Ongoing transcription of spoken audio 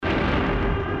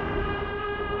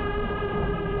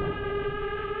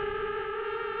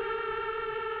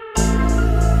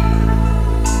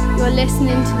You're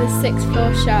listening to the Sixth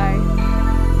Floor Show.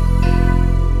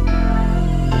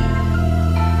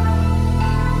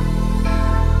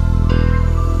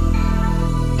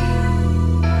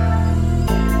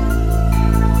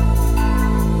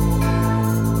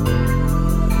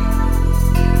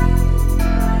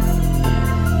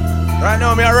 Right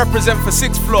now, me I represent for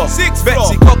Sixth Floor.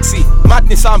 Betsy, Coxie,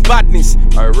 madness and badness.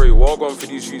 Aye, Ray, what going for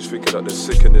these youths thinking that they're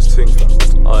sick in this thing,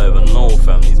 fam? I don't even know,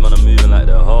 fam. These men are moving like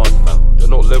they're hard, fam. They're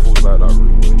not levels like that,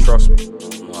 Ray, boy, trust me.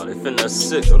 Nah, they think they're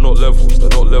sick. They're not levels.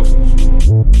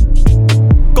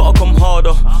 Gotta come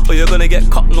harder, or you're gonna get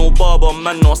cut, no barber.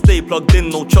 Man, no, I stay plugged in,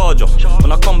 no charger.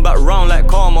 When I come back round like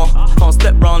karma, can't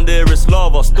step round there, it's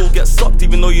lava. Still get sucked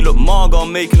even though you look mager.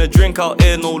 I'm making a drink out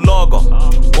here, no lager.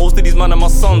 Most of these men are my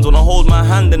sons. When I hold my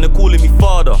hand, then they're calling me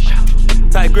father.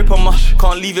 Tight grip on my,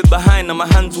 can't leave it behind, and my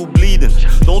hands all bleeding.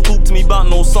 Don't talk to me about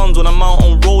no sons when I'm out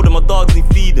on road and my dogs need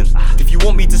feeding. If you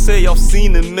want me to say I've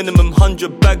seen him, minimum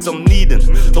 100 bags I'm needing.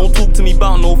 Don't talk to me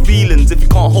about no feelings. If you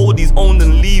can't hold his own,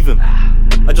 then leave him.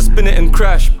 I just spin it and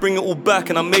crash, bring it all back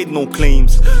and I made no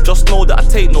claims. Just know that I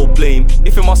take no blame.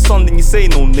 If you're my son, then you say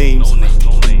no names.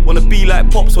 Wanna be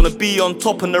like Pops, wanna be on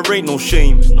top and there ain't no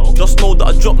shame. Just know that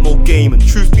I drop no game, and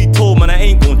truth be told, man, I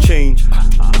ain't gon' change.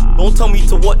 Don't tell me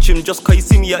to watch him, just cause you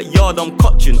see me at yard, I'm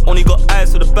clutching. Only got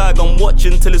eyes for the bag, I'm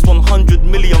watching till it's 100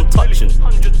 million I'm touching.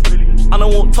 And I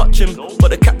won't touch him, but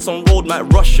the cats on road might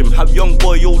rush him. Have young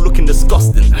boy, yo, looking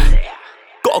disgusting.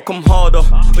 Gotta come harder,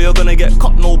 or you're gonna get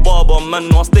cut, no barber. Man,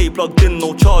 no, I stay plugged in,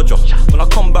 no charger. When I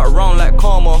come back round like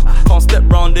karma, can't step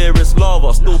round there, it's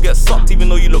lava. Still get sucked even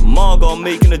though you look mager. I'm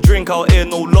making a drink out here,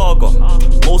 no lager.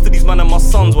 Most of these men are my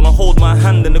sons. When I hold my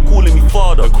hand, then they're calling me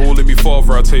father. They're calling me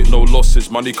father, I take no losses.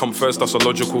 Money come first, that's a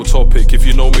logical topic. If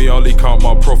you know me, I'll leak out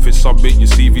my profits. Submit your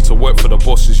CV to work for the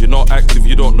bosses. You're not active,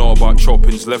 you don't know about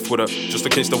choppings. Left with a, just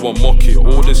in case they won't mock it.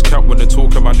 All this cap when they're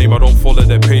talking my name, I don't follow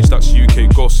their page, that's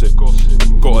UK gossip.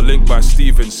 Got a link by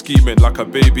Steven, scheming like a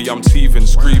baby, I'm teething,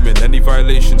 screaming. Any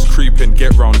violations creeping,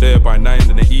 get round there by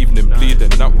 9 in the evening, bleeding.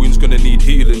 That wound's gonna need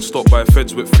healing, stopped by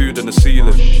feds with food in the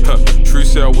ceiling. True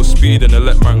say I was speeding and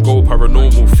let man go,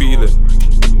 paranormal feeling.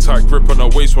 Tight grip on her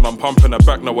waist when I'm pumping her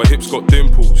back, now her hips got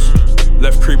dimples.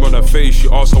 Left cream on her face, she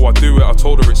asked how I do it, I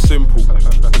told her it's simple.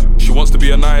 She wants to be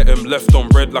an item, left on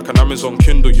red like an Amazon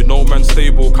Kindle. You know man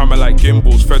stable, coming like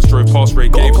gimbals. Feds drove past Ray,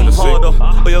 gave him the signal.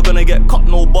 Harder, or you're gonna get cut,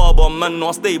 no barber. Man, no,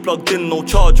 I stay plugged in, no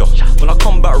charger. When I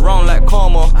come back round like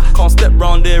karma, can't step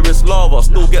round there, it's lava.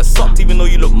 Still get sucked even though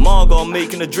you look mager. I'm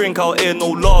making a drink out here, no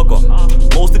lager.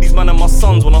 Most of these men are my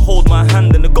sons. When I hold my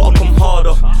hand, then they gotta come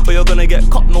harder, or you're gonna get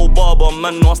cut, no barber.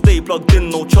 Man, no, I stay plugged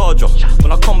in, no charger.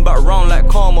 When I come back round like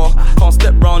karma, can't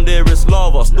step round there, it's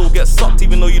lava. Still get sucked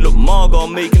even though you look mager.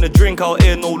 I'm making a drink out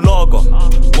here, no lager.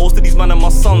 Most of these men are my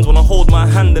sons. When I hold my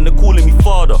hand, then they're calling me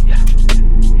father.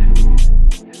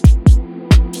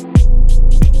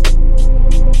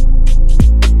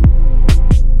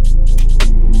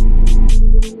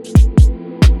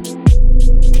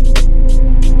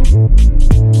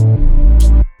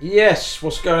 Yes,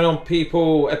 what's going on,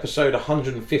 people? Episode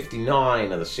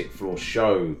 159 of the Sixth Floor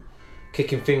Show.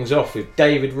 Kicking things off with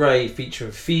David Ray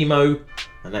featuring Feeemo,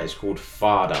 and that is called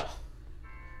Farda.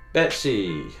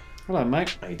 Betsy. Hello,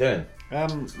 mate. How you doing?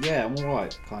 Yeah, I'm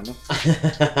alright, kind of.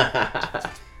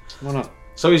 Why not?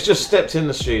 So he's just stepped in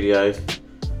the studio,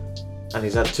 and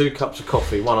he's had 2 cups of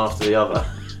coffee, one after the other.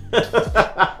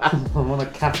 I'm on a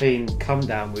caffeine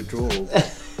come-down withdrawal.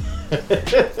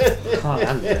 Can't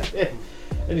handle it.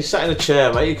 And you sat in a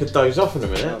chair, mate. You could doze off in a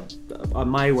minute. I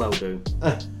may well do.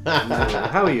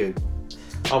 How are you?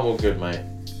 I'm all good, mate.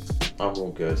 I'm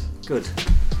all good. Good.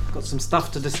 Got some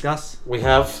stuff to discuss. We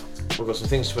have. We've got some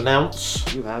things to announce.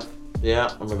 You have.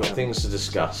 Yeah, and we've got things to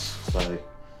discuss. So,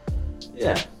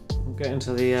 yeah. We'll get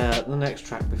into the next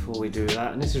track before we do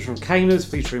that. And this is from Caners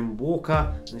featuring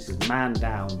Walker. And this is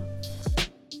Mandown.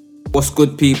 What's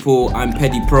good, people? I'm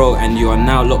Petty Pro, and you are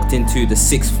now locked into the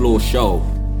Sixth Floor Show.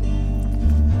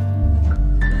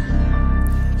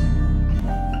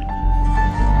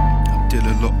 Did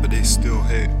a lot, but they still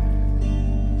hate.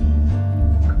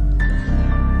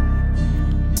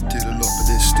 Did a lot, but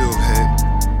they still hate.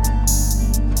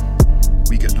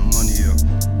 We get the money up.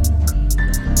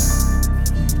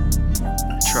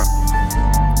 Trap.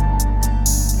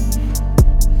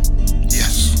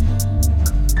 Yes.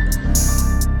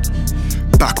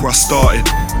 Back where I started,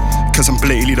 cause I'm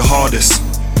blatantly the hardest.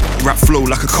 Rap flow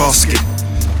like a casket,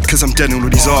 cause I'm dead on all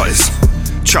these artists.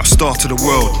 Trap star to the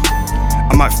world.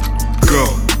 I might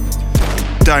girl,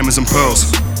 diamonds and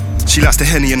pearls. She likes the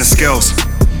Henny and the scales.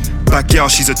 Bad gal,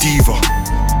 she's a diva.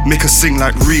 Make her sing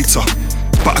like Rita.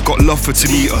 But I got love for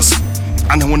Tanitas,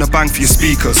 and I wanna bang for your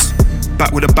speakers.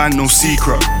 Back with a bang, no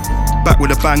secret. Back with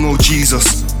a bang, oh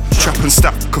Jesus. Trap and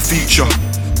stack a feature.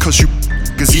 Cause you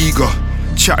is eager.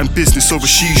 Chatting business over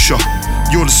shisha.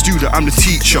 You're the student, I'm the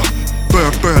teacher.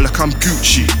 Burr like I'm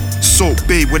Gucci. Salt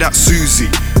babe with that Susie.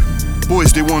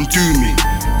 Boys, they won't do me.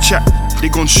 Chat, they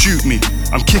gon' shoot me.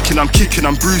 I'm kicking,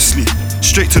 I'm Bruce Lee.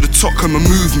 Straight to the top, come and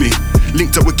move me.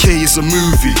 Linked up with K is a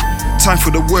movie. Time for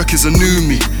the work is a new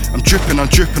me. I'm dripping.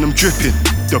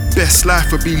 The best life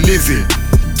I be living.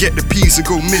 Get the peas and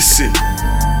go missing.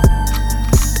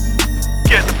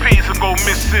 Get the peas and go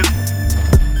missing.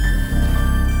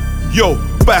 Yo,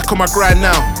 back on my grind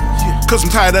now. Cause I'm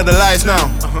tired of the lies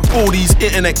now. All these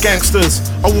internet gangsters,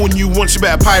 I warn you once, you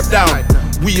better pipe down.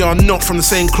 We are not from the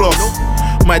same cloth.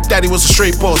 My daddy was a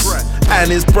straight boss,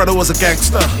 and his brother was a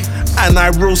gangster, and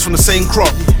I rose from the same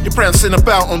crop. You're prancing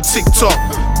about on TikTok,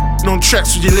 on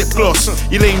tracks with your lip gloss.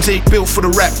 Your lames ain't built for the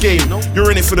rap game.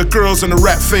 You're in it for the girls and the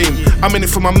rap fame. I'm in it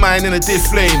for my mind in a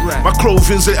diff lane. My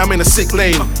clothing's lit, I'm in a sick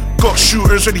lane. Got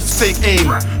shooters ready to take aim.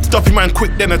 Duppy man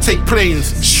quick, then I take planes.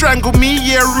 Strangle me,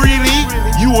 yeah really?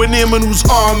 You and him and who's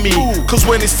army? Cause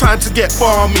when it's time to get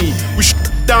balmy, we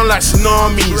down like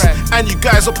tsunamis. And you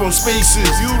guys up on spaces.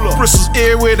 Bristol's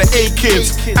here with the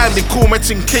A-kids, and they call my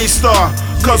team K-Star.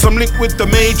 Cause I'm linked with the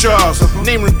majors.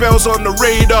 Name rebels on the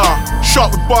radar.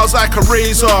 Sharp with bars like a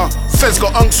razor. Feds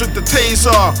got unks with the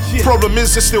taser. Problem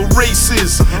is they're still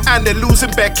races, and they're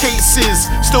losing bad cases.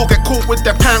 Still get caught with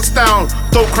their pants down.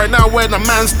 Don't cry now when a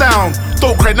man's down.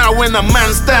 Don't cry now when a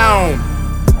man's down.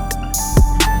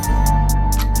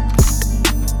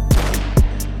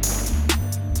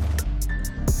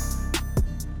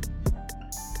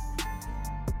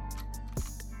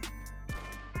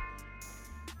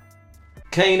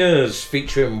 Caners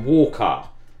featuring Walker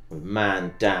with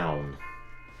Mandown.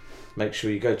 Make sure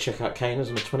you go check out Caners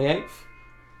on the 28th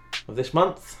of this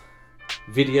month.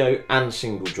 Video and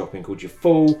single dropping called Your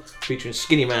Fool, featuring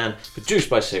Skinny Man, produced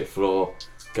by 6th Floor.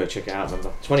 Go check it out,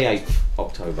 remember, 28th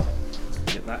October.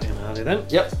 Get that in early then.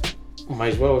 Yep, may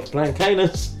as well with playing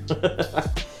Caners.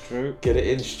 True. Get it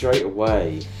in straight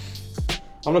away.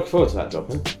 I'm looking forward to that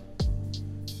dropping.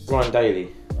 Grind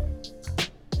Daily.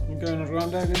 You're going on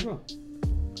Grind Daily as well?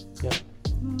 Yeah.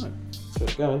 Alright. So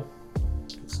it's going.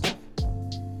 Good stuff.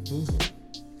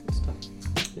 Good stuff.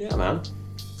 Yeah, man.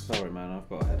 Sorry, man, I've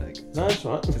got a headache. No, it's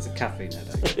alright. It's a caffeine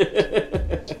headache.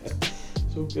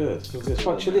 It's all good. It's all good. It's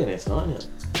quite chilly in here tonight,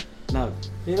 isn't it? No.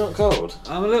 You're not cold?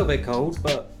 I'm a little bit cold,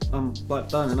 but I'm like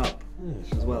burning up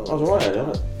as well. I was alright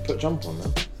earlier. I put a jump on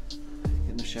now.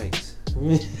 Getting the shakes.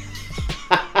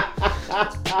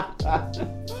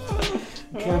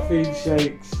 Caffeine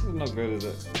shakes. Not good, is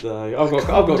it? No, I've got a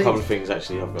couple of things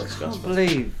actually I've got to discuss. I can't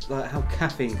believe like how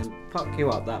caffeine can fuck you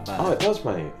up that bad. Oh, it does,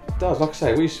 mate. It does. Like I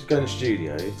say, we used to go in the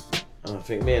studio, and I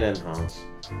think me and Enhance,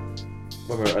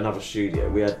 when we were at another studio,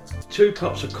 we had 2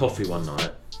 cups of coffee one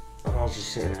night, and I was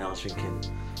just sitting there and I was thinking,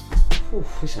 oh,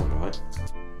 this ain't right.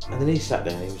 And then he sat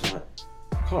there and he was like,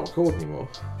 I can't record anymore.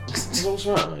 I was like, what's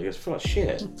the matter, mate? He goes, I feel like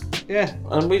shit. Yeah.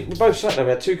 And we both sat there,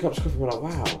 we had 2 cups of coffee, and we were like,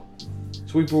 wow.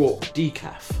 So we brought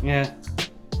decaf. Yeah.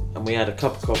 And we had a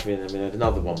cup of coffee and then we had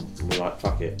another one, and we were like,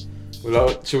 fuck it. We were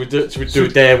like, should we do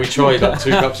it there? We tried like 2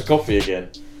 cups of coffee again.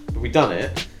 But we done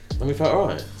it, and we felt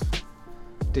alright.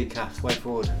 Decaf, way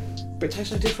forward. But it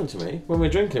tastes no different to me. When we're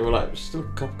drinking, we're like, it's still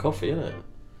a cup of coffee, isn't it?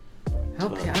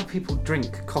 How people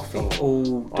drink coffee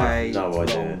all day? I have no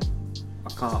idea. I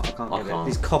can't get it.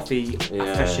 These coffee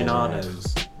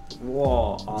aficionados.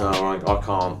 What? No, I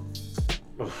can't.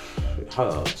 It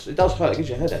hurts. It does hurt. It gives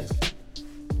you a headache.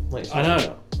 I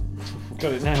know.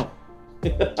 Got it now.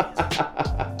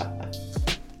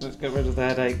 Let's get rid of the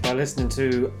headache by listening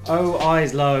to Oh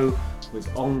Eyes Low with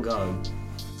Ongo.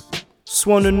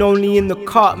 Swan and only in the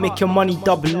cart, make your money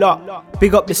double up.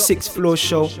 Big up the 6th Floor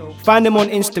Show. Find them on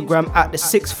Instagram at the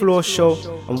 6th Floor Show,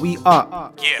 and we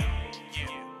are. Yeah.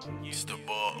 It's the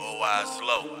boy Oh Eyes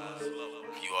Low.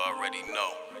 You already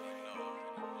know.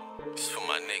 It's for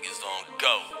my niggas on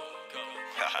go.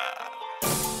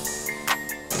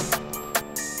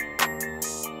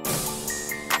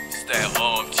 It's that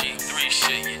OMG3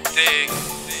 shit, you dig?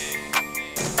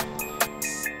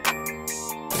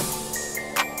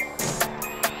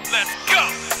 Let's go!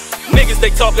 Niggas, they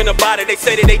talking about it, they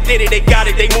say that they did it, they got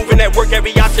it, they moving that work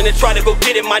every option and try to go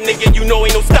get it, my nigga, you know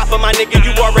ain't no stopping, my nigga,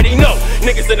 you already know.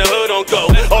 Niggas in the hood on go,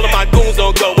 all of my goons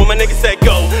on go, when my niggas said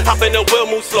go, hop in the wheel,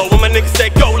 move slow, when my niggas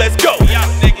said go, let's go.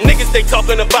 Niggas, they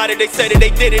talking about it, they say that they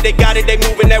did it, they got it, they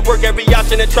moving that work every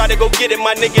option and try to go get it,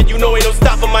 my nigga, you know ain't no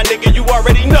stopping, my nigga, you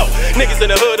already know. Niggas in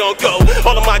the hood on go,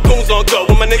 all of my goons on go,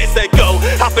 when my niggas said go,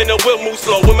 hop in the wheel, move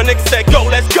slow, when my niggas said go,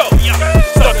 let's go.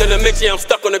 Stuck in the mix bitch, yeah, I'm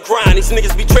stuck on the grind. These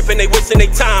niggas be tripping, they wasting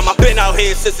their time. I've been out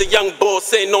here since a young boy,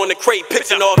 sitting on the crate,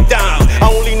 pitching off dimes.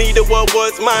 I only needed what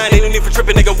was mine, ain't no need for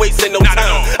tripping, nigga, wasting no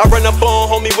time. I run up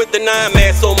on homie with the 9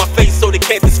 mask on my face so they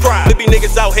can't describe. There be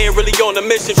niggas out here really on a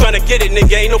mission, trying to get it,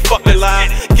 nigga, ain't no fucking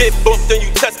lie. Get booked and you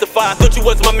testify, thought you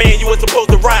was my man, you was supposed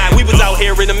to ride. We was out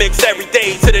here in the mix every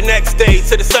day, to the next day,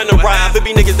 to the sun arrive. There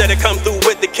be niggas that'll come through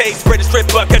with the case, spread a strip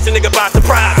up, catch a nigga by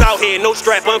surprise. Out here, no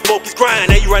strap, unfocused grind.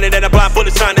 Now you running at a block,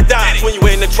 bullets trying to dodge. When you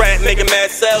in the trap, making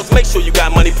mad sales, make sure you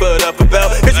got money put up a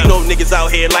belt. Cause you know niggas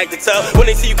out here like to tell. When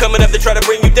they see you coming up, they try to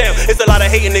bring you down. It's a lot of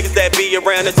hating niggas that be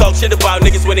around and talk shit about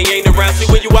niggas when they ain't around. See,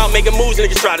 when you out making moves,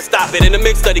 niggas try to stop it. In the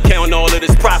mix study, counting all of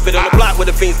this profit. On the block with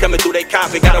the fiends coming through, they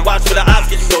copy. Gotta watch for the ops,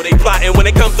 cause you know they plotting. When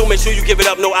they come through, make sure you give it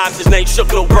up, no options. Name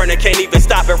shook, no burner, can't even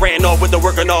stop it. Ran off with the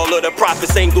work and all of the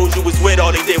profits. Same goons you was with,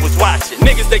 all they did was watch it.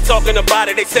 Niggas, they talking about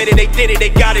it, they said it, they did it, they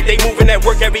got it. They moving that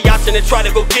work every option and try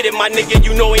to go get it, my nigga.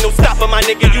 You know ain't no stopping, my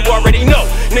nigga, you already know.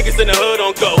 Niggas in the hood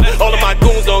on go, all of my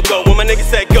goons on go. When my niggas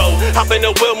said go, hop in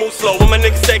the wheel, move slow. When my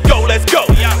niggas said go, let's go.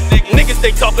 Niggas,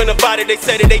 they talking about it, they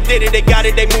said it, they did it, they got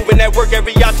it. They moving that work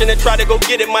every option and try to go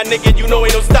get it, my nigga. You know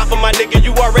ain't no stopping, my nigga,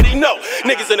 you already know.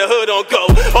 Niggas in the hood on go,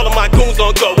 all of my goons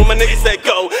on go. When my niggas said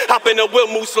go, hop in the wheel,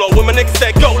 move slow. When my niggas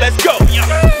said go, let's go.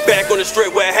 Back on the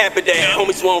strip where it happened at.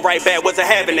 Homies swung right back, what's a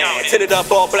happening at? Tinted up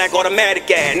all black,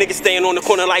 automatic ad. Niggas staying on the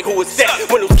corner like who is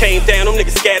that? Windows came down, them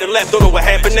niggas scattered left. Don't know what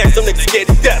happened next, them niggas scared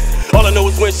to death. All I know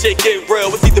is when shit get real,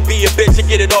 it's either be a bitch or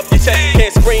get it off your chest. You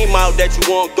can't scream out that you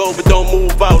want go, but don't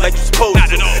move out like you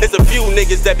supposed to. There's a few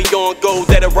niggas that be on go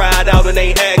that'll ride out and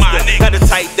ain't ask them. Not the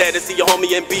type that'll see your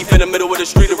homie in beef in the middle of the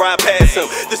street to ride past him.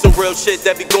 This some real shit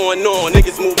that be going on.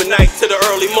 Niggas moving night to the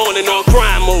early morning on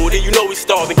crime mode. And you know we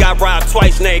starving, got robbed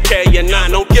twice, now carry a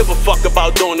 9. Don't give a fuck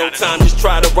about doing no time, just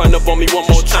try to run up on me one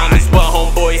more time. That's what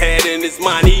homeboy had in his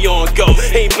mind, he on go.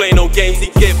 He ain't playing no games, he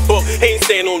get booked. He ain't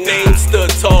saying no names, stood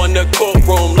tall in the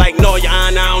courtroom like, no, your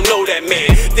honor, I don't know that man.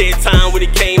 Dead time when he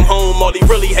came home, all he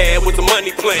really had was a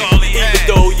money plan. Even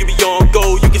though you be on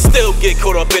go, you can still get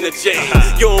caught up in a jam.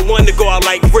 You don't want to go out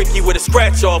like Ricky with a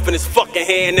scratch off in his fucking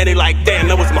hand, and they like, damn,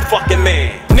 that was my fucking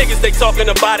man. Niggas, they talking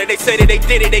about it, they said it, they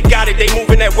did it, they got it. They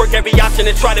moving that work every option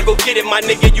and try to go get it, my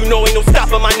nigga. You know ain't no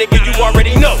stopping, my nigga, you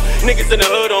already know. Niggas in the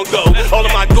hood on go, all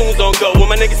of my goons on go. When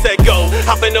my niggas said go,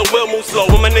 hop in the wheel, move slow.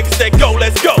 When my niggas said go,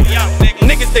 let's go.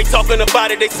 Niggas, they talking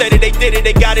about it, they said it, they did it,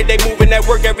 they got it. They moving that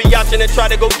work every option and try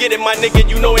to go get it, my nigga.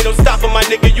 You know ain't no stopping, my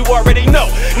nigga, you already know.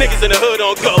 Niggas in the hood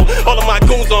on go, all of my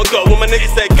goons on go. When my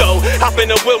niggas said go, hop in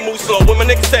the wheel, move slow. When my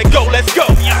niggas said go, let's go.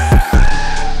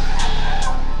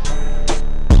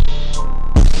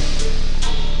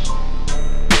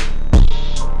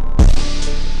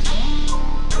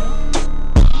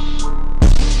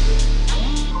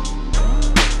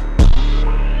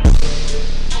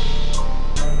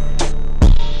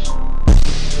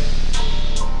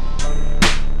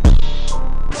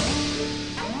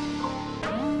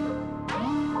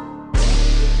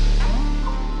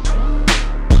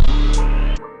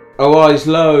 Oh, Eyes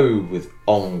Low with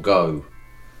On Go.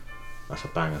 That's a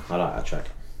banger. I like that track.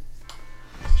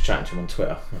 I was chatting to him on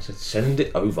Twitter. I said, send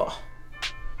it over.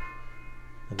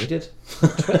 And he did.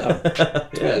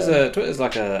 Twitter. Twitter's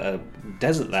like a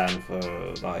desert land for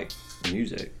like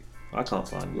music. I can't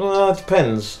find it. Well, it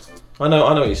depends. I know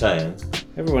what you're saying.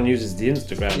 Everyone uses the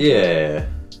Instagram. Yeah.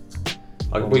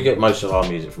 We get most of our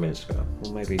music from Instagram.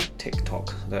 Or maybe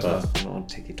TikTok. I'm not on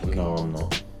TikTok. No, I'm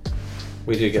not.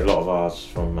 We do get a lot of ours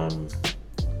from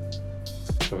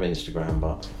Instagram,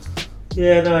 but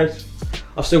yeah, no,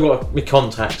 I've still got my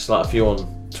contacts, like a few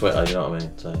on Twitter. You know what I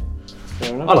mean? So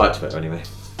I like Twitter anyway.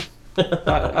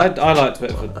 I like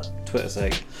Twitter for Twitter's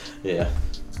sake. Yeah,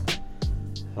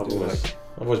 I've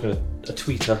always been a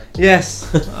tweeter. Yes,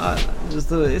 it's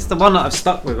the one that I've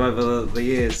stuck with over the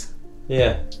years.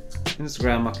 Yeah,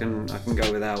 Instagram I can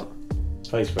go without.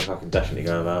 Facebook I can definitely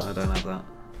go without. I don't have that.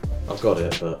 I've got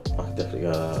it, but I can definitely go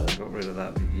without. I got rid of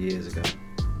that years ago.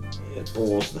 It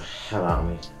bores the hell out of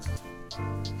me.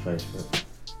 Facebook.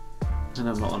 And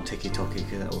I'm not on TikTok because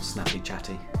they're all snappy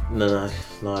chatty. No,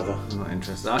 neither. I'm not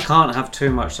interested. I can't have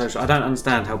too much social. I don't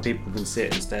understand how people can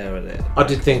sit and stare at it. I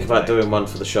did think about doing one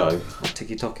for the show.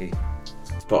 TikTok.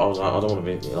 But I was like, I don't want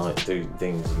to be like do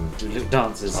things and do little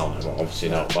dances. Oh, well, obviously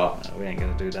not. But no, we ain't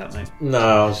gonna do that, mate. No,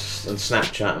 I was just on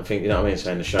Snapchat and think, you know what I mean,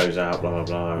 saying the show's out, blah blah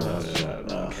blah. And I was just like,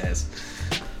 no one cares.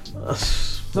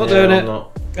 Not doing it.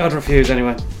 Not. I'd refuse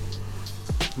anyway.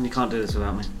 And you can't do this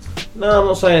without me. No, I'm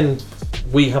not saying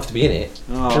we have to be in it.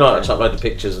 Oh, you know, I just upload the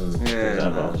pictures and things like that,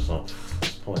 no. but I'm just like,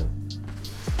 what's the point?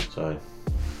 So.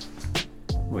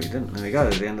 Well, you didn't. There we go.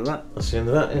 That's the end of that. That's the end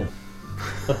of that. Yeah.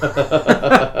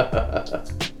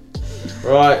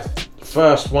 Right.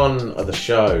 first one of the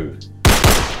show.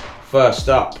 First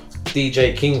up,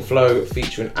 DJ King Flow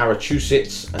featuring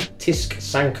Arichussettes and Tiske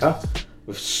Sanka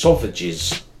with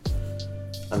Sauvages.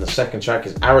 And the second track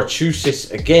is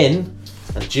Arichussettes again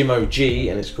and Jim OG,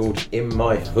 and it's called In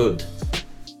My Hood.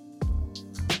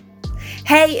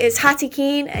 Hey, it's Hattie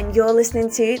Keen and you're listening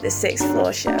to The Sixth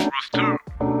Floor Show.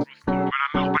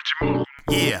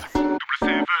 Yeah.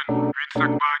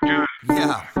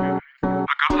 Yeah.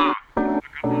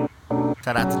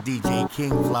 Shout out to DJ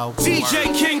King Flow.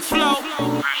 DJ King Flow.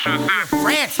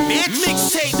 France, bitch.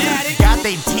 Mixtape daddy. Got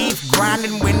they teeth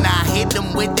grinding when I hit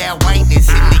them with that whiteness.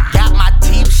 And they got my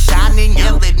teeth shining,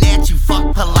 yelling at you,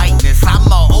 fuck politeness.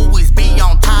 I'ma always be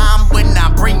on time when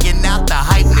I'm bringing out the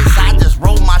hypeness. I just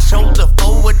roll my shoulder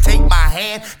forward, take my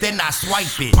hand, then I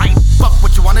swipe it. Fuck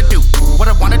what you wanna do, what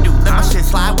I wanna do. Let my shit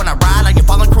slide when I ride like a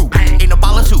fallen crew. Ain't no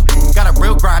ballers who got a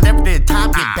real grind every day.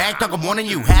 Time get back, dog, I'm warning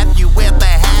you. Have you ever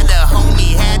had a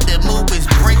homie had to move his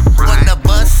brick? One of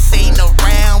us ain't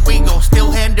around, we gon' still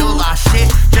handle our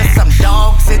shit. Just some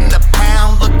dogs in the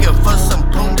pound looking for some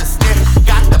poon to sniff.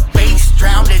 Got the bass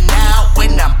drowning out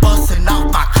when I'm busting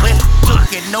off my clip.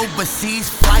 Took an overseas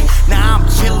flight, now I'm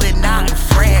chilling out in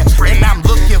France. And I'm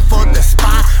looking for the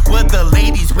spot where the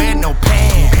ladies wear no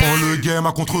pants. On le game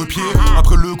à contre-pied,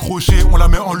 après le crochet, on la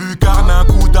met en lucarne. Un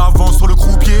coup d'avance sur le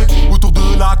croupier. Autour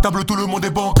de la table, tout le monde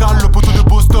est bancal. Le poteau de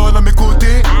Boston à mes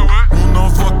côtés. On n'en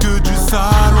voit que du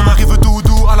sale, on arrive tout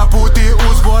doux à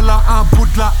l'apothéose. Voilà un bout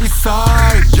de la east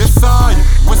side. Yes I,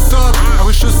 what's up?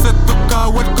 Arichussettes, Toka,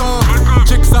 welcome.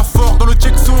 Check ça fort dans le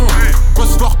check son.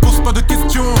 Boss fort, pose pas de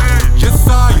questions. Yes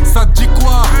I, ça dit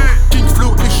quoi? King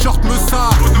Flow et short me ça.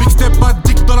 Mixtape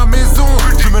addict dans la maison.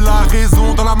 Je mets la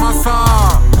raison dans la massa.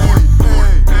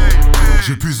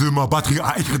 J'épuise ma batterie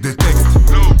à écrire des textes.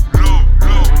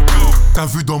 T'as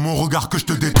vu dans mon regard que je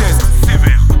te déteste.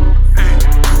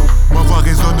 Ma voix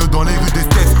résonne dans les rues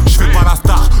d'Esthète. J'fais pas la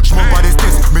star, j'm'en bats les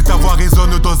têtes. Mais ta voix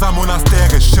résonne dans un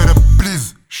monastère. Et shut up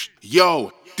please.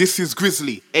 Yo, this is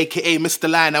Grizzly, aka Mr.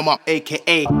 Line I'm Up,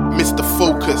 aka Mr.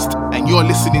 Focused, and you're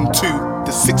listening to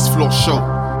The Sixth Floor Show.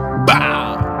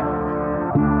 Bow!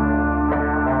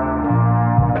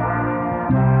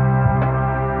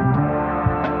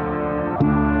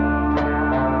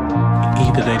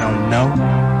 Either they don't know,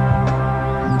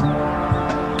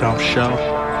 don't show,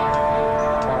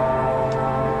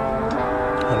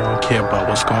 or don't care about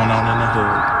what's going on in the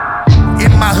hood.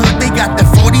 In my hood, they got the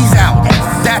 40s out.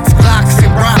 That's Glocks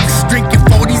and rocks. Drinking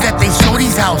 40s at they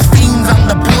shorty's house. Fiends on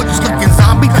the porch looking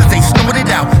zombie cause they snorted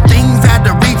out. Things out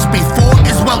of reach before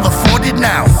is well afforded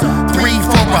now. 3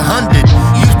 for 100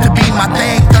 used to be my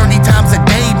thing. 30 times a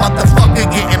day, motherfucker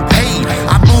getting paid.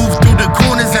 I move through the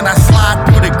corners and I slide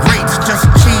through the grates. Just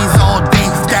cheese all day,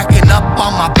 stacking up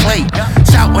on my plate.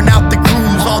 Shouting out the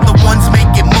crews, all the ones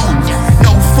making moves.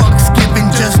 No fucks given,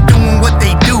 just doing what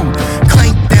they do.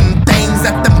 Clank them things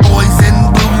at them boys in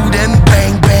blue. Then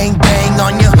bang, bang, bang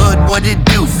on your hood, what it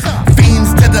do?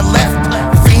 Fiends to the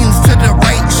left,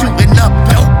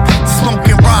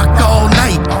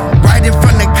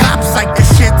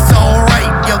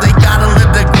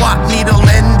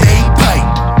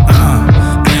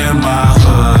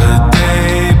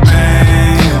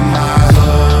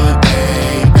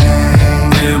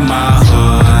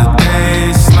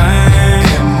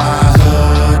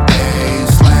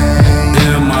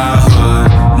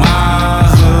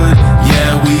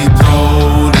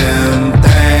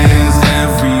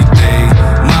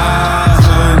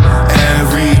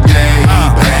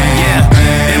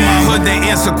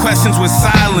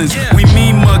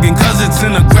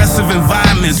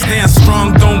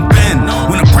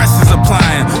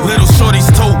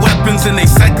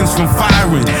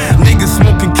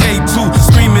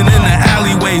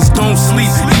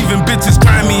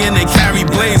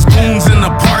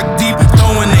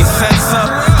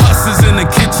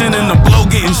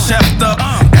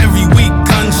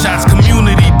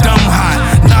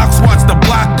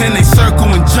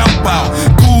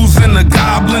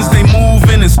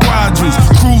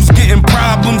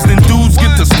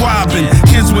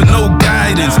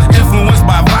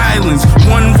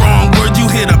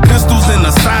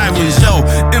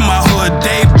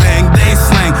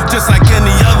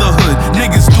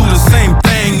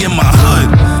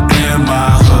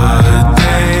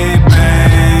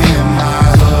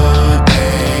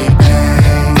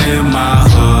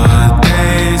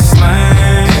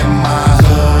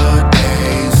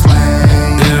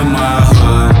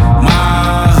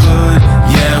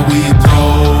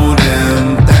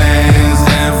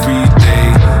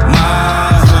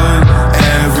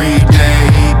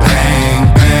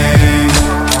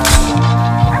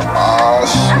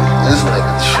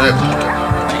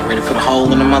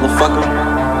 motherfucker.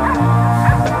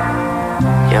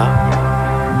 Yeah.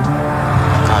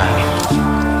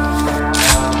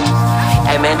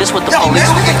 Hey man, this what the police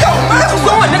do. What's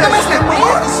going, nigga?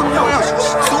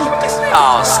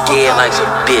 Oh, scared like some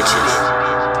bitches.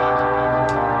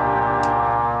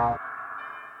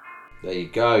 There you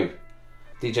go.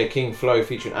 DJ King Flow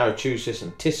featuring Arichussettes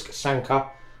and Tiske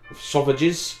Sanka with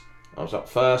Sauvages. I was up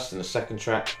first in the second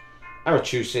track.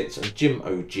 Arichussettes and Jim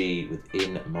OG with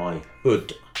In My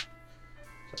Hood.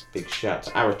 So big shout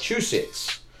to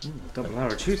Arichussettes. Double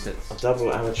Arichussettes. A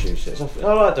double Arichussettes.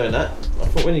 I like doing that. I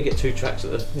thought when you get two tracks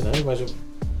at the, you know, you might as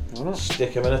well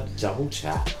stick them in a double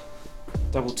tap.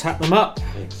 Double tap them up.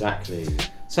 Exactly.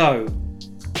 So,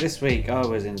 this week I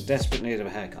was in desperate need of a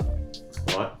haircut.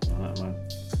 Right. I'm a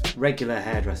regular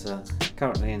hairdresser,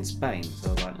 currently in Spain. So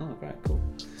I was like, oh great, cool.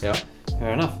 Yeah.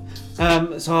 Fair enough.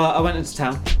 So I went into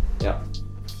town. Yeah.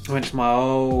 I went to my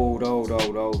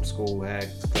old school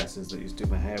hairdressers that used to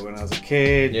do my hair when I was a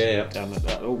kid. Yeah. Done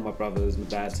all my brothers, my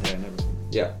dad's hair and everything.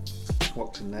 Yeah.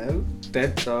 What to know?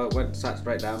 Dead. So I went, sat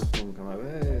straight down, and come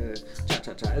over,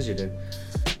 chat, as you do.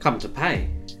 Come to pay.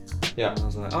 Yeah. And I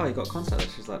was like, oh, you got contact?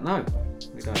 She's like, no,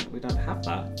 we don't have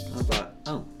that. I was like,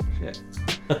 oh shit.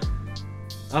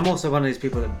 I'm also one of these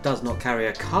people that does not carry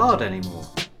a card anymore.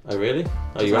 Oh really?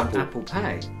 Oh, you Apple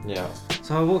Pay. Yeah.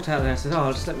 So I walked out there and said,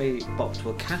 oh, just let me bop to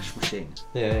a cash machine.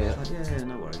 Yeah. Like, yeah,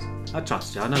 no worries. I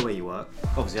trust you, I know where you work.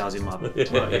 Obviously I was in my work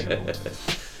uniform.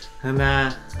 And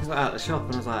I got out of the shop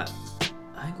and I was like,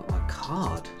 I ain't got my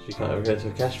card. So you can't ever go to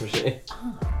a cash machine.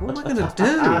 What am I going to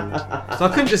do? So I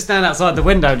couldn't just stand outside the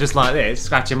window just like this,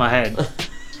 scratching my head.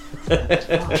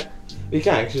 You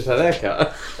can, because you just had a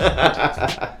haircut.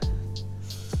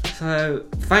 So,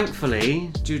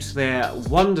 thankfully, due to their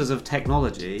wonders of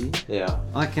technology,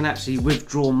 I can actually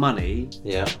withdraw money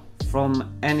from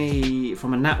a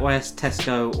NatWest,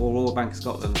 Tesco, or Royal Bank of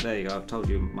Scotland. There you go, I've told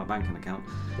you my banking account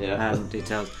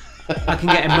details. I can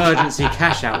get emergency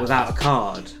cash out without a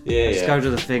card. I just go to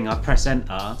the thing, I press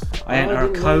enter, I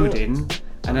enter a code in,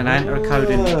 and then I enter a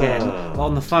code in again. But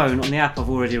on the phone, on the app,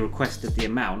 I've already requested the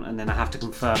amount, and then I have to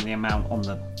confirm the amount on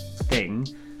the thing.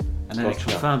 And then it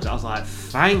confirms it. I was like,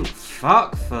 thank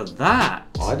fuck for that.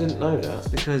 I didn't know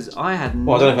that. Because I had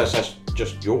Well, I don't know if that's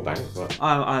just your bank, but...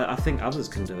 I think others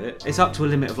can do it. It's up to a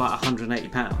limit of like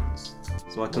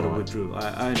 £180. So I could have withdrew.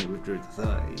 I only withdrew the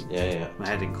 30. Yeah. My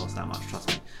hair didn't cost that much, trust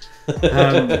me.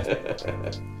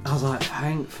 I was like,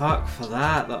 thank fuck for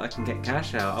that I can get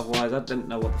cash out. Otherwise, I didn't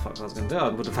know what the fuck I was going to do. I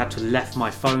would have had to left my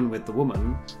phone with the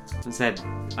woman and said,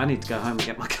 I need to go home and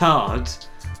get my card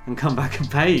and come back and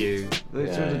pay you. It would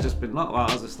have just been like, well,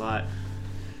 I was just like,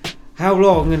 how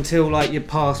long until like your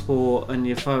passport and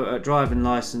your driving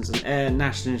license and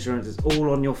national insurance is all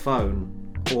on your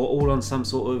phone or all on some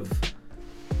sort of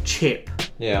chip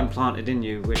implanted in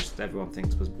you, which everyone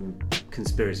thinks was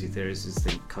conspiracy theorists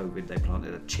think COVID, they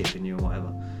planted a chip in you or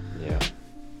whatever. Yeah.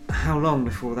 How long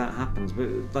before that happens? But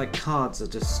like cards are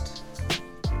just...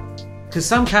 Because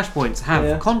some cash points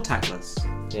have contactless.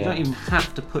 You don't even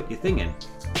have to put your thing in.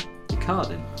 Your card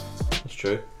in. That's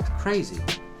true. It's crazy.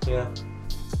 Yeah.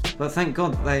 But thank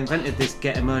God they invented this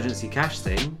get emergency cash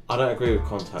thing. I don't agree with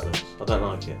contactless. I don't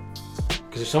like it.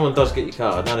 Because if someone does get your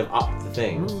card, now they've upped the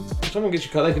thing. If someone gets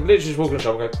your card, they could literally just walk in the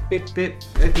shop and go, bip, bip.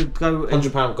 They could go...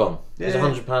 £100 gone. Yeah. It's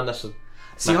 £100, that's a...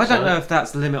 See, I don't know if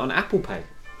that's the limit on Apple Pay.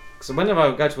 So whenever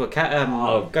I go to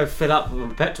go fill up at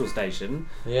a petrol station,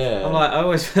 I'm like, I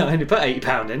only put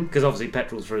 £80 in, because obviously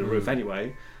petrol's through the roof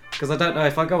anyway. Because I don't know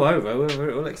if I go over whether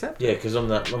it will accept it. Yeah, because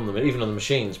even on the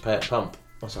machines, pay at pump,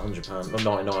 that's £100, or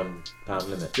 £99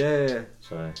 limit. Yeah.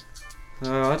 So...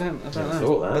 I don't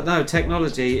know. But no,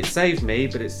 technology, it saved me,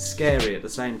 but it's scary at the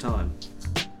same time.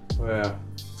 Yeah.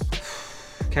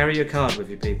 Carry your card with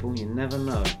you, people. You never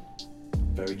know.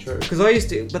 Very true. Because I used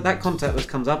to, but that contactless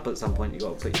comes up at some point. You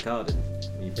got to put your card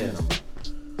in, your PIN number,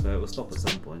 so it will stop at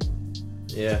some point.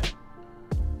 Yeah.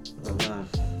 I don't know.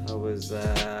 I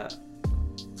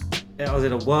was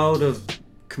in a world of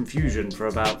confusion for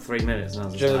about 3 minutes. And I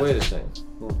was Do you know the weirdest thing?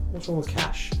 What's wrong with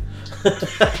cash?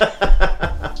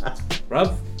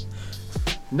 Bruv,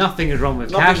 nothing is wrong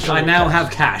with cash. I now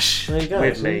have cash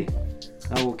with me.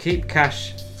 I will keep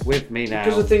cash with me now.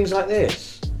 Because of things like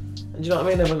this. And do you know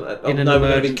what I mean? We're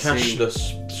going to be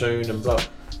cashless soon and blah.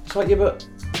 It's like, yeah, but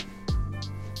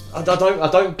I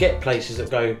don't get places that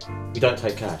go, we don't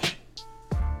take cash.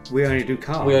 We only do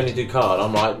card.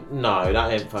 I'm like, no,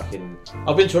 that ain't fucking...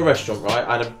 I've been to a restaurant, right?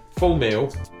 I had a full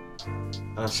meal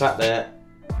and I sat there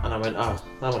and I went, how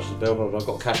much is the bill? Blah, blah, blah. I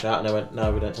got cash out and they went,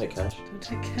 no, we don't take cash. Don't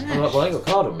take cash? I'm like, well, I ain't got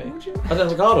a card on me. I don't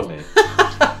have a card on me.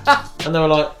 And they were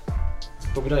like,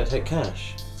 but we don't take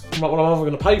cash. I'm like, well, I'm either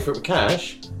going to pay for it with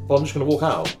cash, or I'm just going to walk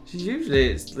out.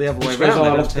 Usually it's the other way Goes, around.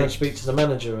 I'll have to go and speak to the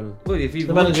manager, and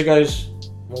the manager goes,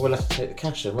 well, we'll have to take the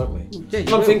cash then, won't we? Yeah, and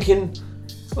I'm thinking,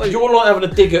 well, you're not having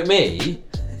a dig at me.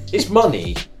 It's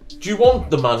money. Do you want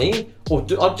the money? Or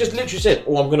I just literally said,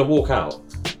 I'm going to walk out.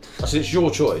 I said, it's your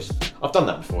choice. I've done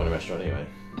that before in a restaurant anyway.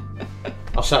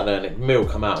 I sat there and the meal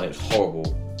come out and it was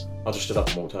horrible. I just stood up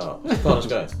and walked out. I said, come on, let's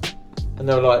go. And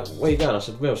they were like, where are you going? I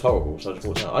said, the meal's horrible, so I just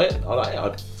walked out. I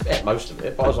ate most of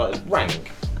it, but I was like, it's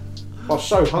rank. I was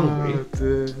so hungry.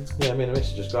 Oh, yeah, me and the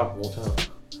missus just got up and walked out.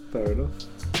 Fair enough.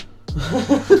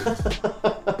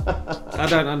 I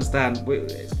don't understand.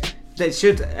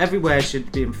 Everywhere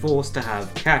should be enforced to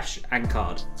have cash and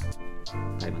card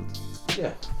payment.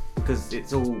 Yeah. Because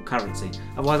it's all currency.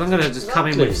 Otherwise, I'm going to just come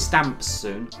in with stamps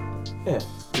soon. Yeah.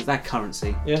 Because they're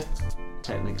currency. Yeah.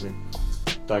 Technically.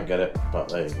 Don't get it, but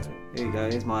there you go. Here you go.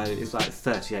 It's like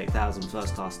 38,000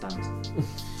 first class stamps.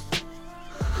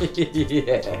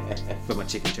 Yeah. For my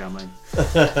chicken chow mein.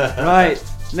 Right.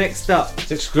 Next up.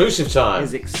 It's exclusive time.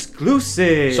 It's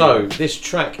exclusive. So this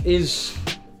track is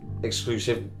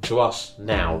exclusive to us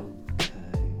now. Okay.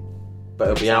 But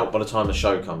it'll be out by the time the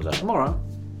show comes out. Tomorrow.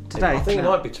 Today. I think it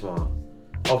might be tomorrow.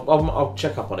 I'll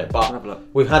check up on it, but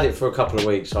we've had it for a couple of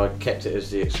weeks, so I kept it as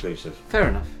the exclusive. Fair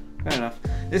enough.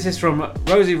 This is from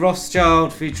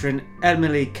Rothschild featuring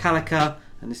Emily Callacher,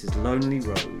 and this is Lonely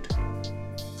Road.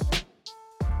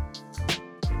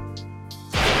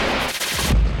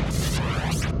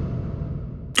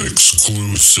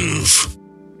 Exclusive.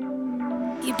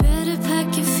 You better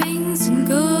pack your things and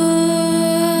go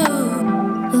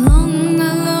along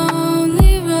the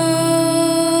lonely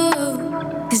road,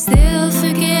 'cause they'll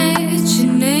forget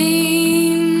your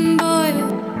name, boy,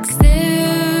 'cause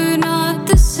they're not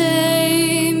the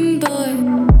same, boy.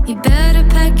 You better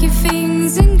pack your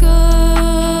things and go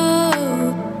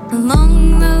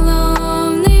along the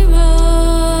lonely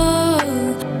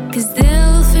road, 'cause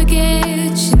they'll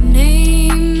forget your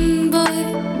name, boy.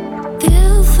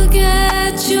 They'll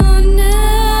forget your name.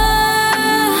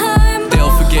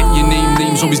 They'll forget your name,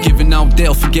 names always given out.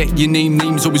 They'll forget your name,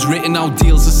 names always written out.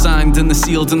 Deals are signed and they're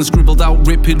sealed and they're scribbled out.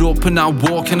 Rip it up and I'll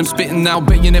walk and I'm spitting out.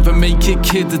 Bet you never make it,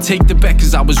 kid, to take the bet,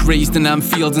 'cause I was raised in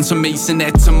Anfield and some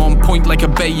masonettes. I'm on point like a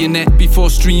bayonet. Before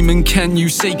streaming, can you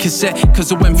say cassette?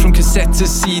 'Cause I went from cassette to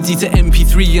CD to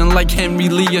MP3, and like Henry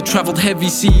Lee, I travelled heavy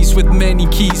seas with many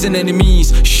keys and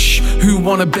enemies. Shh, who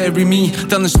wanna bury me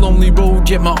down this lonely road?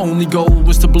 Yet my only goal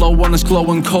was to blow on this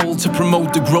glowing coal, to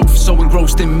promote the growth, so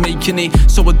engrossed in making it,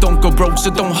 so I don't go broke, so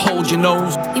don't hold your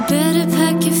nose. You better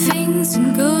pack your things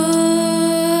and go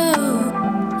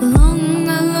along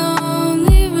the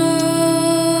lonely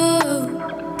road,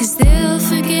 'cause they'll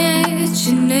forget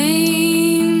your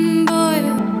name, boy,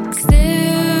 'cause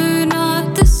they're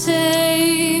not the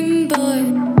same, boy.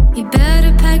 You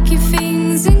better pack your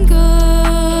things and go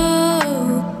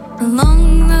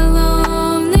along the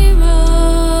lonely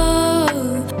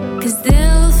road, 'cause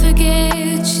they'll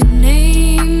forget your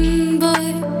name,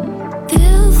 boy.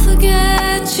 They'll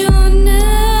forget your name.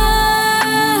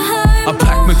 I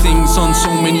packed my things on so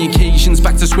many occasions,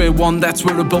 back to square one, that's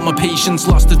where I built my patience.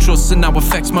 Lost the trust and now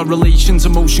affects my relations.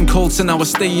 Emotion cold, so now I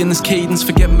stay in this cadence.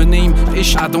 Forget my name,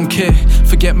 ish, I don't care.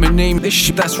 Forget my name,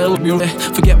 ish, that's real.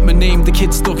 Forget my name, the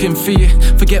kid stuck in fear.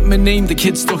 Forget my name, the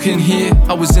kid stuck in here.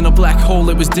 I was in a black hole,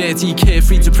 it was dirty,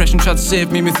 carefree. Depression tried to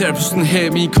save me, my therapist couldn't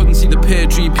hear me. Couldn't see the pear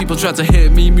tree, people tried to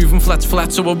hurt me. Moving flat to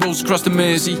flat, so I rose across the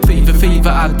Mersey. Favor,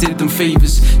 I did them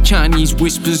favors. Chinese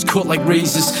whispers, cut like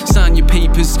razors. Sign your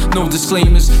papers, no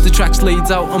disclaimers. The track's laid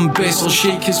out on bass, all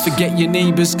shakers. Forget your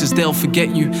neighbours, 'cause they'll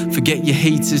forget you. Forget your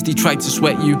haters, they try to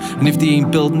sweat you. And if they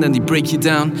ain't building, then they break you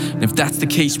down. And if that's the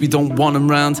case, we don't want them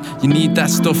round. You need that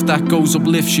stuff that goes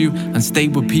uplifts you, and stay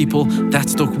with people that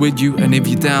stuck with you. And if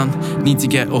you're down, need to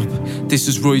get up. This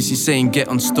is Royzy saying get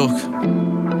unstuck.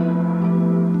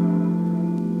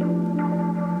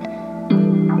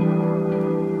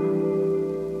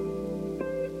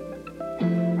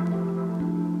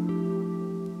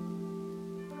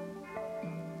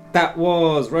 That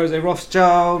was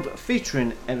Rothschild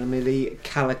featuring Emily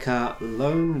Callacher,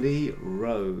 Lonely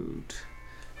Road.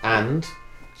 And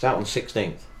it's out on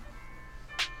 16th.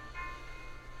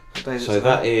 What day is it? So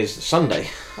that is Sunday.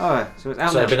 Oh, so it's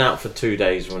out So now. it's been out for 2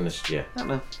 days when this, yeah. Out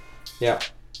now. Yeah.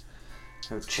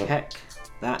 So check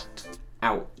that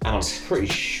out. And I'm pretty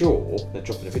sure they're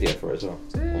dropping a video for it as well.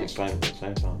 On the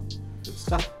same time. Good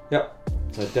stuff. Yep.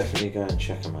 So definitely go and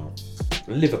check them out.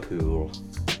 Liverpool.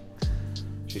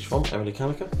 She's from Emily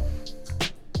Callacher.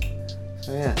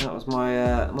 So yeah, that was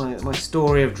my my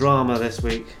story of drama this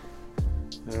week,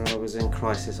 where I was in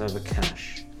crisis over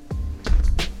cash.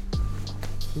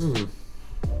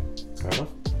 Fair enough.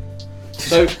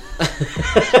 So,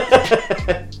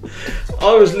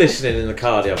 I was listening in the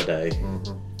car the other day.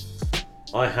 Mm-hmm.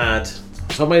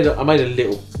 I made a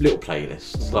little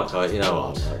playlist. It's like I like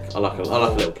a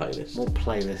little playlist. More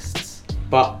playlists.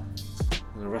 But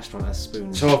and a restaurant has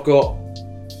spoons. So I've got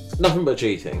Nothing But a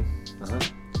G Thing.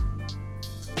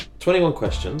 21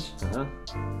 Questions.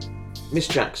 Miss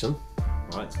Jackson.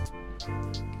 Right.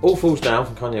 All Falls Down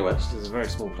from Kanye West. This is a very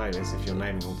small playlist if you're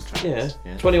naming all the tracks.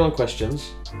 Yeah. 21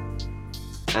 Questions.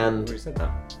 And. You said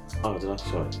that. Oh, did I?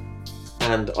 Sorry.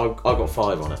 And I got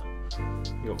 5 on it.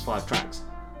 You got 5 tracks.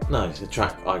 No, it's a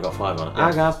track. I got 5 on it. Yeah.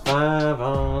 I got 5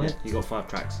 on it. You got 5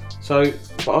 tracks. So,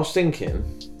 but I was thinking.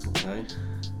 Okay.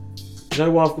 Do you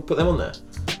know why I've put them on there?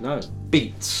 No.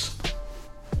 Beats.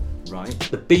 Right.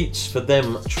 The beats for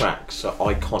them tracks are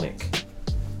iconic.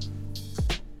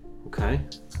 Okay.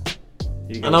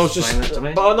 And I was just,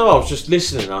 but I know I was just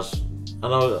listening. I was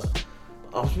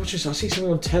watching. I see something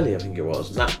on telly. I think it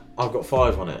was. And I've got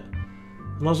 5 on it.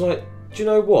 And I was like, do you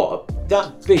know what?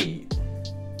 That beat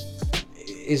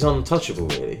is untouchable,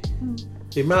 really.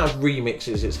 The amount of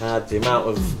remixes it's had, the amount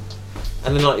of,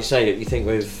 and then like you say, you think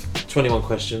with 21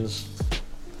 Questions,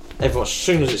 everyone, as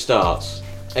soon as it starts,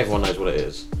 everyone knows what it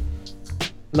is.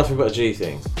 Nothing But a G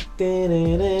Thing.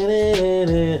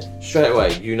 Straight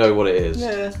away, you know what it is.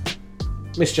 Yeah.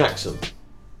 Miss Jackson.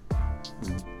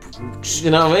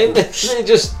 You know what I mean?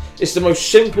 It's the most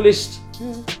simplest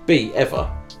beat ever,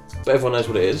 but everyone knows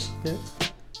what it is. Yeah.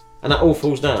 And that All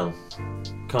Falls Down,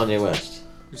 Kanye West.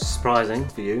 It's surprising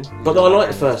for you. But I like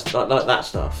the first, like that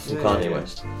stuff from Kanye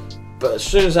West. But as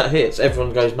soon as that hits,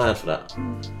 everyone goes mad for that.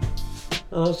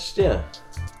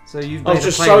 So you've made a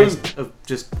playlist of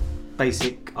just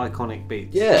basic iconic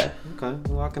beats. Yeah. Okay.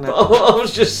 Well, I can. But I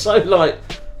was just so like,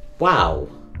 wow.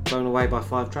 Blown away by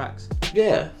 5 tracks.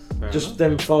 Yeah. Fair just enough.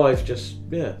 them 5. Just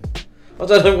I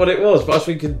don't know what it was, but I was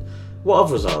thinking, what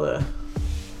others are there?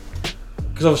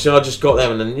 Because obviously I just got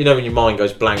them, and then you know when your mind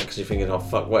goes blank because you're thinking, oh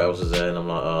fuck, what else is there? And I'm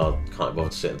like, oh, can't bother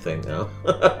to sit and think now.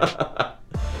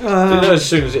 So you know, as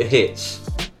soon as it hits,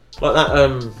 like that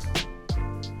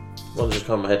one just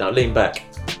come in my head now. Lean Back.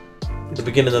 The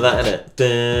beginning of that, innit?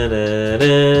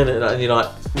 And you're like,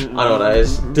 I know what that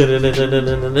is.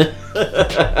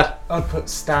 I'd put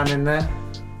Stan in there.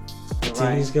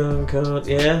 He's gone cold.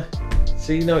 Yeah.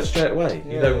 So you know it straight away.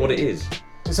 You know what it is.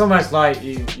 It's almost like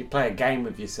you play a game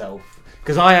with yourself.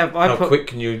 Because How quick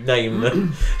can you name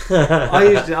them?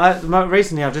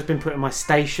 Recently I've just been putting my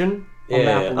station on the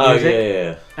Apple Music.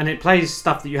 Yeah. And it plays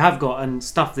stuff that you have got and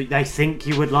stuff that they think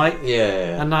you would like.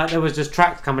 Yeah. And there was just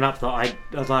tracks coming up that I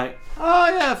was like, oh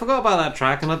yeah, I forgot about that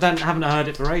track, and I haven't heard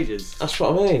it for ages. That's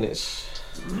what I mean. It's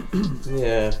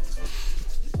yeah.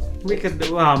 We could.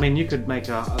 Well, I mean, you could make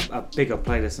a bigger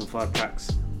playlist than 5 tracks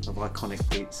of iconic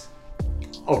beats.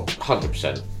 Oh,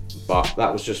 100%. But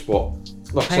that was just what.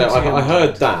 Like I said, I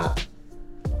heard that.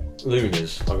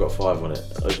 Lunas, I got 5 on it.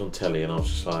 It was on telly, and I was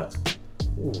just like,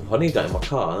 ooh, I need that in my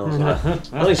car. And I was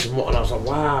like, I need some more. And I was like,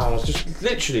 wow. I was just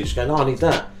literally just going, oh, I need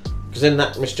that. Because then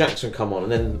that Miss Jackson come on,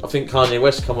 and then I think Kanye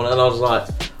West come on, and I was like,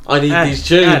 I need these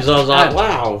tunes. I was like,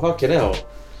 wow, fucking hell.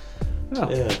 Oh,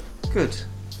 yeah. Good.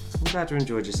 I'm glad you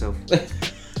enjoyed yourself.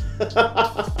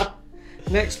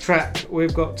 Next track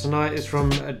we've got tonight is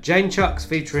from Jane Chuks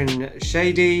featuring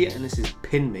Shaydee, and this is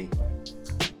Pin Me.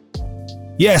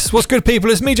 Yes, what's good,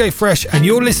 people? It's me, JFresh, and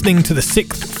you're listening to the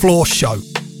 6th Floor Show.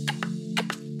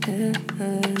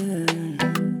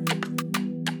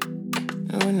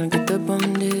 When I get up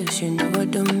on this, you know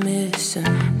what I'm missing.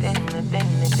 Bend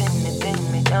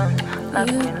me down. Lock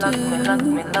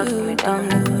me down.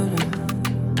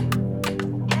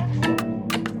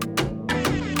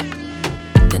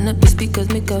 Turn up the speakers,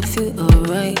 make her feel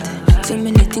alright. So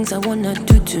many things I wanna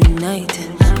do tonight.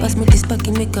 Pass me this pack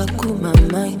and make her cool my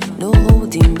mind. No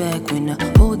holding back, we're not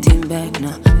holding back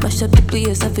now. Mash up the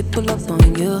place, I feel pull up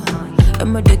on you.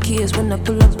 I'm the keys when I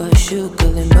pull up, I shoot.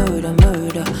 Call it murder.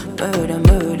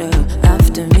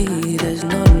 After me, there's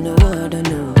none, no other,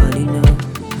 nobody know.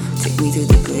 Take me to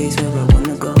the place where I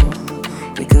wanna go.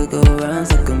 We could go around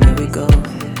like a miracle.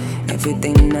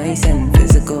 Everything nice and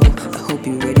physical. I hope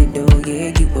you ready though,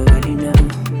 yeah, you already know.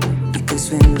 You could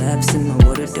swim laps in my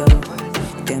water though.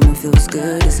 Damn, it feels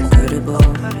good, it's incredible.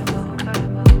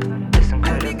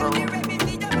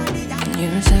 You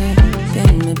know what I'm saying?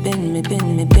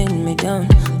 Bend me down.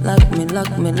 Lock me down.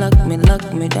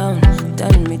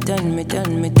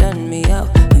 Turn me out.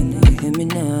 And you hear me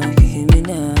now.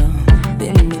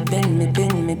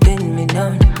 Bend me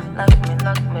down. Lock me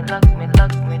down.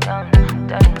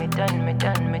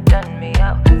 Turn me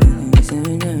out.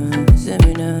 Say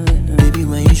me now. Baby,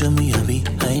 when you show me,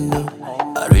 I know.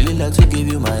 I really like to give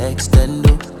you my extra.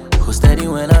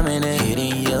 when I'm in it,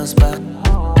 hitting your spot.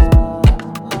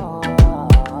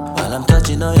 While I'm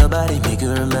touching on your body, make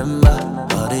you remember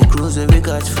all the cruise that we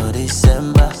got for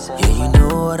December. Yeah, you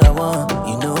know what I want,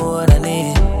 you know what I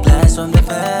need. Blast from the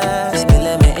past, baby,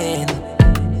 let me in.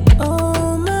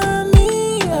 Oh,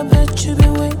 mommy, I bet you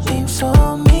been waiting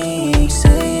for me.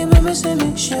 Say, baby, say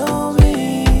me, show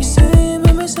me. Say,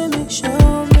 baby, say me,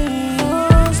 show me.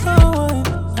 Oh, slow wine,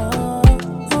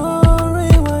 oh,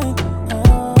 rewind,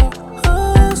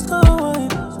 oh, slow wine,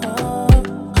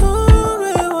 oh,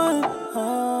 rewind,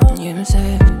 oh. You know,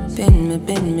 say, pin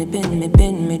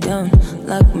me down.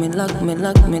 Lock me down.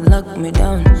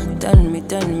 Turn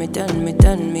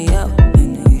me out.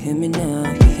 And you hear me now.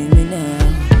 Pin me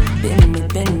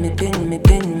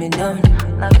down.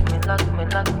 Lock me down.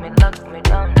 Turn me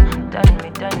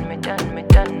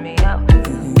out.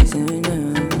 See me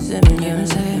now. You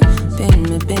say, pin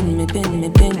me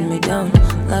down.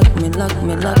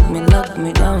 Lock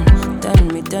me down.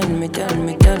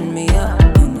 Turn me out.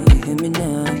 And you hear me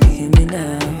now. Pin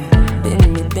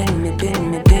me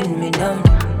down.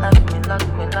 Lock me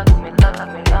down.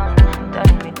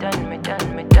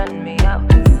 Turn me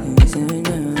out. See me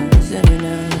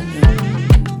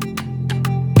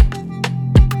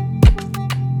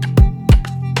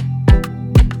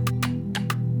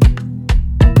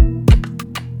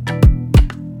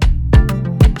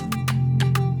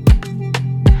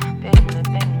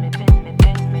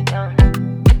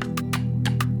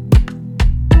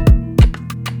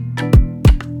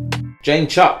Jane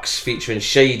Chuks featuring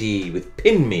Shaydee with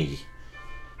Pin Me.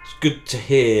 It's good to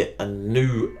hear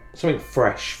something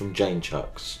fresh from Jane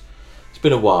Chuks. It's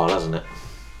been a while, hasn't it?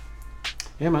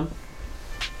 Yeah, man.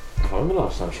 I can't remember the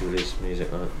last time she released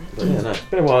music like that. But yeah, no, it's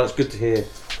been a while. It's good to hear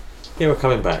her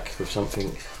coming back with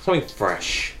something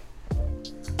fresh.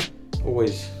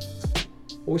 Always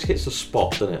hits the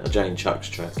spot, doesn't it? A Jane Chuks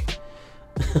track.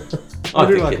 I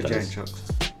do like a Jane Chuks.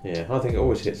 Yeah, I think it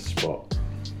always hits the spot.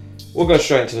 We'll go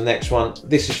straight into the next one.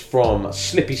 This is from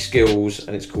Slippy Skills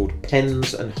and it's called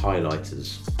Pens and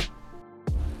Highlighters.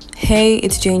 Hey,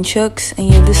 it's Jane Chuks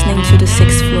and you're listening to the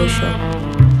 6th Floor Show.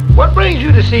 What brings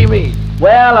you to see me?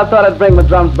 Well, I thought I'd bring my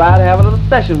drums by to have a little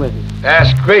session with you.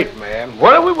 That's great, man.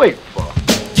 What are we waiting for?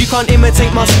 You can't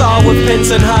imitate my style with pens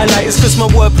and highlighters, cause my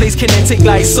wordplay's kinetic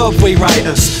like subway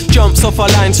riders. Jumps off our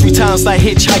lines through towns like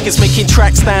hitchhikers, making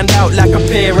tracks stand out like a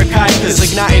pair of kikers.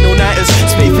 Igniting all-nighters,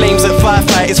 spit flames at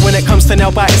firefighters. When it comes to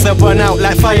nail biters, they'll burn out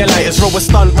like firelighters. Roll with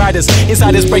stunt riders,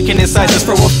 insiders breaking incisors.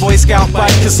 Throw off Boy Scout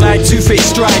bikers like two-faced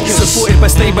strikers. Supported by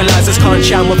stabilizers, can't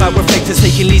shine without reflectors.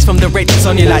 Taking leads from the rectors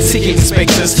on you like ticket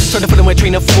inspectors. Trying to put on my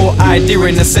train of thought, idea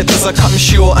in the setters. I cut them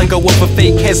short and go over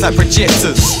fake heads like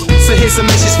projectors. So here's a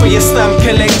message for your stamp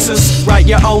collectors. Write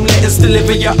your own letters,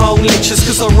 deliver your own lectures.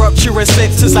 Cause I rupture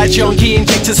receptors like junkie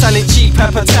injectors. Selling cheap,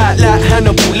 appetite like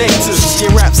Hannibal Lecters.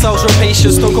 Your rap style's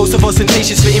rapacious, don't go so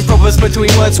ostentatious. Fitting proverbs between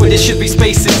words where there should be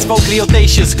spaces. Vocally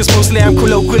audacious, cause mostly I'm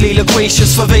colloquially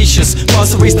loquacious. Vivacious,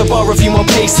 bars to raise the bar a few more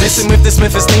paces. Listen with this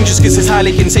myth is dangerous cause it's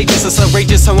highly contagious. It's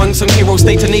outrageous, among some heroes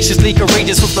stay tenaciously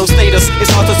courageous with no status. It's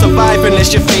hard to survive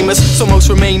unless you're famous, so most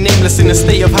remain nameless in a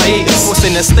state of hiatus. What's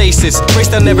in a stasis? Race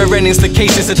that never ends, the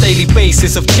case is a daily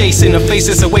basis of chasing a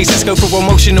faceless oasis. Go through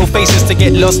emotional phases to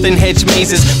get lost in hedge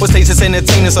mazes. What status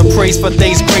entertainers are praised for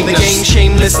days greatness. The game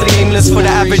shamelessly aimless for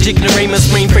the average ignoramus.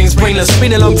 Mainframes brainless.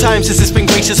 Been a long time since it's been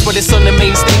gracious, but it's on the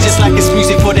main stages like it's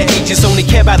music for the ages. Only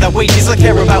care about the wages, I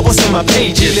care about what's on my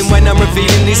pages. Feeling when I'm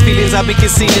revealing these feelings I be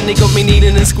concealing. They got me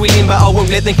kneeling and squealing, but I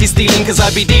won't let them keep stealing. Cause I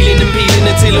be dealing and peeling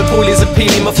until a pool is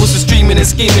appealing. My thoughts are streaming and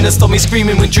scheming and stop me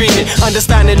screaming when dreaming.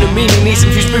 Understanding the meaning needs some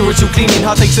few spiritual cleaning.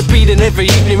 Heart takes a beating every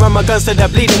evening. Run my guns to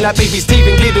that bleeding like babies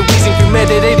teething. Clear the wheezing through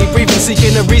meditating, breathing,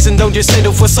 seeking a reason. Don't just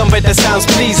settle for somebody that sounds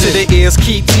pleasing. To the ears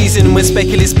keep teasing when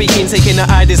speculate speaking. Taking the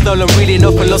ideas dull and reading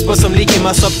up and lost, but I'm leaking.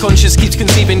 My subconscious keeps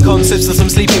conceiving concepts as I'm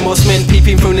sleeping. What's meant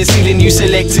peeping from the ceiling, you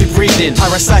selective reading.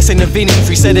 Parasites intervening,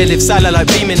 free sedative, silent like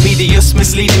beaming. Media's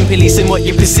misleading, policing what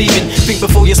you're perceiving. Think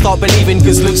before you start believing,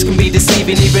 cause looks can be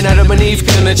deceiving. Even Adam and Eve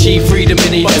couldn't achieve freedom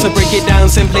in Eden. But to break it down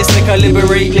simplistic, I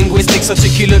liberate linguistics.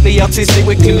 Articulately artistic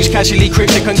with clues, casually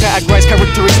cryptic and categorize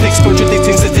characteristics.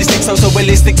 Contradicting statistics, also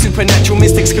realistic. Supernatural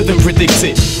mystics couldn't predict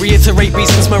it. Reiterate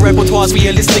reasons, my repertoire's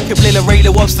realistic. Obliterate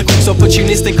the obstacles,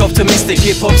 opportunistic, optimistic.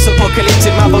 Hip-hop's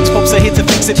apocalyptic, my box pops are here to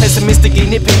fix it. Pessimistically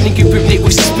nitpicking, cupidnic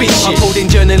with suspicion. Upholding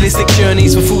journalistic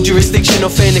journeys with full jurisdiction.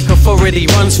 Authentic authority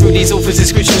runs through these authors'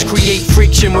 descriptions. Create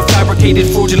friction with fabricated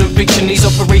fraudulent fiction. These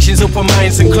operations open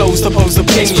minds and closed opposed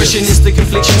opinions. Expressionistic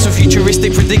conflictions with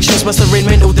futuristic predictions. Mastering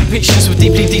mental depictions with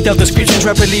deeply detailed descriptions.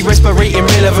 Rapidly respirating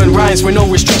relevant rhymes with no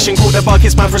restriction. Called the bark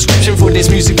is my prescription for this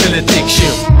musical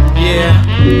addiction.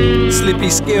 Yeah, Slippy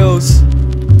Skills.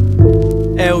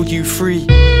 LU3.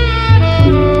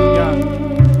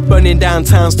 Burning down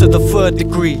towns to the 3rd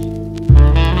degree.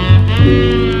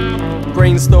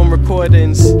 Brainstorm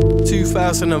recordings,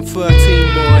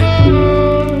 2013, boy.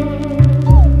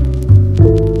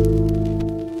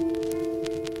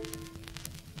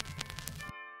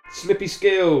 Slippy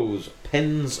skills,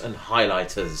 pens and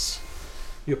highlighters.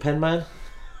 You a pen man?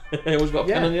 Always got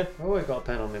a pen on you? I always got a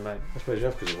pen on me, mate. I suppose you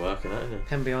have because of work and that, isn't it?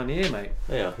 Pen behind the ear, mate.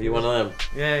 Yeah, are you one of them?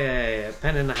 Yeah.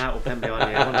 Pen in the hat or pen behind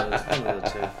the ear, one of the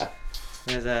two.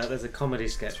 There's a comedy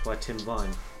sketch by Tim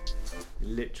Vine. He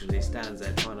literally stands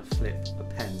there trying to flip a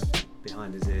pen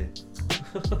behind his ear.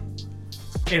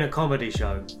 In a comedy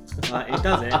show. Like, he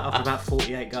does it after about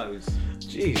 48 goes.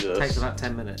 Jesus. It takes about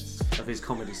 10 minutes of his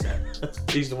comedy set.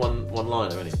 He's the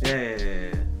one-liner, isn't he?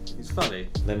 Yeah. He's funny.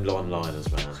 Them one-liners,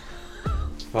 man.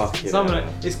 Fuck Some of it,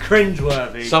 it's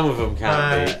cringeworthy. Some of them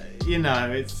can be. You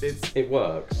know, it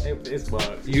works. It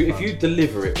works. If you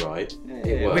deliver it right,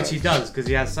 it works. Which he does, because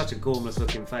he has such a gormless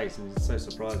looking face and he's so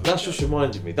surprising. That's just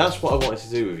reminded me. That's what I wanted to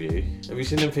do with you. Have you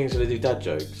seen them things where they do dad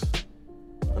jokes?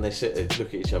 And they sit and look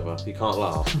at each other. You can't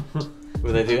laugh.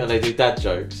 When they do dad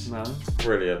jokes. No.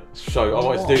 Brilliant. So I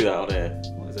wanted to do that on here.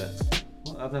 What is it?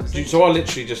 I've never seen. So I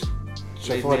literally just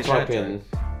if I type in,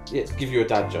 give you a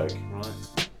dad joke. Right.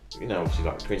 You know, obviously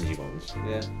like cringy ones.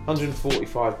 Yeah.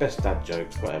 145 best dad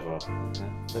jokes, whatever. Okay.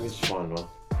 Let me just find one,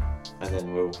 and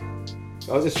then we'll.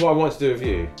 Oh, this is what I wanted to do with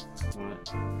you. Right.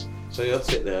 So you'll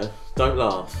sit there. Don't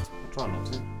laugh. I'll try not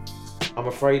to. I'm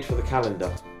afraid for the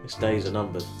calendar. Its days are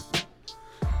numbered.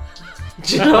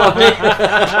 Do you know what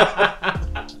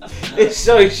I mean? It's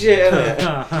so shit, isn't it?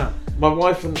 My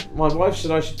wife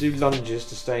said I should do lunges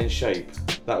to stay in shape.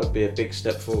 That would be a big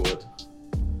step forward.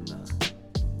 No.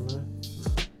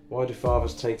 Why do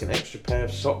fathers take an extra pair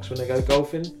of socks when they go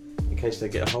golfing? In case they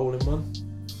get a hole in one?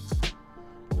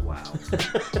 Wow.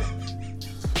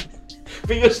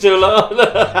 But you're still laughing.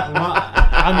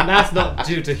 That's not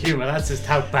due to humour, that's just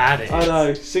how bad it is. I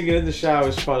know, singing in the shower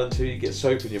is fun until you get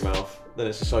soap in your mouth. Then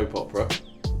it's a soap opera.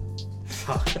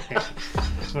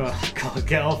 Oh, God,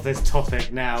 get off this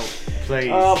topic now, please.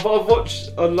 But I've watched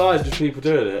online just people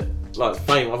doing it. Like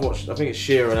Fame, I think it's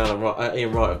Shearer and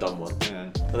Ian Wright have done one. Yeah.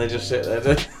 And they just sit there,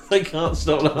 they can't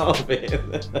stop laughing.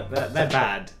 They're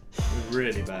bad. They're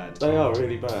really bad. They are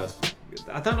really bad.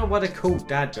 I don't know why they're called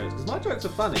dad jokes, because my jokes are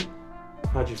funny.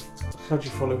 How'd you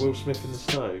follow Will Smith in the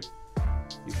snow?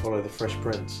 You follow the Fresh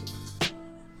Prince.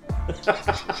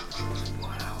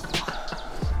 Wow.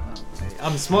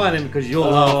 I'm smiling because you're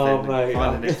laughing, mate,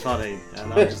 finding it funny,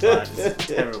 and I'm just like, this is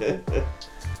terrible.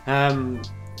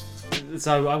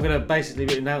 So I'm going to basically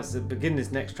begin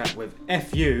this next track with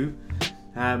FU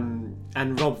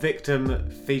and Rob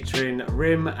Viktum featuring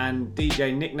Rim and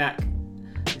DJ Nack.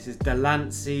 This is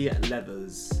Delancey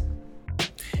Leathers.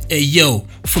 Hey yo,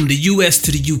 from the US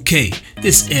to the UK,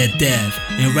 this Air Dav,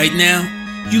 and right now,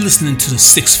 you listening to the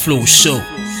 6th Floor Show.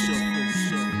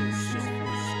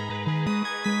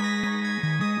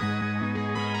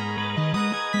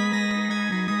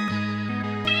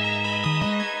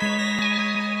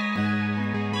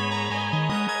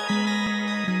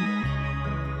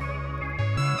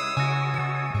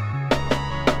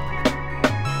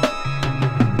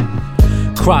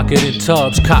 Crockett and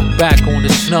tubs, cock back on the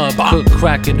snub. Cook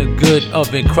crack in the good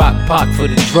oven, crock pot for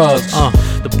the drugs.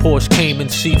 The Porsche came in,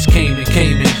 seats came in.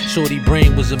 Shorty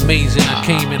brain was amazing. I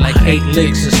came in like 8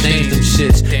 licks and stained them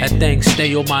shits. That thing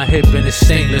stay on my hip and it's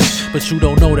stainless. But you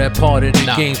don't know that part of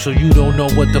the game, so you don't know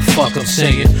what the fuck I'm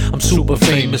saying. I'm super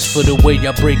famous for the way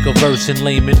I break a verse in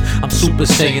layman. I'm super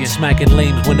saiyan, smacking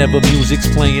lames whenever music's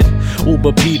playing.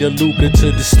 Uber Peter Luca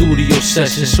to the studio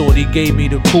session. Shorty gave me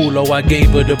the culo, I gave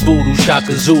her the voodoo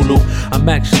shaka Zulu. I'm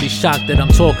actually shocked that I'm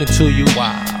talking to you.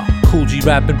 Wow. Coogee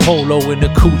rapping polo in the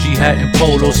Coogee hat and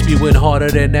polo, spewing harder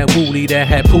than that Wooly that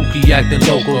had Pookie acting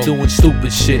local, doing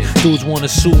stupid shit. Dudes wanna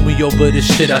sue me over the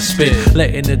shit I spit,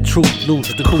 letting the truth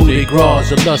loose. The coup de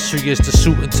grace, illustrious, the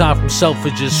suit and tie from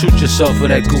Selfridges. Shoot yourself for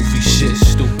that goofy shit,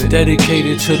 stupid.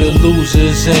 Dedicated to the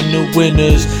losers and the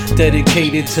winners,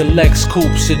 dedicated to Lex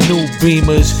Coupes and new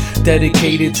Beamers,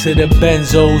 dedicated to the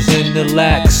Benzos and the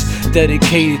Lax,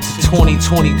 dedicated to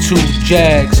 2022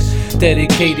 Jags.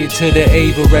 Dedicated to the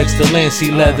Averex, the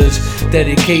Delancey leathers.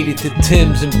 Dedicated to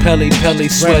Timbs and Pele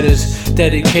sweaters.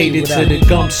 Dedicated to the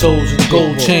gum soles and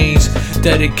gold chains.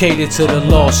 Dedicated to the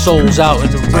lost souls out in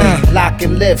the rain. Lock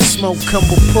and lift, smoke come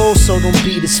with pull, so don't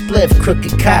be the spliff.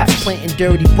 Crooked cops, planting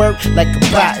dirty work like a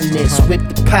botanist. With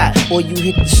the pot, or you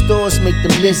hit the stores, make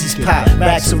them Lizzies pop.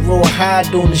 Racks of raw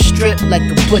hide on the strip like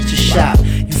a butcher shop.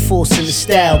 You forcing the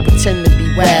style, pretend to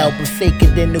be wild, but faker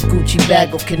than the Gucci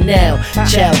bag of Canal.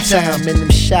 Chow time and them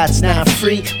shots not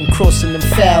free. I'm crossing them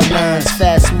foul lines.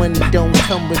 Fast money don't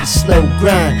come with a slow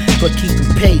grind, but keeping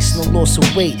pace, no loss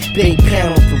of weight. Big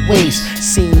pound off the waist.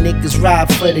 Seen niggas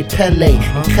ride for the Pele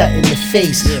and cut in the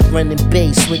face. Running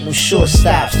base with no short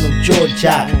stops, no jaw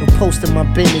job. No posting my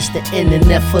business, the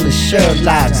internet full of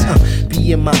Sherlocks.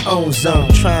 Be in my own zone,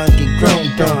 try and get grown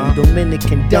down.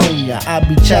 Dominican Donia, I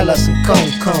be jealous and cone.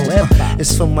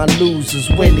 It's for my losers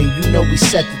winning, you know we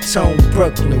set the tone.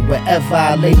 Brooklyn, wherever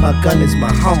I lay my gun is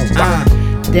my home.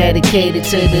 Dedicated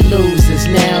to the losers,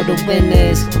 now the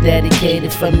winners.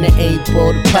 Dedicated from the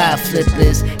 8-ball to pie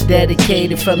flippers.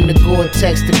 Dedicated from the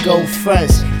Gore-Tex to Go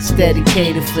Fronts. It's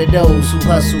dedicated for those who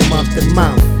hustle month to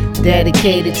month.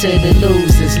 Dedicated to the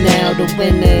losers, now the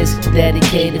winners.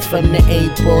 Dedicated from the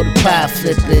 8-ball to pie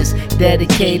flippers.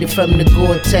 Dedicated from the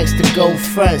Gore-Tex to Go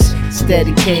Fronts. It's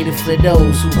dedicated for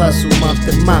those who hustle month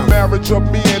to month. Marriage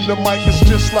of me and the mic is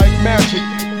just like magic.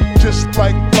 Just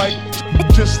like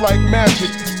magic.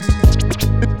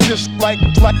 Just like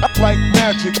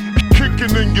magic.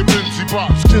 Kicking in your Benzie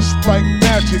box. Just like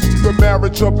magic. The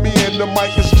marriage of me and the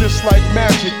mic is just like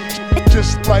magic.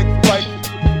 Just like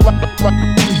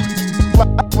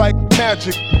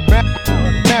magic.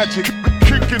 Magic.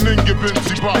 Kicking in your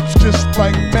Benzie box. Just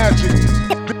like magic.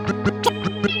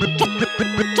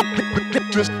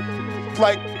 Just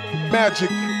like magic.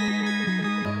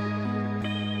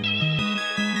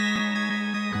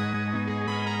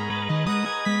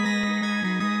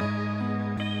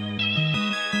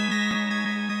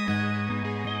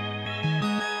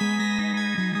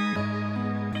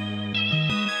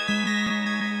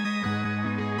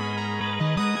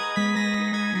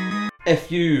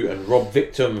 FU and Rob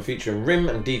Viktum featuring Rim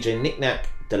and DJ Nack,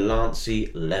 Delancey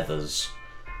Leathers.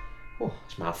 Oh,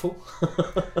 it's a mouthful.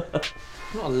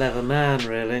 Not a leather man,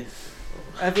 really.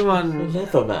 Everyone.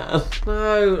 Leather man?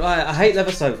 No, I hate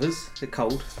leather sofas. They're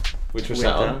cold. Which was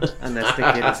that on? And they're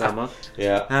sticky in the summer.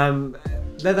 Yeah.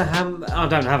 Leather I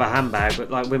don't have a handbag, but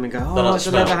like women go, oh, it's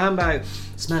a leather handbag.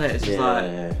 Smell it. It's just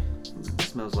it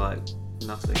smells like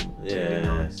nothing. Really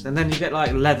nice. And then you get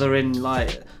like leather and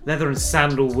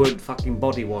sandalwood fucking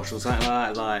body wash or something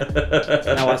like that. Like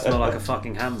now I smell like a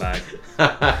fucking handbag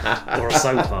or a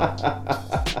sofa.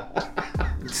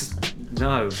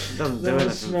 No, it doesn't do anything.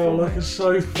 Smell like a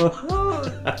sofa.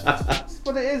 That's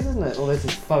what it is, isn't it? Well, this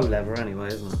is faux leather anyway,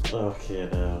 isn't it? Okay,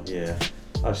 now, yeah.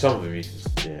 Oh, some of them,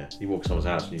 you walk to someone's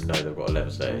house and you know they've got a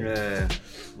leather set. Yeah.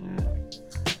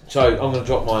 So I'm going to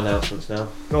drop my announcements now.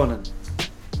 Go on then.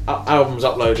 Album's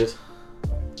uploaded.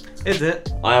 Is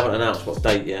it? I haven't announced what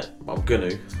date yet, but I'm going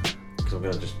to, because I'm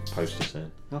going to just post it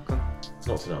soon. Okay.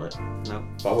 Not tonight. No.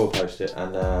 But I will post it,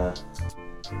 and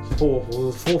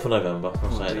 4th of November.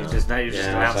 I'll say it now. You just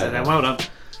announced it then. Well done.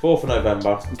 4th of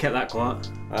November. You kept that quiet.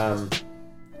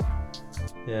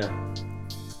 Yeah.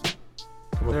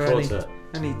 I'm looking forward to it.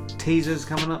 Any teasers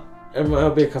coming up? There'll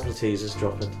be a couple of teasers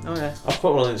dropping. Oh yeah. I've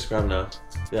put one on Instagram now.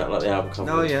 Yeah, like the album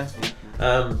cover. Oh yeah.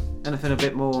 Anything a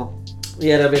bit more?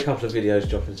 Yeah, there'll be a couple of videos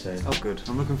dropping soon. Oh good.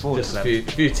 I'm looking forward to that. Just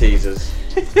a few teasers.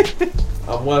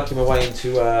 I'm working my way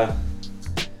into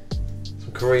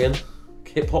some Korean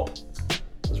hip hop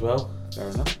as well. Fair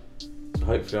enough. So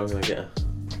hopefully I'm going to get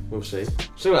we'll see.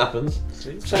 See what happens.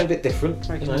 Something a bit different.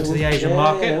 Breaking into the Asian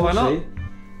market, why not? See.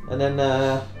 And then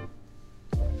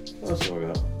what else have I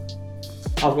got?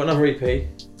 I've got another EP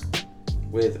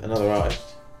with another artist.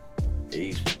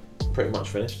 He's pretty much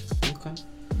finished. Okay.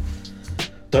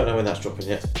 Don't know when that's dropping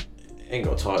yet. Ain't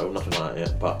got a title, nothing like that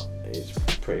yet, but it's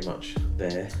pretty much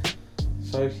there.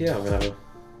 So yeah, I'm gonna have a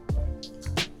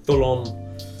full-on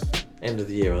end of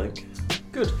the year, I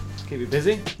think. Good. Keep you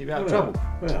busy. Keep you out of trouble.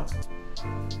 Yeah.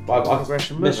 But I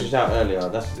messaged out earlier.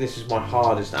 This is my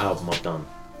hardest album I've done.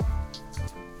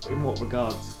 In what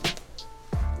regards?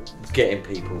 Getting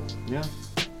people. Yeah.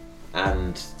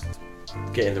 And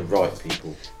getting the right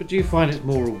people. But do you find it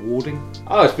more rewarding?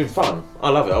 Oh, it's been fun. I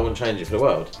love it. I wouldn't change it for the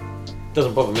world. It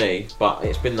doesn't bother me, but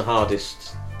it's been the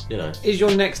hardest, you know. Is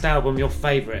your next album your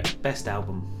favourite, best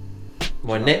album?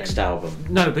 My next album?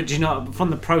 No, but do you know, from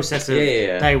the process of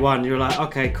day one, you're like,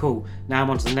 okay, cool, now I'm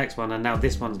on to the next one, and now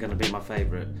this one's going to be my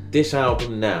favourite. This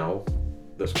album now,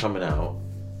 that's coming out,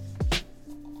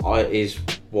 is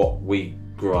what we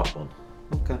grew up on.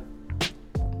 Okay.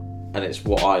 And it's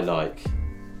what I like.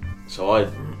 So I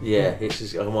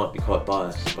might be quite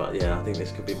biased, but yeah, I think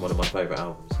this could be one of my favourite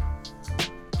albums.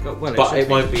 Well, but it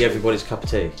won't be everybody's cup of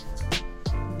tea.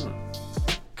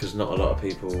 Because not a lot of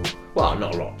people, well,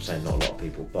 not a lot of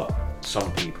people, but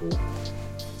some people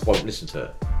won't listen to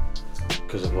it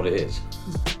because of what it is.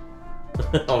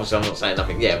 Obviously I'm not saying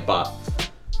nothing yet, but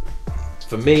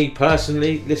for me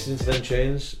personally, listening to them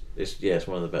tunes, it's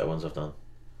one of the better ones I've done.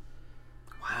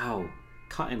 Wow,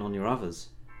 cutting on your others.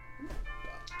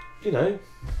 You know.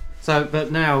 So,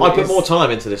 but now I put more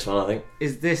time into this one, I think.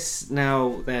 Is this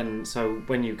now then? So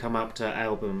when you come up to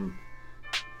album,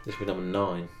 this will be number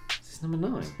 9. Is this number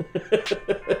 9? I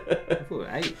thought it was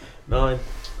 8. 9.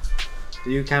 Are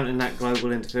you counting that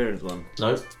global interference one?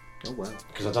 No. Oh well.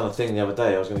 Because I've done a thing the other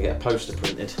day. I was going to get a poster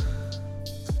printed.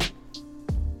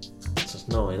 So it's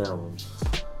 9 albums.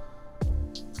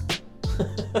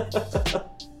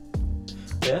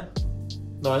 Yeah,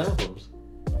 9 albums.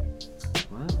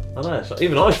 Wow. I know. So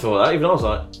even I thought that. Even I was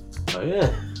like, oh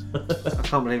yeah. I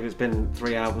can't believe it's been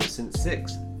 3 albums since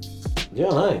 6. Yeah, I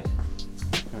know.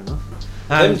 Fair enough.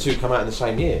 Them two come out in the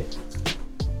same year.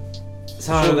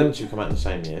 So I'm sure them two come out in the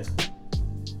same year.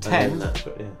 10. That's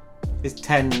what, yeah. Is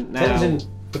 10 now? 10's in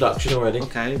production already.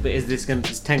 Okay, but is 10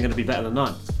 going to be better than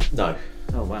 9? No.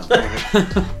 Oh wow.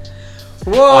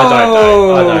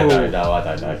 Whoa! I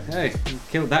don't know. Hey, you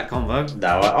killed that convo.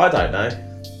 No, I don't know.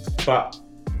 But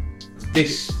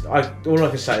all I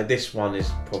can say, this one is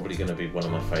probably going to be one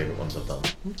of my favourite ones I've done.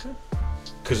 Okay.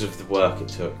 Because of the work it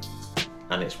took,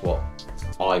 and it's what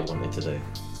I wanted to do.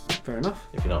 Fair enough.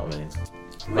 If you know what I mean.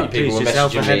 Well, Like people were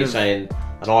messaging me saying,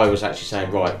 and I was actually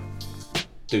saying, right,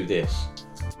 do this,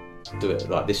 do it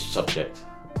like this subject,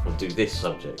 or do this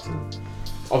subject. And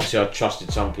obviously, I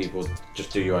trusted some people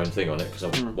just do your own thing on it because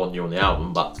I want you on the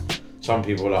album. But some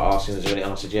people were like asking, "Is there any?"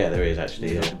 And I said, "Yeah, there is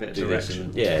actually. A bit of do this." direction.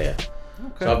 And, yeah.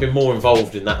 Okay. So I've been more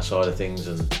involved in that side of things,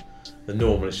 and the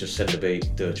normal is just send a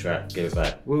beat, do a track, give it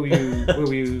back. Will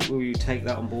you take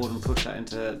that on board and push that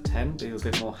into 10? Be a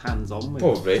bit more hands-on with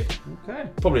Probably. it? Okay.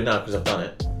 Probably now because I've done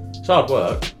it. It's hard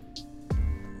work.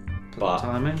 Put the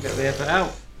time in, get the effort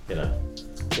out. You know,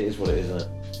 it is what it is, isn't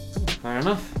it? Fair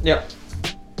enough. Yep.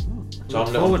 So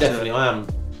Look forward to it.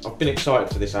 I've been excited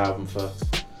for this album for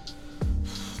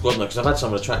God knows, because I've had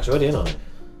some of the tracks already, haven't I?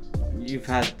 You've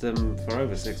had them for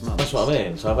over 6 months. That's what I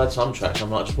mean. So I've had some tracks. I'm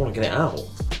like, I just want to get it out.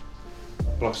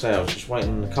 But like I say, I was just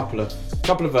waiting a couple of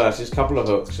verses, couple of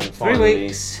hooks, and finally, 3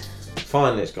 weeks.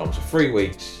 Finally, it's gone. So 3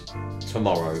 weeks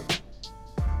tomorrow,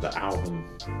 the album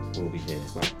will be here.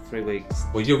 Well, 3 weeks.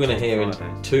 Well, you're going to hear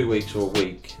Friday. in 2 weeks or a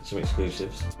week some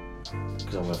exclusives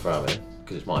because I'm going to throw them in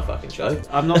because it's my fucking show.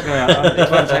 I'm not going to. It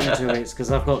won't take me 2 weeks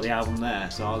because I've got the album there,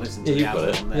 so I'll listen to the album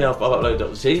you've got it. on there. Yeah, I've uploaded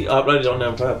it. See, I uploaded it on there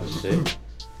on purpose. See,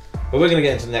 but we're going to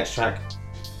get into the next track.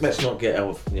 Let's not get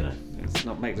Let's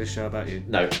not make this show about you.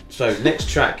 No. So next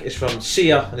track is from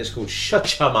Siah and it's called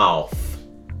Shut Your Mouth.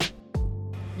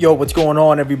 Yo, what's going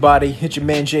on, everybody? It's your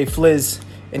man JFliz,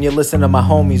 and you're listening to my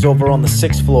homies over on the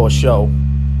 6th Floor Show.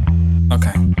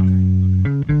 Okay.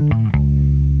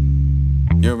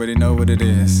 You already know what it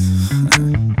is.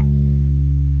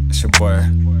 It's your boy.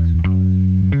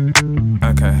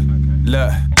 Okay.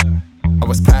 Look. I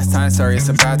was past time, sorry, it's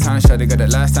a bad time. Should've got it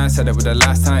last time, said it with the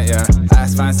last time, yeah.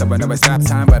 Ass fine, so I know it's that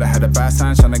time, but I had a bad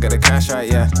time, tryna get the cash right,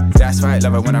 yeah. That's right,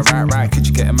 love it when I right. Could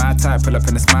you get in my type, pull up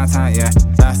in the smart time, yeah.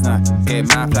 Last night, get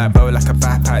my plate, bow like a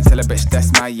backpack, tell a bitch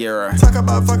that's my year. Talk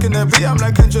about fucking the beat, I'm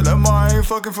like Kendrick Lamar, I ain't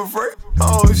fucking for free.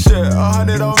 Oh shit,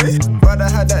 100 on me. Rather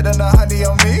had that than 100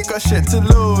 on me. Got shit to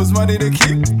lose, money to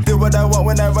keep. Do what I want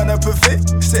when I run up a feet.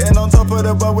 Sitting on top of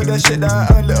the bar with that shit that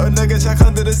I earn, little nigga check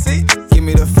under the seat. Give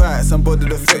me the facts, I'm bored of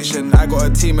the fiction. I got a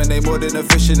team and they more than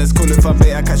efficient. It's cool if I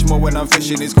bait, I catch more when I'm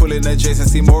fishing. He's calling the Jason,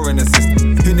 see more in the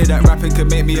system. Who knew that rapping could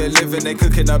make me a living? They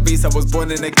cooking up beats, I was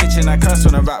born in the kitchen. I curse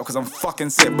when I rap cause I'm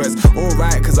fucking sick, but it's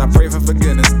alright cause I pray for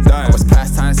forgiveness. I was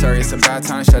past time, sorry, it's a bad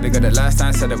time. Should've got it last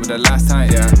time, said it with the last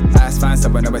time, yeah. Ass fine, so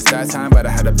I know it's that time, but I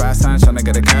had a bad time, tryna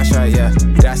get the cash right, yeah.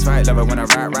 That's right, love it when I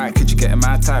right. Could you get in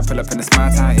my type, pull up in the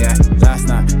smart time, yeah. Last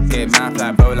night, get my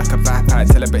plate, bow like a backpack,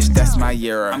 tell a bitch that's my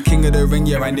year. I'm king of the ring,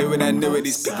 yeah, I knew it.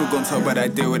 These people gon' talk, but I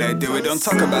do it. Don't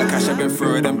talk about cash, I've been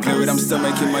through it, I'm fluid. I'm still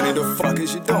making money, the fuck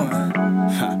is you doing?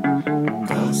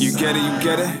 You get it,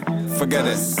 forget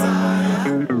it.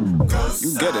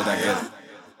 You get it, I get it.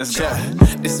 Let's go.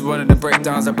 This is one of the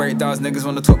breakdowns. Niggas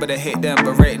wanna talk, but they hate them.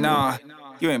 But right now,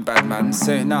 you ain't bad, man.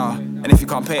 Say it now. And if you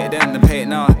can't pay it then pay it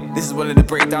now. This is one of the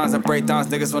breakdowns.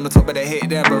 Niggas wanna talk, but they hate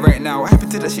them. But right now, what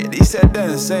happened to the shit that you said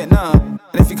then? Say it now. And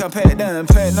if you can't pay it then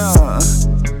pay it now.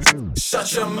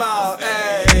 Shut your mouth,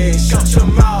 ayy. Shut your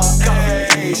mouth,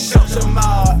 ayy. Shut your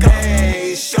mouth,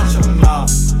 ayy. Shut your mouth.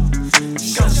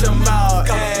 Shut your mouth,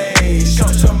 ayy.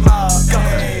 Shut your mouth,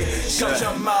 ayy. Shut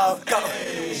your mouth,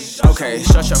 ayy. Okay,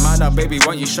 shut your mind up, baby,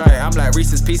 won't you try it? I'm like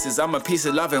Reese's Pieces, I'm a piece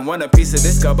of loving, want a piece of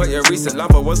this girl, but your recent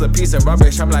lover was a piece of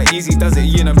rubbish. I'm like, easy does it,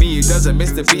 you know me, you doesn't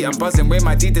miss the beat, I'm buzzing. With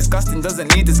my D disgusting,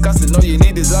 doesn't need discussing, all you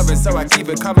need is loving, so I keep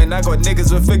it coming. I got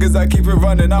niggas with figures, I keep it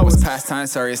running. I was past time,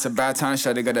 sorry, it's a bad time.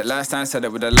 Shawty got it last time, said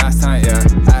it with the last time, yeah.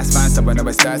 Ass fine, so I know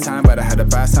it's that time, but I had a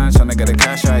bad time, tryna get the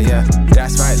cash right, yeah.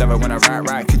 That's right, love it when I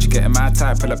right, could you get in my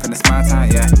type, pull up in the smart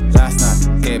time, yeah. Last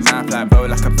night, get my plan, blow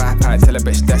like a backpack, tell a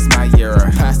bitch that's my year.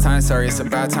 Past time, sorry, it's a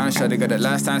bad time, shawty got it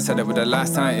last time, said it with the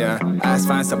last time, yeah. Ass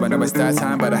fine, so I know it's that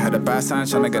time, but I had a bad time,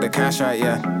 tryna get the cash right,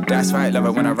 yeah. That's right, love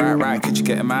it when I right, could you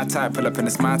get in my type, pull up in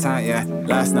the smart time, yeah.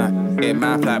 Last night, get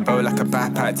my plan, blow like a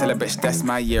backpack, tell a bitch that's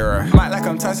my year. Might like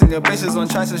I'm touching your bitches on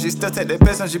trash, and she still take the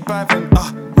piss when she piping,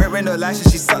 wearing no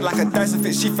lashes, she suck like a Dyson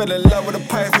fit, she fell in love with a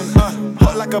python,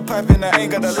 hot like a pipe and I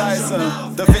ain't got a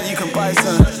license, don't think you can buy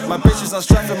some, my bitches on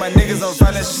strike and my niggas on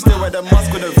violence, she still wear the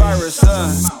mask with a virus,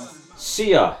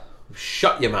 Siah,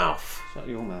 shut your mouth. Shut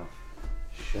your mouth.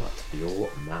 Shut your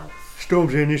mouth.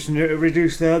 Stormzy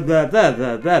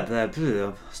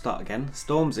Start again.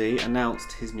 Stormzy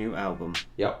announced his new album.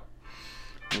 Yep.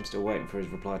 I'm still waiting for his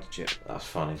reply to Chip. That's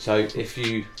funny. So if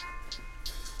you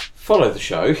follow the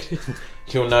show,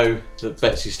 you'll know that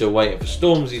Betsy's still waiting for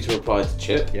Stormzy to reply to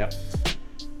Chip. Yep.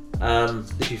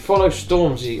 If you follow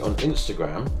Stormzy on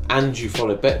Instagram and you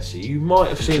follow Betsy, you might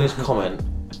have seen his comment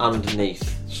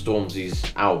underneath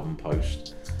Stormzy's album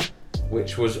post,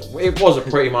 which was a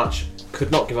pretty much could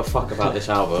not give a fuck about this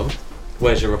album.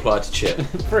 Where's your reply to Chip?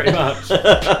 Pretty much.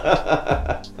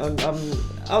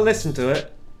 I'll listen to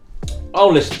it.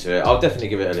 I'll listen to it. I'll definitely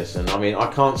give it a listen. I mean, I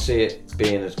can't see it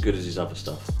being as good as his other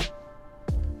stuff.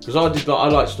 Because I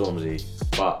like Stormzy,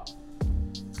 but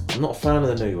I'm not a fan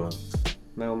of the new one.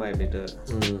 Mel made me do it.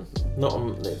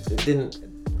 It didn't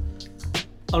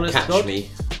Honest catch God? me.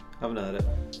 I haven't heard it.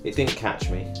 It didn't catch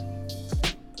me.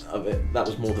 That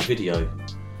was more the video.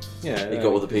 Yeah. He got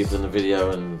all the people in the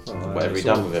video and whatever he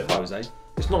done with it. But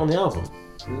it's not on the album.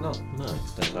 Is it not? No.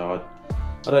 So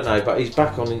I don't know, but he's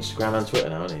back on Instagram and Twitter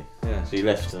now, isn't he? Yeah. So he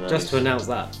left and just to announce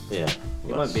that. Yeah.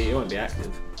 He won't be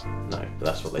active. No, but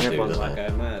that's what they Everyone's do. Everyone's like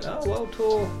going mad. Oh, well,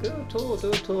 do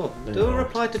a tour. Do a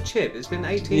reply to Chip. It's been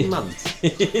 18 months.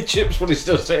 Chip's probably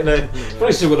still sitting there.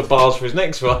 Probably still got the bars for his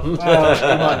next one.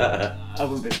 I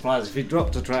wouldn't be surprised if he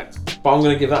dropped a track. But I'm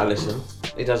going to give that a listen.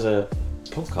 He does a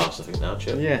podcast, I think, now,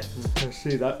 Chip. Yeah, I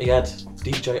see that. He had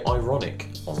DJ Ironic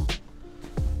on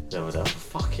the other day.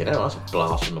 Fucking hell, that's a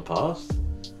blast from the past.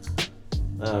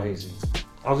 Crazy.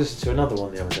 I listened to another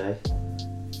one the other day.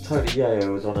 Tony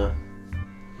Yayo was on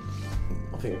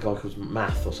I think a guy called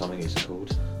Math or something it's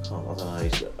called. I don't know,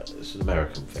 it's an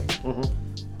American thing.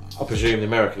 Mm-hmm. I presume the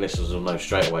American listeners will know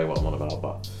straight away what I'm on about,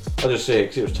 but I just see it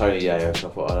because it was Tony Yayo, so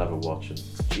I thought I'd have a watch, and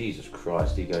Jesus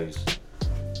Christ, he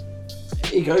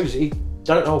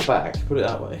don't hold back, put it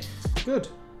that way. Good.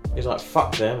 He's like,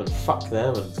 fuck them, and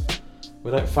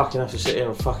we don't fucking have to sit here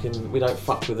and we don't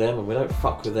fuck with them, and we don't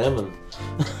fuck with them, and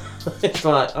it's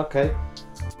like, okay.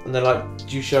 And they're like,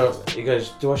 do you show, he goes,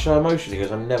 do I show emotion? He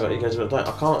goes, I'm not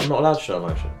allowed to show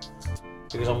emotion.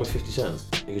 Because I'm with 50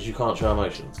 Cent. He goes, you can't show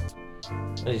emotion.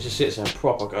 And he just sits there and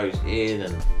proper goes in,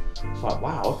 and it's like,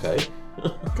 wow, okay.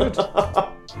 Good.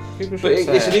 But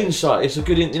it's an insight, it's a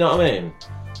good, you know what I mean?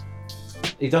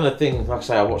 He done a thing, like I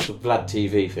say, I watched the Vlad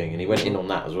TV thing, and he went in on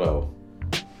that as well.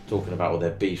 Talking about all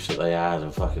their beefs that they had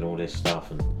and fucking all this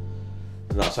stuff. And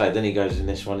like I say, then he goes in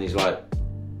this one, he's like,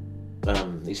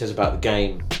 he says about the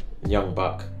game and Young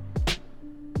Buck,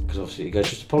 because obviously he goes,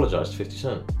 just apologise to 50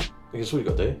 Cent. He goes, what you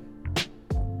got to do?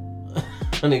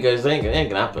 And he goes, it ain't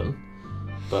gonna happen.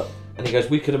 And he goes,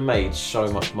 we could have made so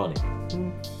much money,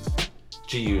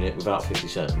 G-Unit, without 50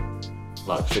 Cent.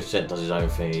 Like 50 Cent does his own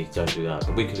thing, he don't do that.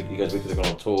 But we could have gone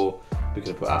on tour, we could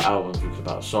have put out albums, we could have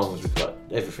put out songs, we could have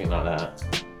put everything like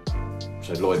that.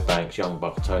 So Lloyd Banks, Young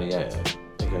Buck, and Tony Yayo.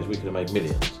 He goes, we could have made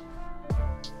millions.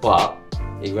 But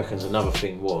he reckons another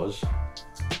thing was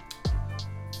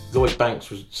Lloyd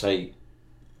Banks would say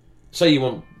you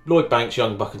want Lloyd Banks,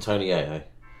 Young Buck, and Tony Yayo.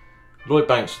 Lloyd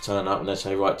Banks would turn up and they'd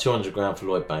say, right, 200 grand for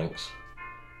Lloyd Banks,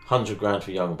 100 grand for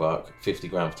Young Buck, 50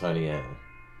 grand for Tony Yayo.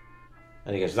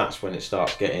 And he goes, that's when it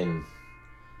starts getting,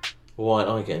 well, why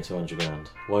aren't I getting 200 grand?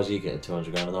 Why is he getting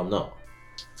 200 grand and I'm not?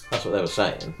 That's what they were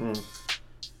saying.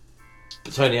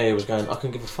 But Tony Yayo was going, I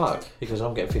couldn't give a fuck. He goes,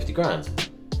 I'm getting 50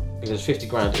 grand. He goes, 50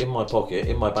 grand in my pocket,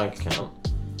 in my bank account.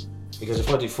 He goes, if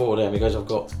I do 4 of them, he goes, I've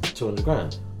got 200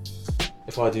 grand.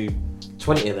 If I do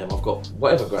 20 of them, I've got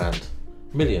whatever grand.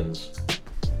 Millions.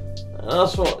 And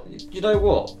that's what, you know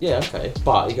what? Yeah, okay.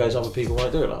 But he goes, other people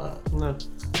won't do it like that. No.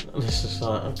 And it's just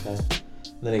like, okay.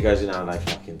 And then he goes in and they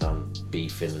fucking done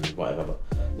beefing and whatever.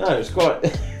 But no, it's quite.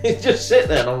 He just sit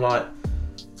there and I'm like,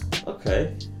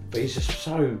 okay, but he's just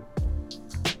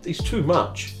he's too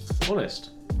much. Honest.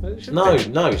 No,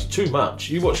 it's too much.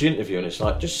 You watch the interview and it's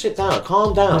like, just sit down,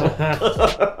 calm down.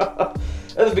 At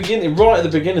the beginning, right at the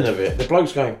beginning of it, the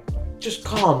bloke's going, just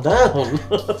calm down.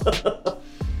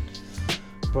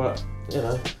 But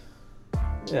yeah,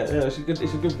 it's a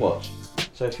good watch.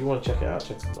 So if you want to check it out,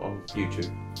 check it on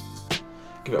YouTube.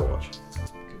 Give it a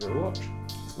watch.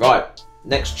 Right,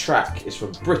 next track is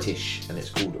from British and it's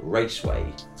called Raceway.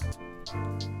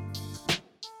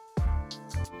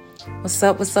 What's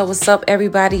up,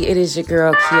 everybody? It is your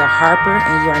girl, Kia Harper,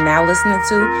 and you are now listening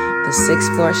to The Sixth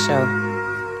Floor Show.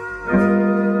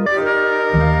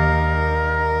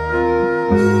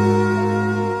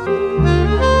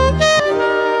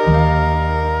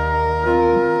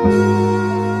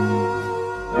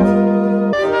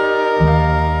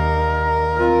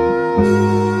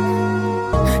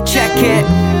 Check it.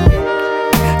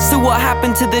 So what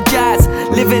happened to the jazz?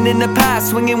 Living in the past,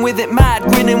 swinging with it mad,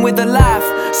 grinning with a laugh.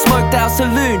 Smoked out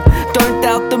saloon, don't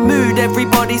doubt the mood.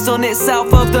 Everybody's on it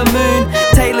south of the moon.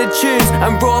 Tailored tunes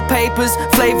and raw papers,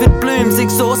 flavoured blooms,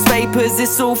 exhaust vapors.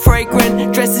 It's all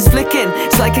fragrant, dresses flicking.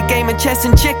 It's like a game of chess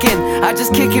and chicken. I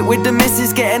just kick it with the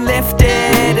missus getting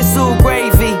lifted. It's all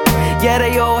gravy. Yeah,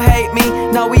 they all hate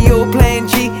me, now we all playing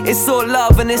G. It's all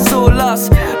love and it's all us.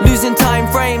 Losing time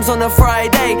frames on a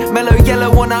Friday. Mellow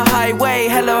yellow on a highway.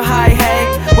 Hello, hi,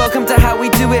 hey. Welcome to how we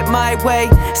do it my way.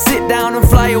 Sit down and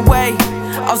fly away.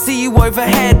 I'll see you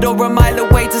overhead or a mile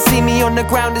away. To see me on the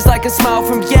ground is like a smile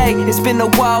from yay. It's been a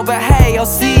while but hey, I'll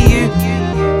see you.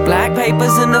 Black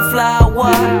papers in the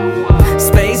flower.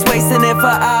 Space wasting it for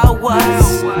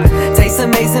hours. Tastes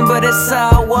amazing but it's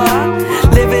sour.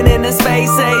 Living in a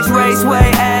space age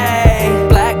raceway, ayy.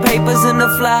 Black papers in the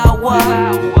flower.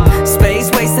 Space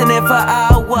wasting it for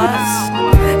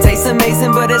hours. Tastes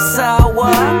amazing but it's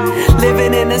sour.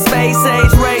 Living in a space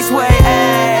age raceway,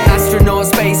 ayy. Astronaut,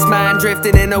 spaceman,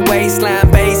 drifting in a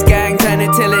wasteland. Bass gang, turn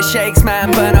it till it shakes,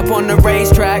 man. Burn up on the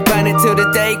racetrack, burn it till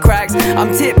the day cracks.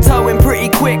 I'm tiptoeing pretty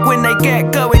quick when they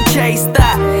get going, chase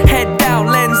that. Head down,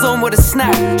 lens on with a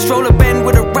snap. Stroll a bend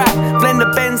with a rap, blend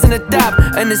the bends and a dab.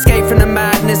 An escape from the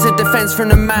madness, a defense from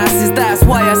the masses. That's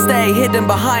why I stay hidden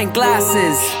behind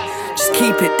glasses. Just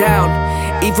keep it down,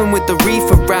 even with the reef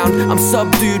around. I'm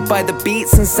subdued by the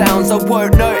beats and sounds I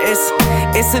won't notice.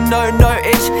 It's a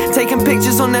no-notice. Taking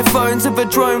pictures on their phones of a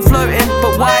drone floating.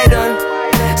 But why though?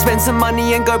 Spend some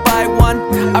money and go buy one.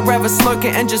 I'd rather smoke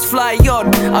it and just fly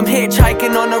on. I'm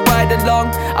hitchhiking on a ride along.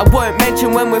 I won't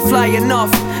mention when we're flying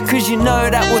off, cause you know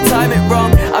that will time it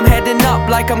wrong. I'm heading up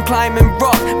like I'm climbing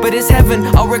rock, but it's heaven,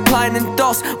 I'll recline and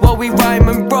doss while we rhyme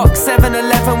and rock.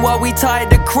 7-Eleven while we tie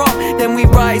the crop, then we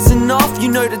rising off,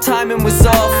 you know the timing was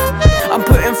off. I'm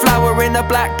putting flour in a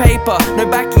black paper, no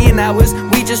backing hours,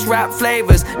 we just rap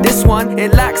flavors. This one,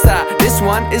 it lacks that, this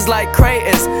one is like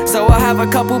craters. So I'll have a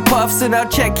couple puffs and I'll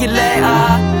check you later.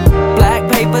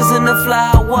 Black papers in the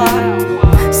flower.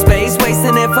 Space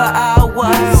wasting it for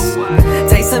hours.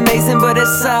 Tastes amazing but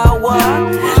it's sour.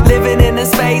 Living in a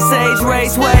space age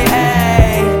raceway,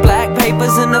 ayy. Black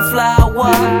papers in the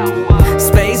flower.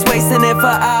 Space wasting it for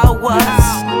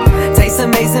hours. Tastes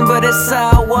amazing but it's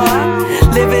sour.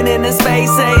 Living in a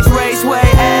space age raceway,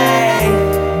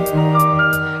 ayy.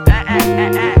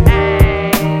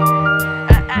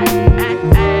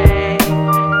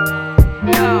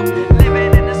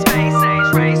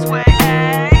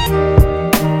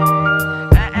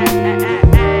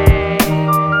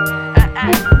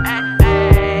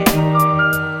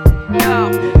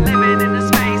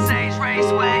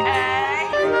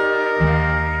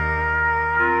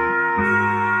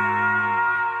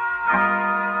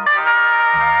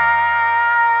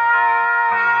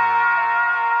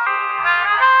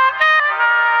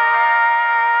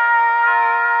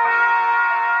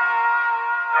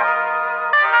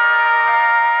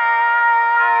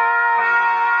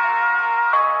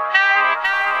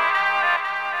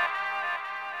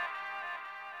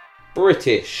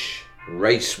 British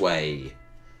Raceway.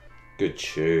 Good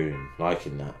tune.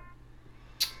 Liking that.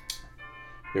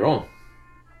 You're on.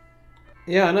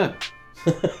 Yeah, I know.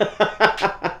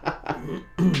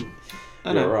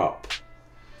 I know. You're up.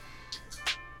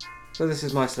 So this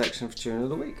is my selection for tune of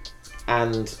the week.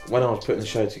 And when I was putting the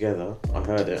show together, I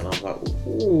heard it and I was like,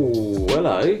 ooh,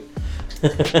 hello.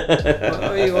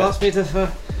 Well, you asked me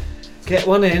to get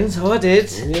one in, so I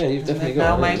did. Yeah, you've definitely got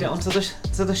now one made in. it onto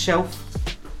the shelf.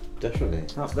 Definitely.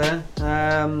 Up there.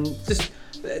 Just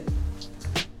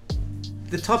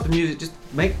the type of music just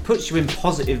puts you in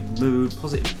positive mood,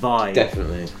 positive vibe.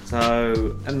 Definitely.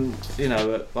 So, and you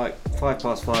know, at like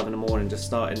 5:05 in the morning, just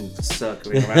starting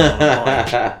circling around on the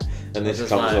bike. And this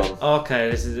comes like, on.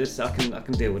 Okay, this I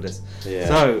can deal with this. Yeah.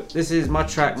 So this is my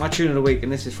track, my tune of the week,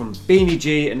 and this is from Beenie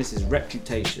G, and this is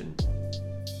Reputation.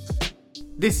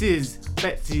 This is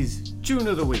Betsy's tune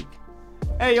of the week.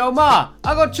 Hey yo ma,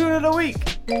 I got tune of the week.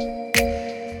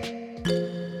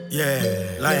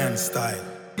 Yeah, lion style.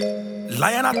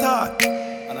 Lion attack.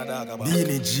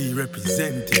 Beenie G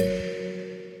representing.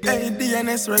 Hey,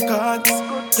 DNS Records.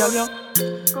 Gal yo.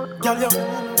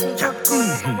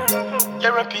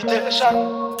 Your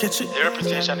reputation. Catch it. Your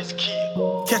reputation is key.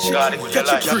 Catch it.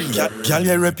 Catch it. Gal,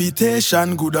 your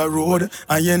reputation good a road,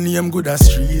 and your name good a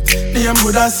street. Name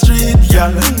good a street,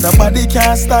 gal. Nobody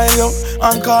can style you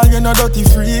and call you no dirty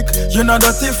freak. You no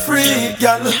dirty freak,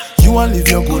 gal. You want live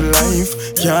your good life.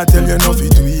 Can't tell you nothing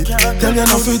to it. Tell you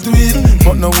nothing to it.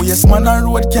 But no waste man on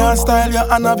road can't style you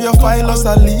and have your file us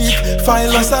a leak.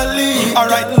 File us a leak.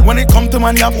 Alright, when it come to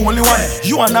man, you have only one.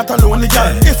 You are not a lonely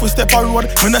girl. If we step a road,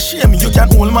 when I shame you can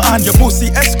hold my hand. Your pussy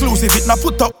exclusive, it not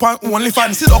put up on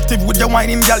OnlyFans. Seductive with your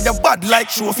whining girl, your bad like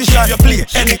trophy shot. You play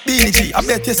any Beenie G, I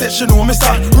bet you said she know me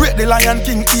stand. Rate the Lion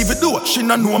King even though she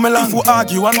no know me long. If we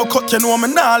argue and we cut, you know me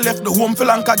now left the home for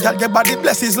Lanka. Girl, your body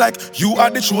blesses like you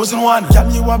are the chosen one. Girl,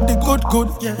 you have the good.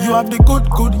 You have the good.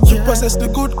 You possess the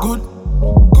good. Good.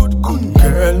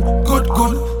 Girl,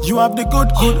 good. You have the good.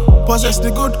 Possess the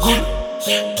good.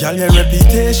 Girl, your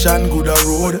reputation good a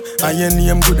road, and your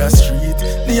name good a street.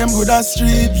 Name good a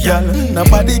street, girl.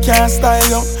 Nobody can style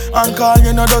you and call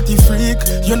you no dirty freak.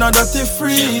 You no dirty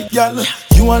freak, girl.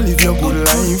 You want live your good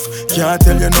life. Can't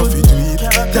tell you nothing to it.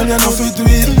 Tell you nothing to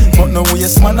it. But no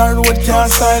waste man on road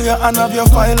can't style you and have your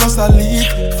file us a leak.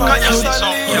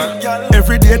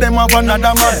 Every day them have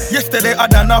another man. Yesterday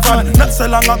had an van. Not so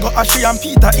long ago Ashley and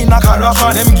Peter in a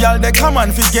caravan. Them girl they come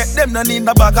and forget them no need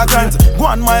a bag of grants. Go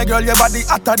on my girl, your body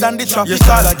hotter than the traffic.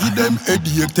 Yes, give them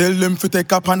headache, tell them to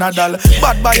take a Panadol.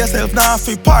 Bad by yourself now,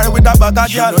 fi par with a bag of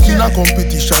girl. You not in a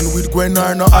competition with Gwen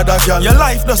or no other girl. Your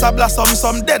life does a blossom,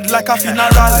 some dead like a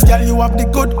funeral. Girl, you have the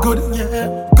good,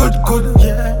 yeah. Good,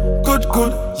 yeah.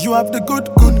 Good. You have the good,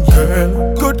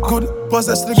 girl. Good.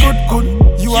 Possess the good.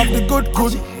 You have the good.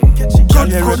 Girl,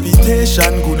 your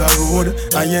reputation good a road,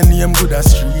 and your name good a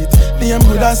street. Name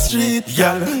good a street,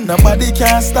 girl. Nobody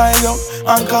can style you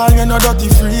and call you no dirty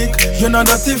freak. You no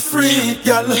dirty freak,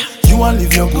 girl. You want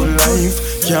live your good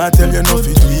life. Can't tell you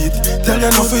nothing to it. Tell you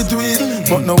nothing to it.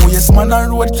 But no waste man on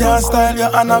road can't style you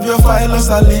and have your file us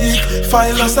a leak.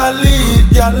 File us a leak,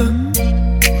 girl.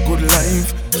 Good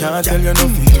life. Can't tell you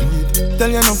nothing to it. Tell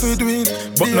you nothing to it.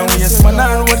 But no waste man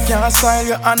on road can't style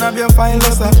you and have your file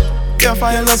us a your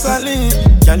file us a leak.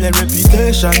 Girl, your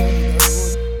reputation.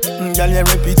 Girl, your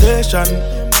reputation.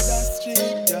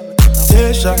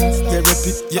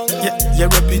 Your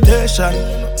reputation.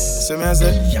 So me I say,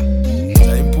 it's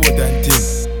an important thing.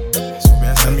 So me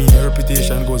I mean, your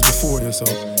reputation goes before you, so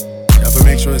you have to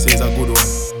make sure you say it's a good one.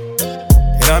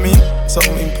 You know what I mean?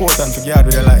 Something important for God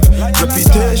with your life.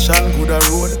 Reputation good a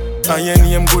road, and your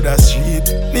name good a street.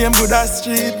 Name good a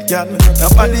street, girl.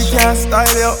 Nobody can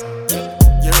style you.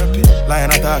 Lion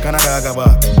attack and a dog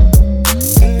back.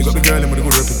 You got the girl with a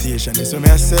good reputation. So me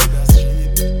I say,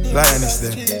 Lion is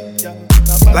there.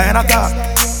 Lion attack.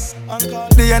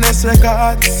 DNS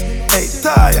Records. Hey,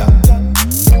 Siah.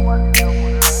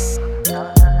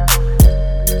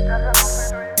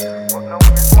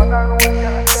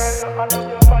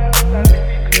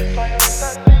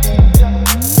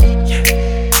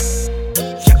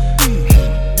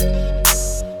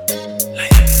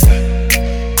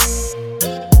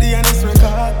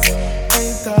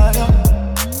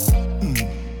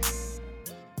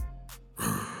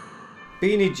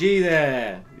 Beenie G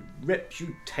there.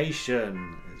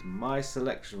 Reputation is my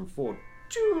selection for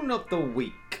tune of the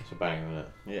week. It's a banger,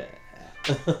 isn't it?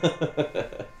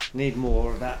 Yeah. Need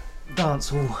more of that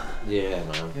dancehall. Yeah,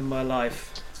 man. In my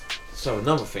life. So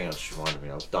another thing that just reminded me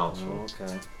of dancehall. Oh,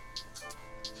 okay.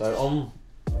 So on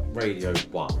Radio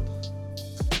 1,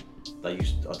 they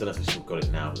used, I don't know if they still got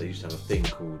it now, but they used to have a thing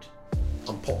called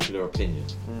Unpopular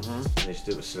Opinions. And they used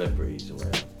to do it with celebrities or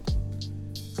whatever.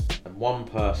 And one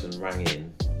person rang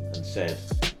in and said,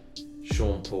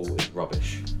 Sean Paul is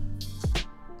rubbish.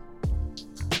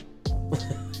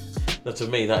 Now to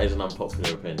me that is an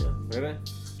unpopular opinion. Really?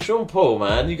 Sean Paul,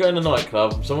 man, you go in a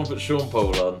nightclub, someone puts Sean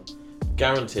Paul on,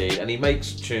 guaranteed, and he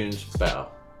makes tunes better.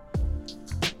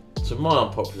 So my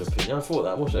unpopular opinion, I thought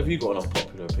that, what have you got an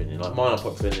unpopular opinion? Like my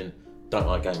unpopular opinion, don't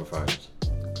like Game of Thrones.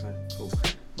 Okay, cool.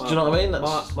 Do you know what I mean?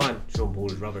 Mine, Sean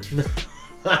Paul is rubbish.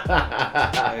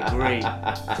 I agree.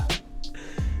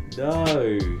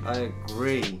 No. I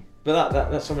agree. But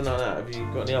that's something like that. Have you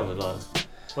got any other like?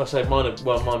 Well, I say mine would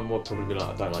probably be like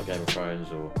I don't like Game of Thrones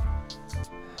or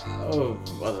I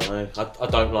don't know. I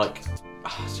don't like.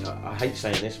 I hate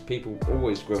saying this. People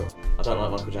always grill. I don't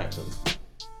like Michael Jackson.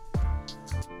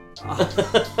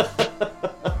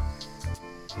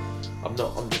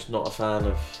 I'm just not a fan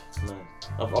of. No,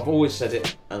 I've always said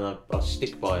it, and I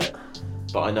stick by it.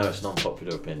 But I know it's an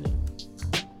unpopular opinion.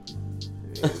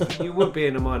 You would be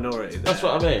in a minority there. That's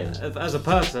what I mean. As a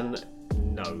person,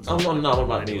 no. I'm not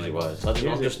like music wise. I've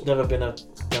just never been a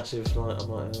massive like. I'm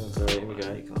like, here we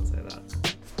go. You can't say that.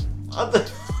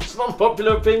 It's an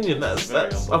unpopular opinion. That's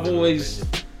I've always.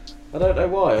 Opinion. I don't know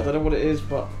why. I don't know what it is,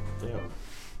 but yeah.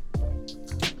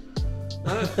 I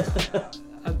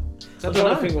don't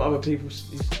know. Think what other people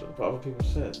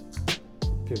said.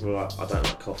 People are like, I don't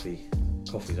like coffee.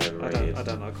 Coffee's overrated. I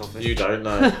don't like coffee. You don't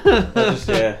know.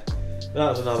 Yeah.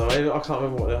 That was another one. I can't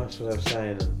remember what else they were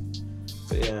saying.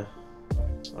 But yeah.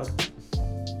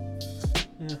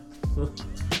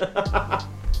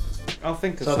 I'll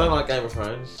think of I don't like Game of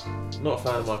Thrones. Not a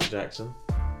fan of Michael Jackson.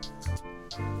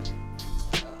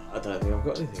 I don't think I've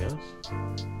got anything else.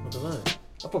 I don't know.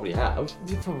 I probably have.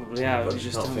 You probably have. But I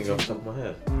just can't think off the top of my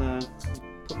head. No.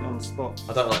 Put me on the spot.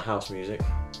 I don't like house music.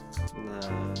 No.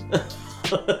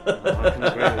 I can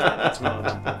agree with that. That's not an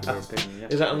unpopular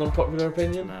opinion. Is that an unpopular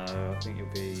opinion? No, I think you'll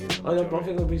be. I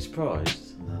think I'll be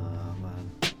surprised. No,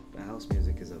 man. House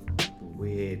music is a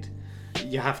weird.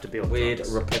 You have to be on weird,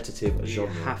 drugs. Repetitive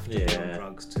genre. You have to be on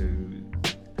drugs to.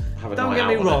 Don't get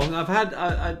me wrong.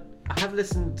 I have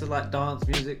listened to like dance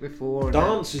music before.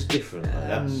 Dance is different.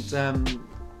 And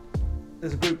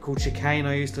there's a group called Chicane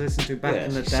I used to listen to back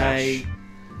in the day.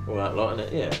 All that lot,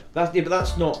 innit? Yeah. But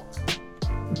that's not.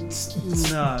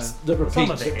 No. That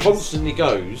repeats. It constantly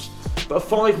goes. But a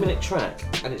 5-minute track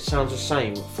and it sounds the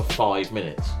same for 5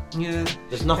 minutes. Yeah.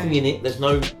 There's nothing in it. There's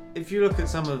no. If you look at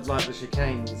some of like the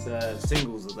Chicane's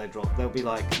singles that they drop, there'll be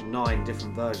like 9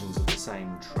 different versions of the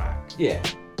same track. Yeah.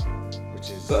 Which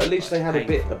is. But at least they had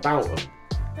painful. a bit about them.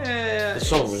 Yeah. The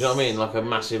songs, you know what I mean? Like a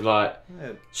massive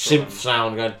synth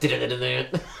sound going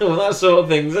all that sort of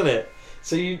things, isn't it?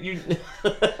 So you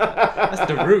That's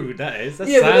the rude, that is.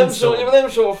 That's but them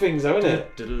sort of things though, isn't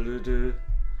it?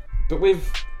 But with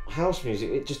house music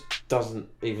it just doesn't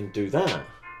even do that.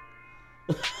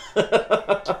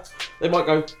 They might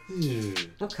go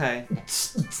okay.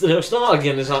 They'll start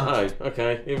again. It's like, oh,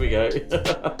 okay, here we go.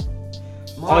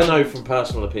 I know from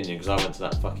personal opinion because I went to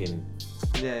that fucking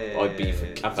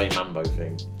for Cafe Mambo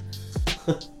thing.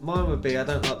 Mine would be I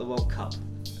don't like the World Cup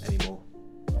anymore.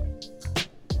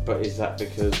 But is that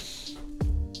because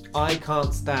I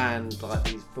can't stand like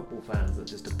these football fans that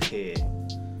just appear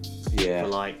for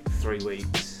like 3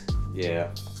 weeks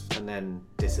and then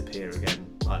disappear again,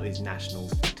 like these national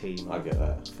team I get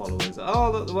that. followers. Oh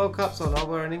look, the World Cup's on, I'll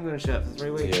wear an England shirt for 3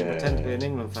 weeks and pretend to be an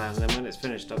England fan, and then when it's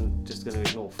finished I'm just going to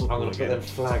ignore football. I'm going to put them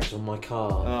flags on my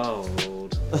car. Oh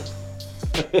Lord.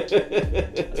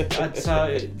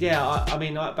 So yeah, I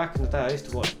mean back in the day I used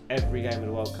to watch every game of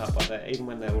the World Cup, even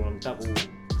when they were on double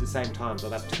the same times.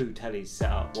 I'd have 2 tellies set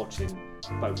up watching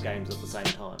both games at the same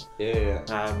time. Yeah.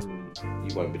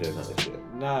 You won't be doing that this year.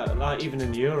 No, like even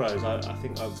in Euros, I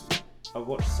think I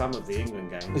watched some of the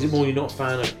England games. Is it more you're not a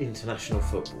fan of international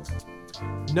football?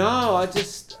 No,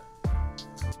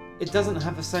 it doesn't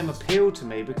have the same appeal to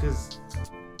me because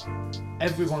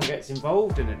everyone gets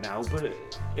involved in it now, but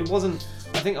it wasn't.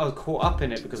 I think I was caught up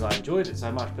in it because I enjoyed it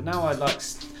so much, but now I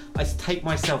take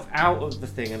myself out of the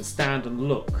thing and stand and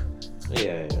look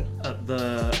at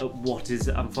what is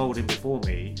unfolding before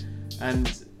me.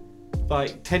 And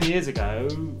like 10 years ago,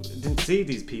 didn't see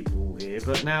these people here,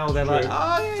 but now they're like,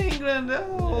 oh yeah, England,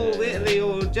 Italy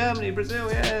or Germany, Brazil,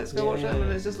 let's go watch them.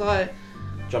 And it's just like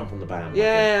jump on the band.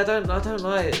 Yeah, I don't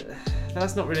like.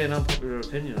 That's not really an unpopular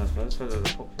opinion, I suppose.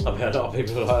 I've heard a lot of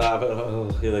people like that,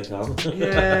 but here they come.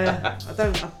 Yeah,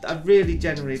 I really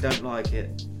generally don't like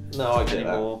it. No, I get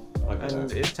anymore. That.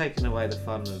 And it's taken away the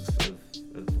fun of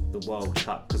the World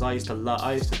Cup, because I used to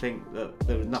think that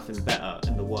there was nothing better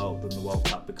in the world than the World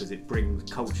Cup, because it brings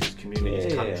cultures,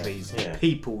 communities, countries,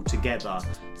 people together,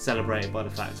 celebrated by the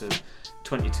fact of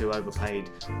 22 overpaid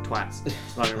twats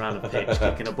running around a pitch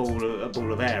kicking a ball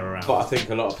of air around. But I think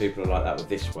a lot of people are like that with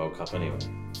this World Cup anyway.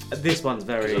 This one's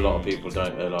very. A lot of people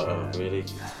don't. They're like, oh really?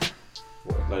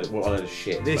 What a load of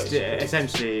shit. This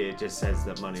essentially it just says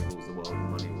that money rules the world and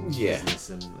money rules business,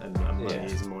 and money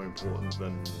is more important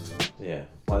than. Yeah.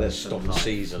 Like let's stop the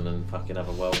season and fucking have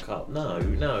a World Cup. No.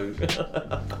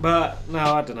 But no,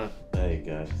 I don't know. There you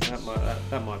go.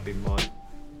 That might be mine.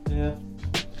 Yeah.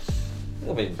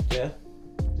 I mean, yeah.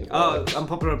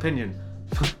 Unpopular opinion.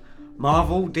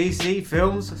 Marvel, DC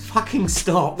films, fucking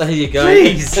stop. There you go.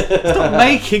 Please, stop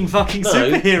making fucking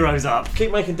superheroes up.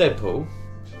 Keep making Deadpool.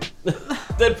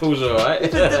 Deadpool's alright.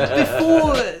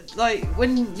 Before, like,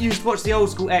 when you used to watch the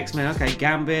old school X-Men, okay,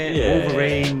 Gambit,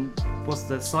 Wolverine, what's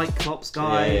the Cyclops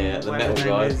guy? The metal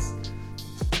guy.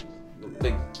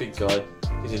 Big guy.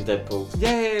 He's in Deadpool.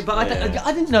 Yeah, but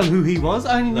I didn't know who he was.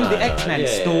 I only knew the X-Men.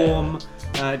 Storm,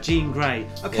 Jean Grey.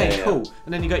 Okay, cool.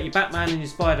 And then you got your Batman and your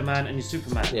Spider-Man and your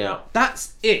Superman. Yeah.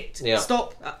 That's it. Yeah.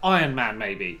 Stop. Iron Man,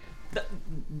 maybe.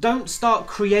 Don't start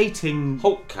creating...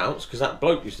 Hulk counts, because that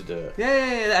bloke used to do it.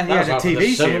 Yeah, he had a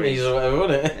TV series. or whatever,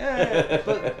 wasn't it? Yeah,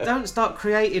 but don't start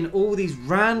creating all these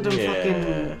random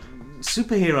fucking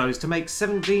superheroes to make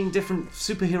 17 different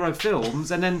superhero films,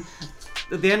 and then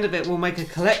at the end of it we'll make a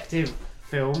collective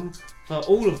film for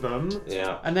all of them,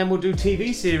 and then we'll do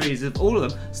TV series of all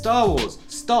of them. Star Wars,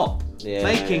 stop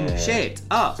making shit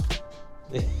up.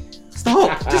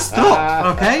 Stop, just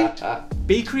stop, okay?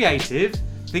 Be creative,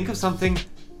 think of something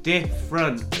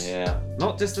different. Yeah.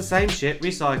 Not just the same shit,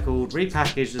 recycled,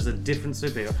 repackaged as a different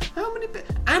superhero. How many...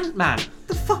 Ant-Man,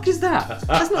 the fuck is that?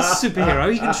 That's not a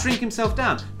superhero, he can shrink himself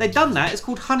down. They've done that, it's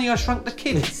called Honey, I Shrunk the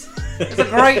Kids. It's a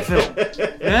great film.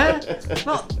 Yeah?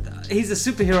 Not... He's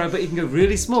a superhero, but he can go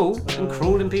really small and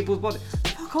crawl in people's bodies.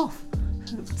 Fuck off.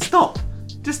 Stop.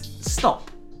 Just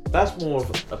stop. That's more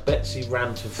of a Betsy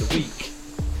rant of the week.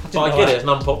 But I get it, it's an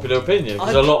unpopular opinion,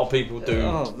 because a lot of people do...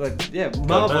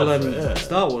 Marvel and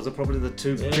Star Wars are probably the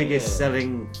two biggest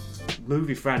selling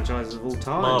movie franchises of all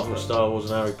time. Marvel, Star Wars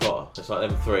and Harry Potter. It's like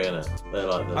them three, innit? They're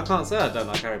like the... I can't say I don't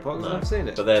like Harry Potter because I've never seen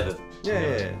it. But they're the...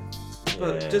 Yeah.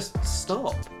 But just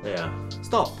stop. Yeah.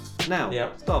 Stop. Now. Yeah.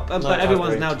 Stop. But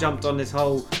everyone's now jumped on this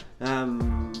whole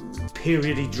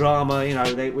periody drama, you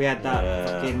know, we had that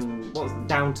fucking, what was it,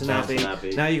 Downton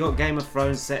Abbey. Now you got Game of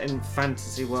Thrones set in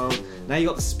fantasy world. Now you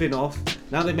got the spin-off.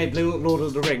 Now they made Lord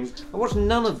of the Rings. I watched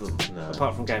none of them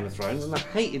apart from Game of Thrones, and I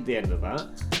hated the end of that.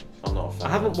 I'm not a fan. I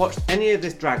haven't watched any of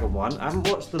this Dragon one. I haven't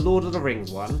watched the Lord of the Rings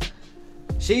one.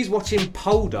 She's watching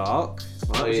Poldark,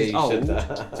 right, which is old.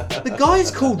 The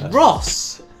guy's called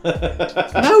Ross.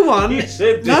 No one in the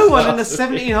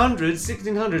 1700s,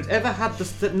 1600s ever had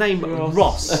the name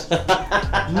Ross.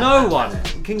 No one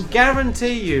can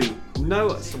guarantee you.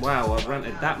 No, wow, I've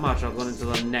ranted that much. I've gone into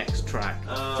the next track.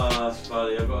 Oh, that's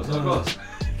funny. I've got to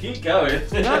keep going.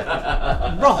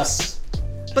 Ross.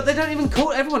 But they don't even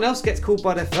call. Everyone else gets called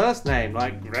by their first name,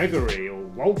 like Gregory or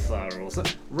Walther or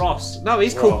something. Ross. No,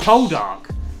 he's called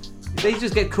Poldark. They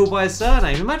just get called by his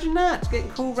surname. Imagine that, getting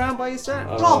called round by your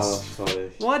surname. Ross.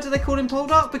 Funny. Why do they call him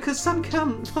Poldark? Because some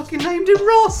cunt fucking named him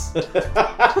Ross. You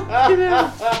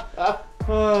know?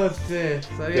 Oh dear.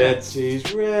 So yeah.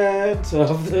 Betsy's rant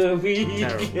of the week.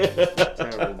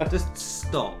 Terrible. Just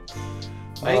stop.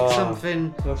 Make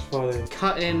something. That's funny.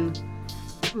 Cut in.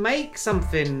 Make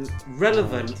something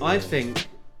relevant. I think.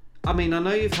 I mean, I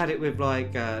know you've had it with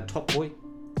like Top Boy.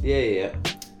 Yeah.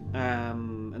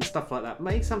 And stuff like that.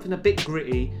 Make something a bit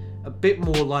gritty, a bit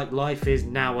more like life is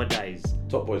nowadays.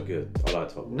 Top Boy's good. I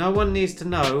like Top Boy. No one needs to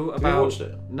know about. Have you watched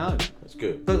it? No. That's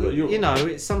good. But you know,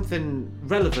 it's something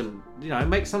relevant. You know,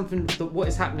 make something what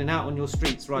is happening out on your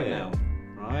streets right now.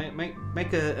 Right?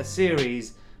 Make a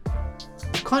series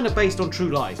kind of based on true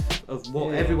life of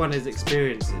what everyone is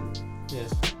experiencing. Yeah.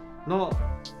 Not.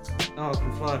 I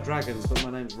can fly a dragon, but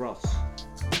my name's Ross.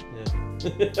 Yeah. Or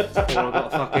I've got a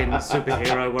fucking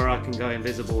superhero where I can go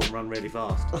invisible and run really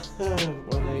fast.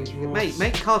 Mate,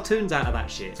 make cartoons out of that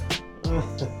shit.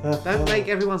 Don't make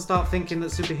everyone start thinking that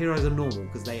superheroes are normal,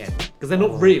 because they ain't. Because they're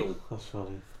not real. That's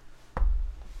funny.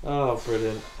 Oh,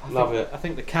 brilliant. Love it. I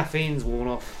think the caffeine's worn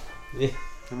off. Yeah.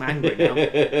 I'm angry now.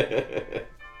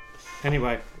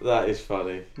 Anyway. That is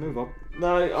funny. Move on.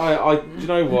 No, I you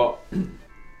know what?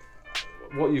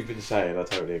 What you've been saying, I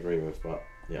totally agree with, but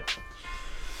yeah.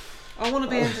 I want to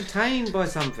be entertained by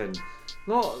something.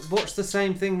 Not watch the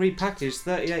same thing repackaged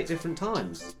 38 different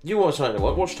times. You watch something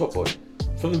like watch Top Boy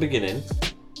from the beginning,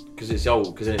 because it's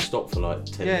old, because then it stopped for like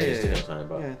 10 years. You know what I'm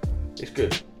saying? But it's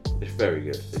good. It's very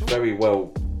good. It's very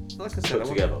well like I said, put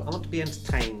together. I want to be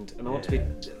entertained, and I want to be.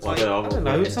 Like, I don't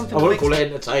know. Something. I won't call it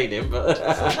entertaining, but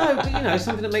no, but you know,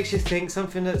 something that makes you think,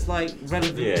 something that's like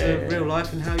relevant to real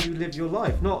life and how you live your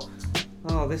life. Not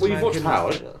this. Well, you've watched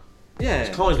Power, haven't you? Yeah.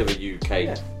 It's kind of a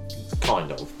UK,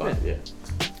 kind of, but yeah.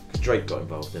 Because Drake got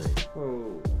involved, didn't he?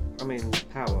 Well, I mean,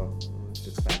 Power. It's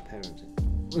just bad parenting.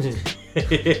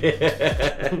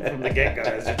 From the get-go,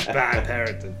 it's just bad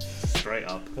parenting. Straight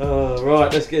up.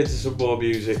 Right, let's get into some more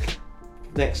music.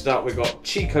 Next up, we've got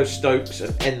Chiko, Stokes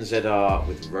and NZR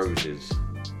with Roses.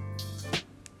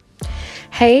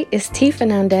 Hey, it's T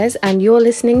Fernandez, and you're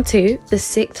listening to The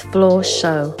Sixth Floor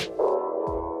Show.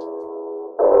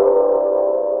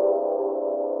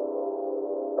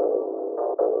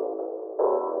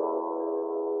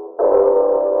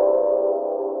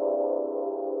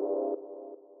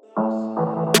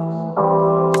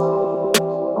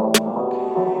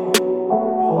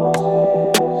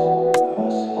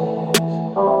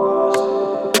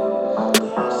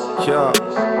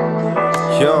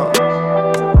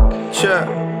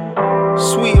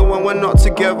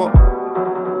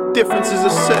 chances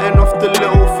of setting off the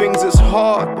little things, it's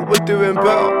hard, but we're doing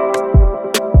better.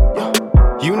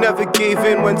 You never gave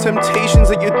in when temptation's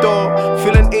at your door.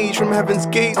 Feeling age from heaven's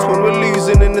gates when we're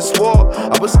losing in this war.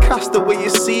 I was cast away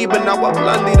at sea, but now I've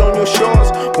landed on your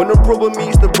shores. When the rubber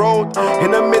meets the road,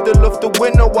 in the middle of the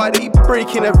winter, why they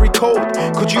breaking every code?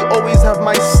 Could you always have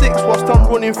my six whilst I'm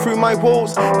running through my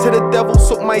walls? Till the devil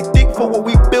suck my dick for what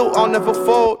we built, I'll never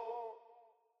fold.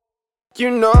 You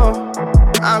know,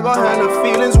 I got hella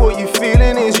feelings, what you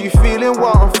feeling is you feeling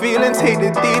what I'm feeling. Take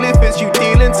the deal if it's you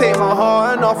dealing, take my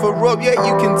heart and offer up, yeah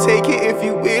you can take it if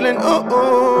you willing,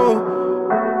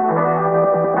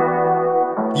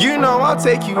 You know I'll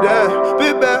take you there,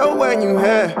 bit better when you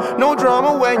here, no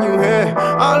drama when you here.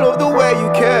 I love the way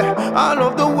you care, I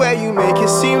love the way you make it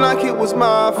seem like it was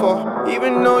my fault.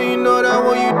 Even though you know that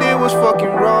what you did was fucking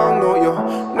wrong. No, you're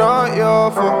not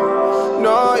your fault,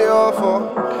 not your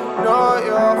fault, not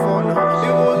your fault, no,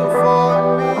 it wasn't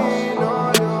for me,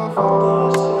 not your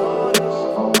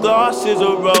fault. Glasses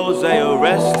of rose, a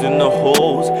rest in the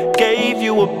halls. Gave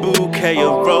you a bouquet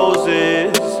of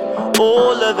roses.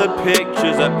 All of the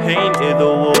pictures I painted the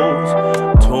walls,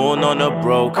 torn on a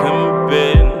broken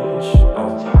bench.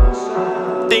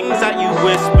 Things that you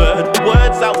whispered,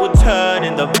 words that would turn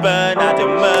in the burn. I'd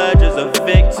emerge as a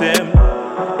victim.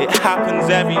 It happens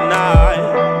every night.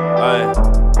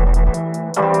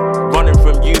 Running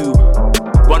from you,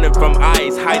 running from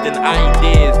eyes, hiding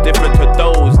ideas different to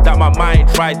those that my mind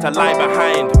tries to lie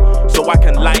behind, so I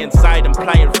can lie inside and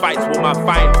playing fights with my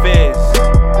fine fears.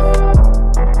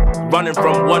 Running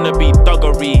from wannabe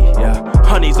thuggery, yeah.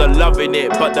 Honeys are loving it,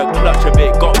 but the clutch of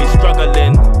it got me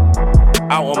struggling.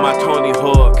 Out on my Tony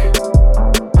Hawk,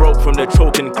 broke from the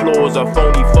choking claws of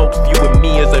phony folks viewing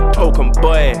me as a token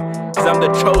boy, cause I'm the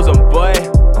chosen boy.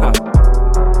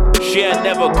 She ain't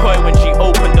never coy when she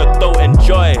opened the door and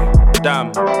joy.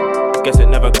 Damn, guess it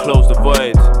never closed the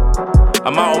void.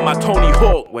 I'm out on my Tony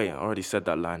Hawk. Wait, I already said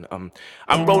that line. I'm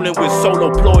rolling with solo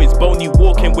ploys, bony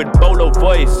walking with bolo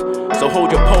voice. So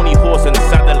hold your pony horse and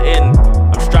saddle in.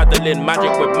 I'm straddling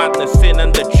magic with madness in,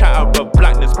 and the chatter of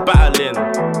blackness battling,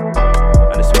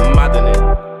 and it's maddening.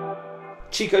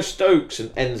 Chiko, Stokes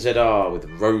and NZR with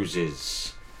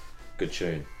Roses. Good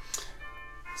tune.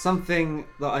 Something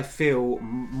that I feel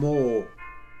more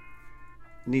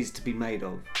needs to be made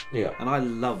of. Yeah. And I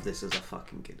love this as a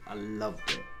fucking kid. I loved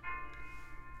it.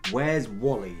 Where's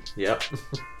Wally? Yep.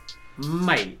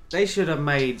 Mate, they should have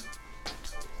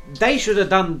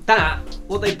done that,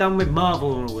 what they've done with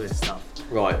Marvel and all this stuff.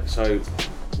 Right, so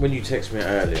when you texted me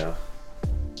earlier,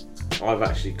 I've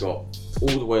actually got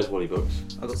all the Where's Wally books.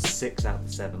 I've got 6 out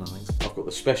of 7, I think. I've got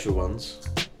the special ones.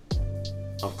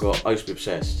 I've got I Used to Be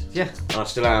Obsessed. Yeah. And I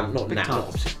still am, not Big now, time. not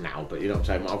obsessed now, but you know what I'm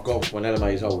saying. I've got them when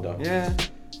LMA is older. Yeah.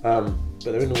 But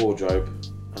they're in the wardrobe,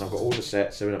 and I've got all the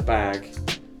sets. They're in a bag.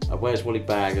 A Where's Wally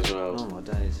bag as well. Oh my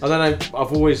days. I don't know.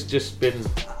 I've always just been.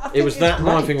 It was that.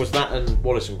 My thing was that and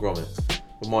Wallace and Gromit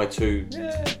were my two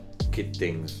kid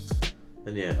things.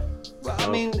 And yeah. Well, I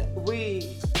mean,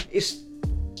 it's.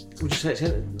 Would you say it's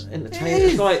entertaining?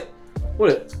 It's like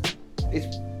what? It's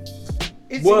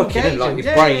working in like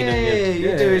your brain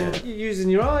and you're using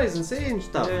your eyes and seeing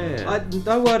stuff. Yeah.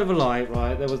 No word of a lie,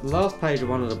 right? There was the last page of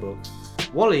one of the books.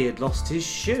 Wally had lost his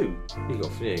shoe. He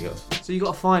got. So you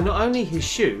got to find not only his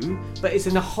shoe, but it's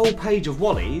in a whole page of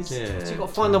Wally's. Yeah. So you got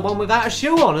to find the one without a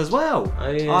shoe on as well. Oh,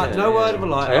 yeah, No word of a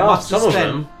lie. They I are, must have some of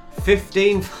spent them.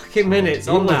 15 fucking minutes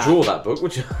You on wouldn't that. draw that book,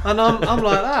 would you? And I'm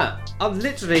like that. I'm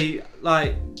literally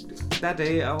like,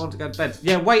 Daddy, I want to go to bed.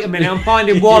 Yeah, wait a minute, I'm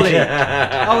finding Wally.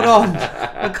 Hold on.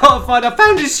 I can't find. I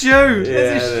found his shoe.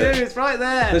 There's his shoe. It's right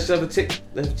there. There's the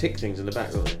tick things in the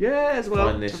back, don't they? Yeah, as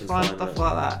well. Find this and find find stuff that.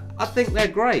 like that. I think they're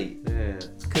great. Yeah.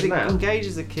 Because it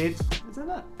engages a kid. Isn't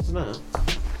that? Isn't that?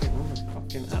 I'm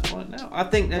fucking at right now. I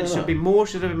think there Yeah. should be more.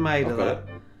 Should have been made I've of got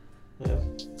that.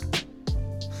 it.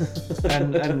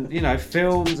 and you know,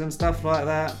 films and stuff like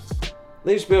that.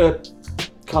 There used to be a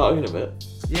cartoon of it.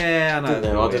 Yeah, I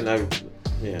know. I didn't know.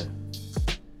 Yeah.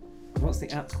 What's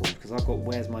the app called? Because I've got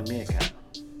Where's My Meerkat?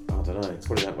 I don't know.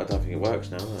 Probably I don't think it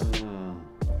works now. Does it? No.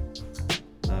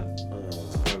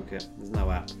 Broke it. There's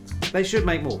no app. They should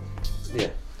make more.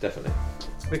 Yeah, definitely.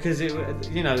 Because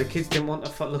the kids didn't want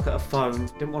to look at a phone,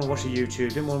 didn't want to watch a YouTube,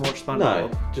 didn't want to watch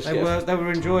SpongeBob. No, they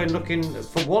were enjoying looking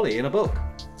for Wally in a book.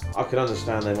 I can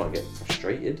understand they might get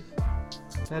frustrated.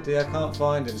 Daddy, I can't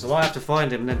find him, so I have to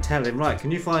find him and then tell him, right,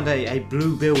 can you find a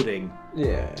blue building?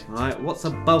 Yeah. Right, what's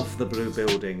above the blue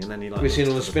building? And then he like. Have you seen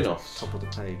all the spin-offs? Top of the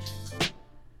page.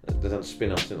 They've done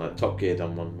spin-offs, didn't like Top Gear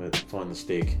done one with Find the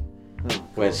Stig. Oh,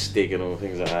 Where's Stig and all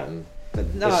things like that. And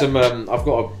no, there's some. I've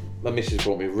got my missus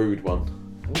brought me a rude one.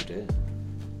 Oh dear.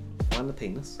 Find the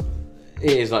penis.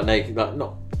 It is like naked, like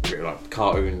not really like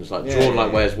cartoons, like drawn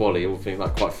like Where's Wally, all things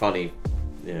like quite funny.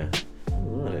 Yeah.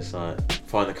 And it's like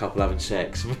find a couple having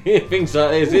sex, things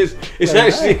like this. It's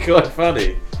actually quite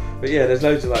funny. But yeah, there's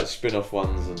loads of like spin-off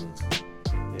ones and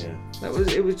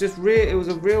it was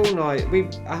a real night.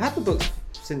 I had the books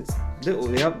since little.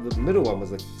 The middle one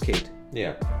was a kid.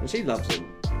 Yeah. And she loves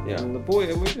them. Yeah. And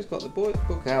we just got the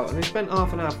book out, and we spent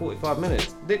half an hour, 45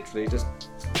 minutes, literally just.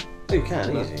 You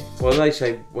can easy. Well, they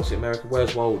say, what's it, America?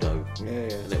 Where's Waldo? Yeah.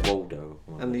 And it Waldo.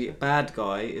 And the bad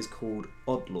guy is called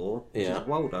Oddlaw, which is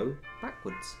Waldo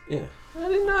backwards. Yeah. I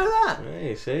didn't know that. Yeah,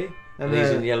 you see. And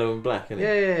he's in yellow and black, isn't he?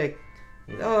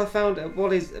 Yeah. Oh, I found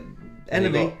Wally's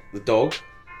enemy. The dog.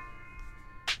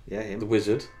 Yeah, him. The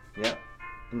wizard. Yeah.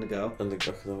 And the girl. And I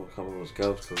can't remember what the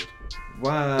girl's called.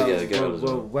 Wow. But yeah, the girl as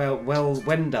well.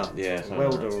 Wender. Yeah.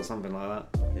 Welder or something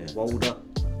like that. Yeah. Walder.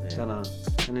 Yeah. Don't know.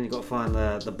 And then you got to find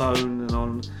the bone and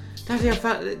on. Daddy, I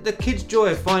found the kid's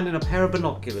joy of finding a pair of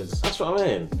binoculars. That's what I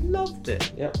mean. Loved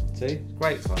it. Yep. See.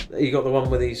 Great fun. You got the one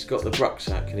where he's got the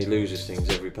rucksack and he loses things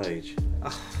every page.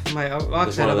 Mate,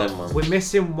 There's one of them ones. We're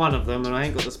missing one of them, and I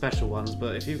ain't got the special ones.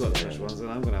 But if you've got the special ones, then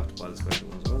I'm gonna have to buy the special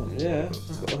ones as well. Yeah,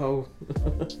 I've got the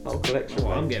whole collection.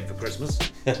 What I'm getting for Christmas.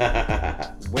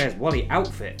 Where's Wally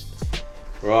outfit?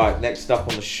 Right, next up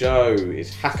on the show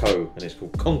is Hako, and it's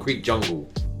called Concrete Jungle.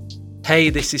 Hey,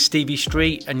 this is Stevie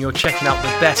Street, and you're checking out the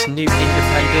best new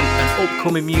independent and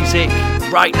upcoming music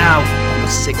right now on the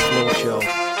 6th Floor Show.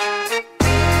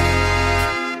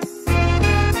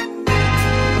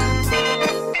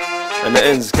 And the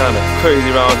end's kinda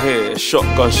crazy round here.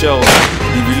 Shotgun shells,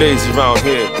 leave you lazy round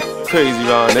here. Crazy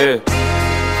round here,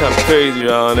 kinda crazy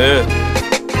round here.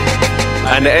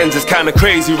 And the ends is kinda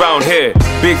crazy round here.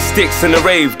 Big sticks in the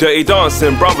rave, dirty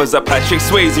dancing brothers are Patrick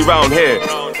Swayze round here.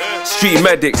 Street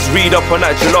medics, read up on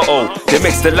that gelato. They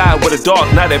mix the light with the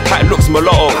dark, now their pack looks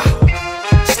mulatto.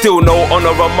 Still no honor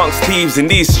amongst thieves in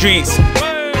these streets.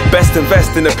 Best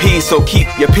invest in the peace, so keep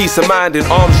your peace of mind in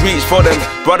arm's reach for them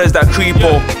brothers that creep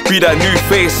or be that new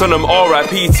face on them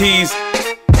RIPTs.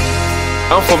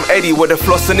 I'm from Eddie where the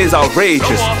flossing is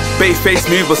outrageous. Bay face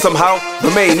move but somehow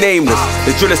remain nameless.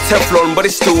 The drill is Teflon but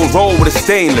it still roll with a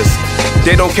stainless.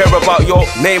 They don't care about your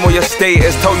name or your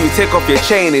status. Tell you take off your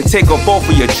chain and take off both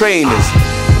of your trainers.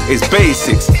 It's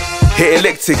basics. Hit a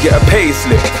lick to get a pay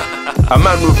slip. A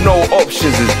man with no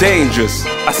options is dangerous.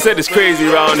 I said it's crazy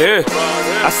round here.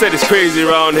 I said it's crazy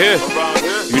round here.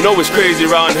 You know it's crazy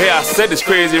round here. I said it's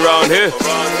crazy round here.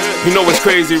 You know it's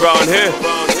crazy round here.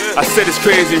 I said it's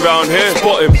crazy round here.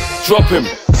 Spot him, drop him.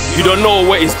 You don't know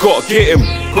what he's got, get him,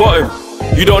 got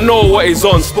him. You don't know what he's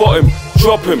on, spot him,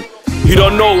 drop him. You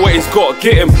don't know what he's got,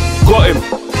 get him, got him.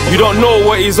 You don't know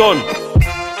what he's on.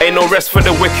 Ain't no rest for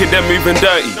the wicked, they're moving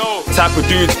dirty. Type of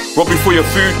dudes, rob you for your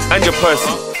food and your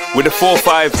person. With the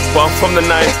 4-5, but I'm from the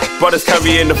 9s. Brothers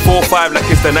carrying the 4-5 like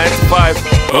it's the 9 to 5.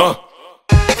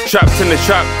 Trapped in the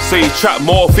trap, so you trap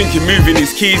more. Thinking moving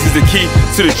these keys is the key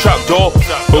to the trap door.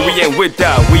 But we ain't with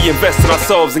that, we invest in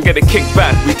ourselves and get a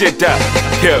kickback. We did that,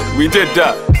 yeah, we did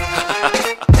that.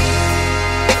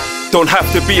 Don't have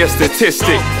to be a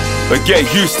statistic, but get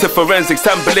used to forensics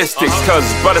and ballistics. Cause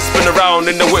brothers spin around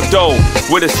in the whip door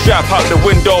with a strap out the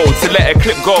window to let a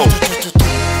clip go.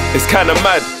 It's kinda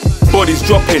mad, bodies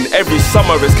dropping every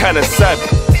summer, it's kinda sad.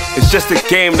 It's just a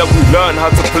game that we learn how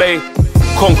to play.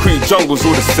 Concrete jungle's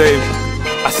all the same.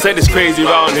 I said it's crazy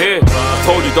round here. I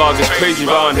told you dog it's crazy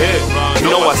round here.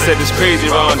 You know I said it's crazy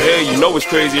round here. You know it's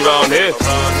crazy round here.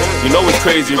 You know it's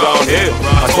crazy round here.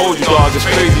 I told you dog it's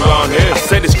crazy round here. I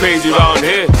said it's crazy round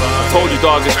here. I told you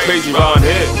dog it's crazy round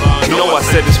here. You know I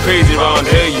said it's crazy round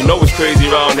here. You know it's crazy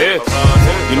round here.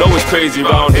 You know it's crazy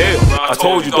round here. I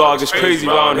told you dog it's crazy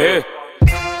round here.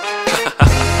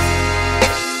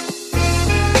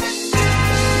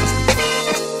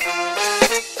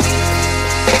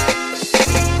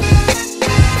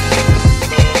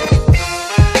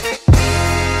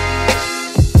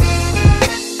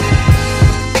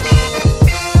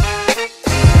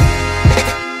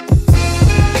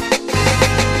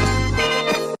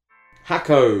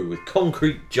 Hako with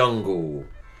Concrete Jungle.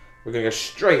 We're going to go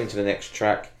straight into the next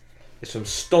track. It's from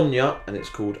Stonia and it's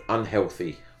called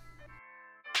Unhealthy.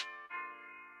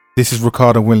 This is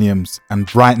Ricardo Williams,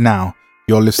 and right now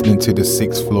you're listening to the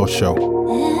 6th Floor Show.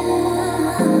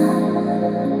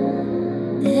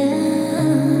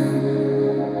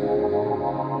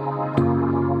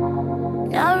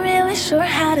 Not really sure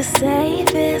how to say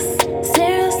this.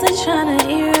 Seriously trying to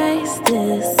erase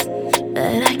this,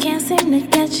 but I can't seem to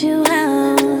get you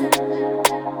out.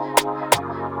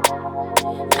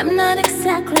 I'm not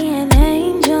exactly an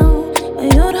angel,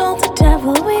 but you'd hold the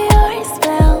devil with your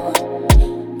spell.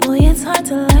 Boy, it's hard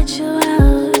to let you out.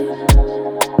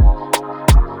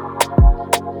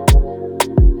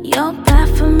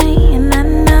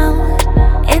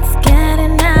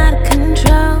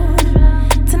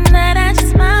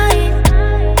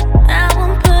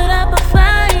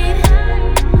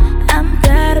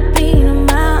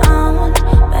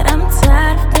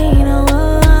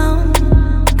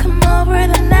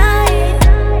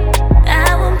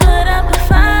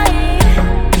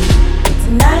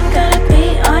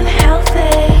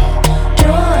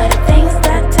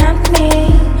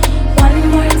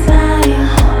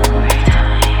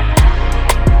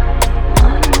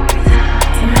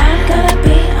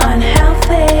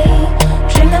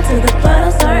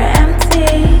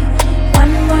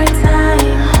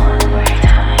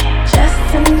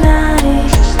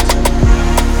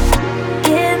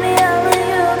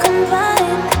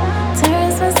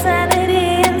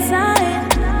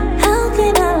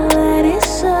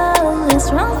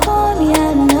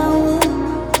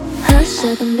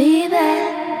 wish I can be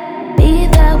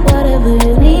that whatever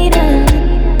you need.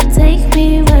 Take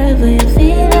me wherever you're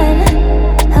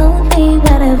feeling, hold me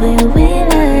wherever you're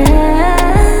willing.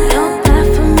 You're bad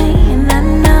for me and I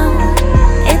know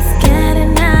it's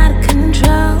getting out of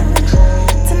control.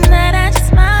 Tonight I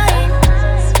just might,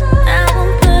 I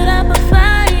won't put up a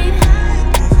fight.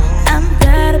 I'm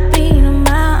tired of being on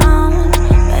my own,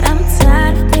 but I'm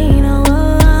tired of being all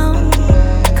alone.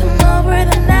 Come over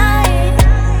tonight,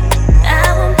 I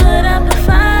won't put up a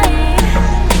fight.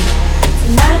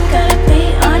 Tonight I'm gonna be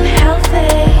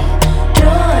unhealthy, do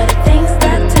all the things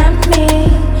that tempt me.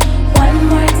 One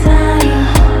more time.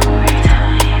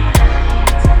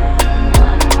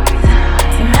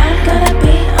 Tonight I'm gonna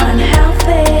be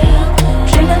unhealthy,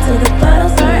 drink until the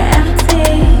bottles are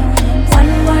empty.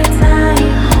 One more time,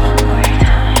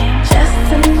 just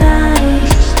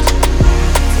tonight.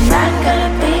 Tonight I'm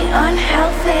gonna be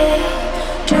unhealthy,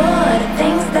 do all the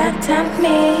things that tempt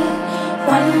me.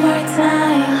 One more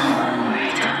time.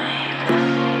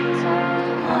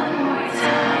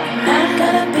 Not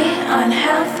gonna be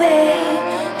unhealthy,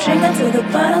 drink until the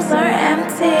bottles are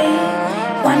empty.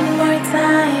 One more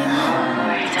time,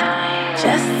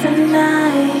 just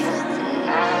tonight.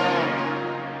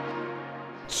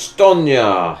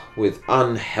 Stonia with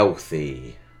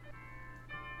Unhealthy.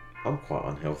 I'm quite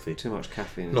unhealthy. Too much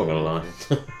caffeine. Not gonna lie.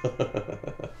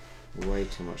 Way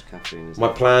too much caffeine. Isn't My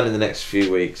it? plan in the next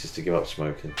few weeks is to give up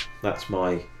smoking. That's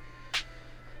my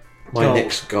Goal.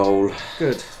 next goal.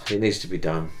 Good. It needs to be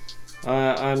done.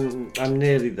 I'm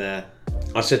nearly there.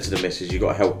 I said to the missus, you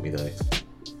got to help me though.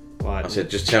 Right. I said,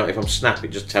 just tell, if I'm snappy,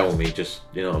 just tell me. Just,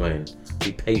 you know what I mean?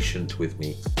 Be patient with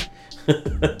me.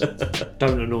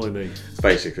 Don't annoy me.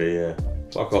 Basically, yeah.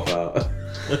 Fuck off out.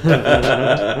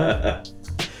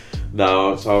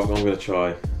 No, so I'm going to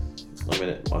try. I mean,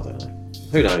 I don't know.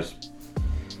 Who knows?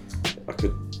 I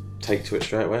could take to it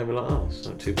straight away and be like, oh, it's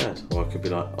not too bad. Or I could be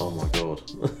like, oh my god.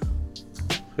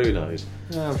 Who knows?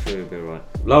 Yeah, I'm sure you'll be right.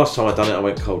 Last time I done it, I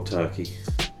went cold turkey.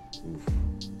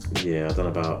 Yeah, I done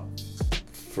about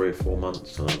 3 or 4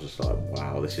 months, and I was just like,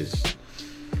 wow, this is. Do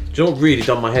you know what really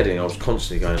done my head in? I was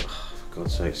constantly going, oh, for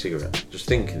God's sake, cigarette. Just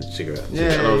thinking cigarette.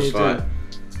 Yeah, and I was you just like, do.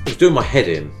 it was doing my head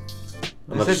in.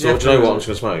 And I just thought, do you know what? I'm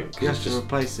just going to smoke. You have It's to just,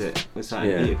 replace it with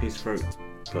something. Yeah. Eat a piece of fruit.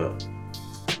 But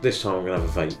this time I'm going to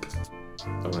have a vape.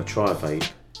 I'm going to try a vape.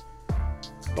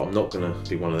 But I'm not going to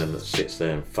be one of them that sits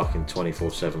there and fucking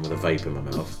 24/7 with a vape in my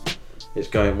mouth. It's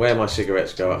going where my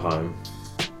cigarettes go at home.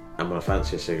 And when I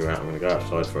fancy a cigarette, I'm going to go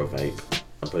outside for a vape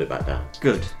and put it back down.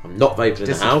 Good. I'm not vaping in the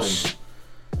Discipline. house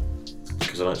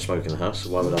because I don't smoke in the house. So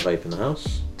why would I vape in the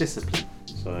house? Discipline.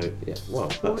 So yeah, well,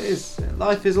 Well, it is.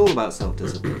 Life is all about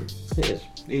self-discipline. It is.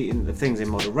 Eating the things in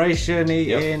moderation,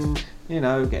 getting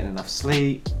enough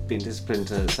sleep, being disciplined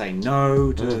to say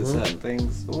no to certain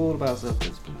things. All about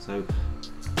self-discipline. So,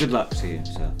 good luck to you,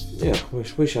 sir. Yeah,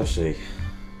 we shall see.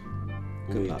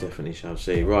 Good we luck. definitely shall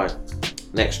see. Right,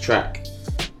 next track.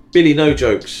 Billy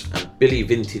NoJokes and Billy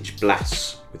Vintage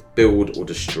Blass with Build or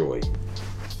Destroy.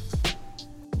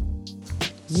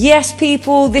 Yes,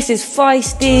 people, this is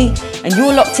Feisty, and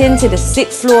you're locked into the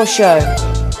 6th Floor Show.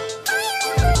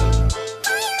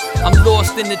 I'm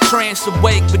lost in the trance,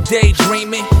 awake but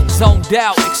daydreaming. Zoned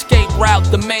out, escape route,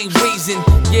 the main reason.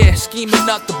 Yeah, scheming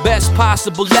up the best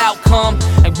possible outcome.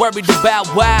 Ain't worried about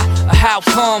why or how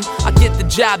come. I get the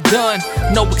job done,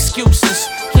 no excuses.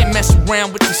 Can't mess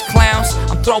around with these clowns,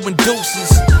 I'm throwing deuces.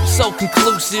 So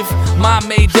conclusive, mind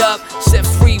made up. Set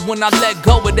free when I let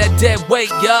go of that dead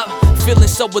weight, yup. Feeling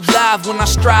so alive when I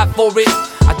strive for it.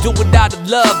 I do it out of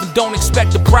love and don't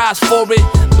expect a prize for it.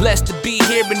 Blessed to be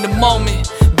here in the moment.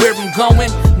 Where I'm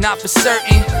going, not for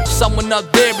certain. Someone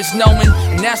up there is knowing,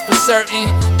 and that's for certain.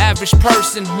 Average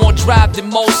person, more drive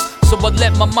than most. So I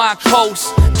let my mind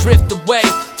coast, drift away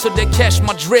till they catch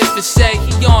my drift and say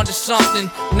he on to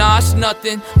something. Nah, it's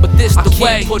nothing, but this the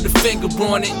way. I can't put a finger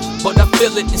on it, but I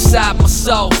feel it inside my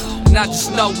soul. And I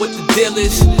just know what the deal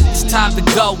is. It's time to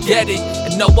go get it,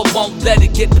 and no, I won't let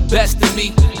it get the best of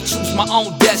me. I choose my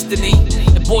own destiny.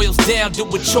 It boils down to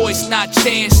a choice, not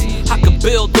chance. I could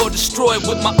build or destroy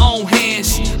with my own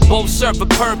hands. Both serve a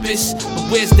purpose,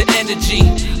 but where's the energy?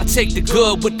 I take the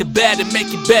good with the bad and make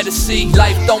it better, see.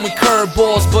 Life throwing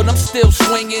curveballs, but I'm still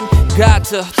swinging. Got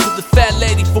to the fat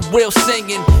lady for real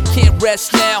singing. Can't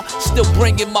rest now, still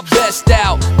bringing my best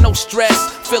out. No stress,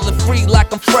 feeling free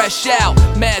like I'm fresh out.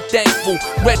 Mad thankful,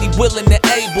 ready, willing, and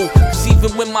able. Cause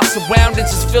even when my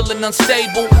surroundings is feeling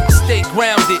unstable, I stay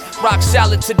grounded, rock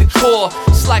solid to the core.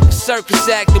 It's like a circus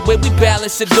act, the way we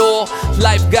balance it all.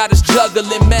 Life got us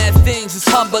juggling, mad things is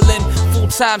humbling.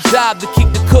 Full-time job to keep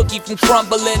the cookie from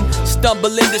crumbling.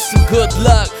 Stumble into some good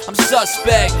luck, I'm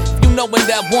suspect. You knowing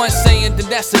that one saying, then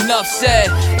that's enough said.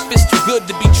 If it's too good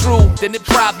to be true, then it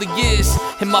probably is.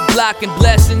 In my blocking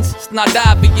blessings, it's not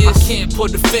obvious. I can't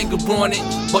put a finger on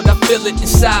it, but I feel it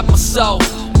inside my soul.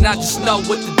 And I just know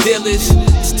what the deal is.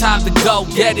 It's time to go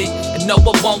get it. And no,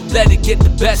 I won't let it get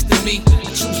the best of me. I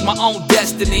choose my own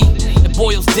destiny. It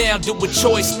boils down to a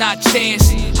choice, not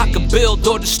chance. I could build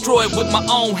or destroy with my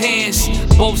own hands.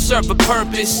 Both serve a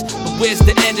purpose, but where's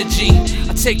the energy?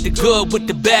 I take the good with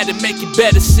the bad and make it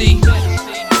better, see.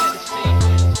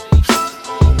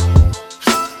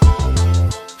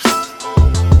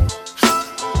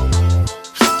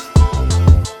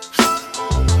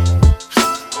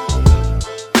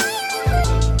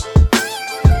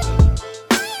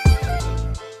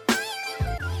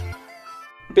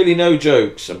 Billy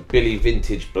NoJokes and Billy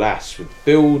Vintage Blass with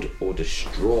Build or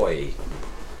Destroy.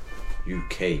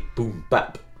 UK boom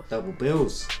bap. Double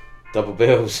bills. Double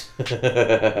bills.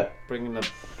 Bringing the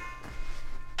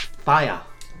fire.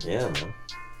 Yeah, man.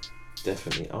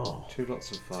 Definitely are. 2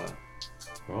 lots of fire.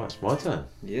 Right, it's my turn.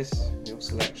 Yes, your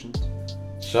selection.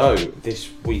 So,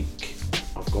 this week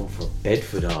I've gone for a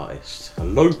Bedford artist. A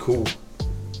local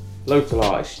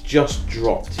artist just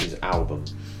dropped his album.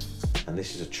 And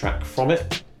this is a track from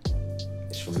it.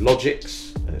 It's from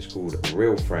Lojix and it's called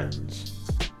Real Friends.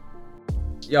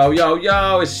 Yo, yo,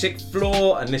 yo, it's Sixth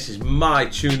Floor and this is my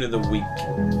tune of the week.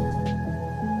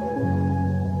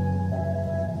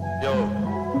 Yo,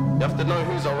 you have to know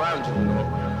who's around you, you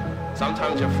know?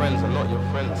 Sometimes your friends are not your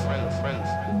friends.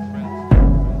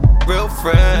 Real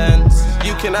friends.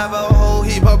 You can have a whole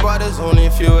heap of brothers, only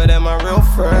a few of them are real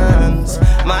friends.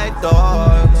 My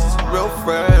dogs, real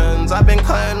friends. I've been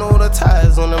cutting all the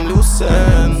ties on them loose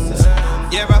ends.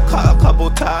 Yeah, I cut a couple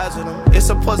ties with them. It's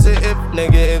a positive,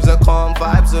 negatives, I calm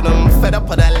vibes with them. Fed up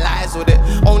of the lies with it.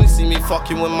 Only see me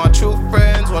fucking with my true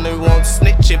friends. One who won't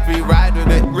snitch if we ride with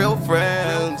it. Real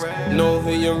friends, know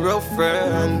who your real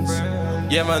friends.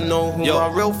 Yeah, I know who are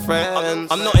real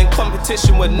friends. I'm not in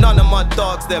competition with none of my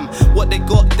dogs, them. What they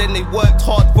got, then they worked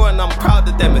hard for, and I'm proud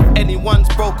of them. If anyone's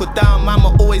broke or down,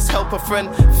 mama always help a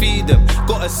friend feed them.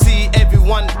 Gotta see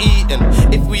everyone eating.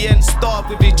 If we ain't starved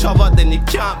with each other, then you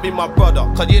can't be my brother.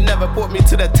 Cause you never brought me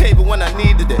to the table when I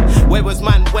needed it. Where was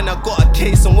man when I got a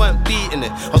case and weren't beating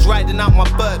it? I was riding out my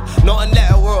bird, not a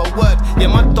letter or a word. Yeah,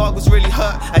 my dog was really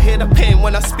hurt. I hear the pain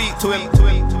when I speak to him.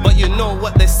 But you know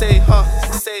what they say, huh?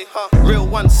 Real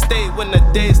ones stay when the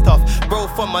day's tough. Bro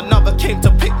from another came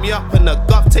to pick me up, and the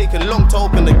gov taking long to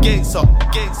open the gates up.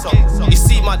 You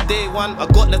see my day one, I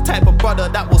got the type of brother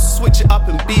that will switch it up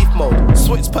in beef mode.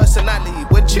 Switch personality,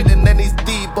 we're chilling then he's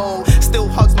Debo. Still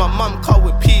hugs my mum car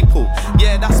with people.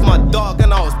 Yeah, that's my dog,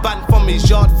 and I was banned from his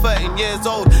yard 13 years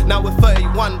old. Now we're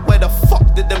 31, where the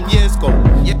fuck did them years go?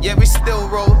 Yeah, we still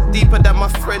roll deeper than my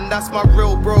friend, that's my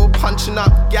real bro. Punching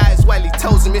up guys while he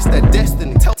tells him it's their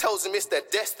destiny. Tells him it's their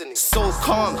destiny. So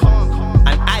calm,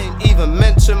 and I ain't even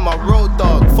mention my road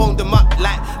dog. Phoned him up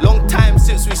like long time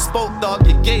since we spoke, dog.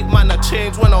 You gave man a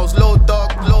change when I was low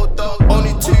dog.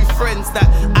 Only 2 friends that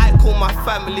I call my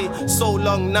family. So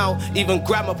long now, even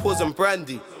grandma pours and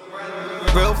brandy.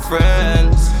 Real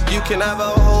friends. You can have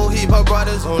a whole heap of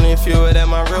brothers, only a few of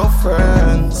them are real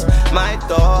friends. My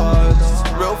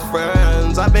dogs, real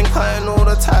friends. I've been cutting all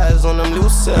the ties on them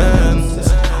loose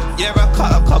ends. Yeah, I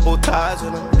cut a couple ties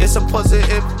with them. It's a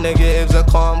positive, negatives, I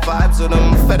calm vibes with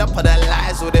them. Fed up of the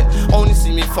lies with it. Only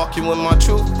see me fucking with my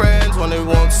true friends. One who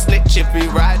won't snitch if we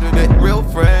ride with it. Real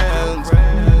friends.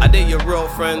 I date your real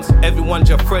friends. Everyone's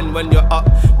your friend when you're up.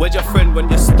 Where's your friend when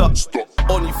you're stuck?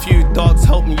 Only few dogs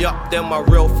help me up, they're my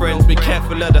real friends. Be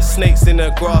careful of the snakes in the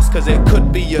grass, cause it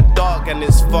could be your dog and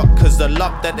it's fucked. Cause the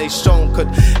love that they shown could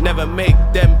never make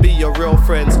them be your real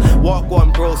friends. Walk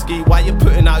one broski, why you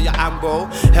putting out your ambro?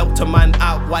 Helped a man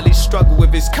out while he struggled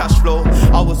with his cash flow.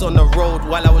 I was on the road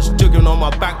while I was juggling on my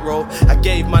bankroll. I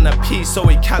gave man a piece so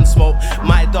he can smoke.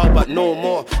 My dog but no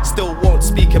more. Still won't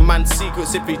speak a man's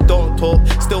secrets if he don't talk.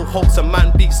 Still hopes a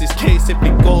man beats his case if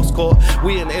he goes court.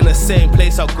 We ain't in the same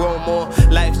place, I'll grow more.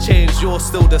 Life changed, you're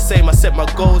still the same. I set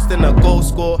my goals, then I goal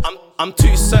score. I'm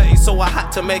too certain, so I had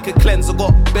to make a cleanse. I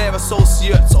got bare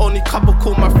associates, only couple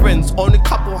call my friends. Only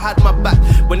couple had my back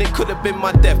when it could have been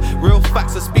my death. Real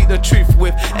facts, I speak the truth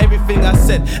with everything I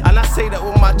said. And I say that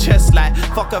with my chest like,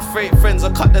 fuck a fake friends.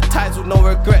 I cut the ties with no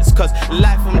regrets. Cause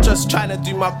life, I'm just trying to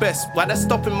do my best. Why they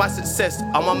stopping my success?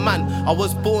 I'm a man, I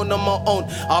was born on my own.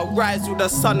 I'll rise with the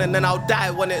sun and then I'll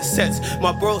die when it sets.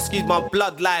 My broski's my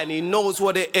bloodline, he knows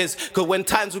what it is. Cause when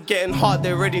times were getting hard,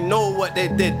 they already know what they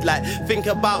did. Like, think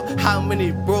about how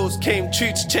many bros came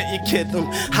true to check your kid.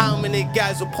 How many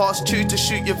guys will pass true to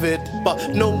shoot your vid.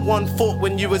 But no one thought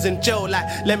when you was in jail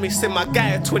like, let me send my guy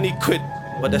a 20 quid.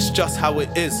 but that's just how it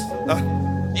is.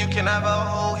 You can have a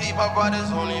whole heap of brothers,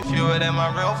 only a few of them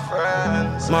are real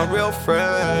friends. My real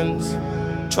friends.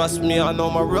 Trust me, I know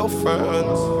my real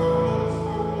friends.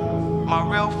 My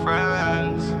real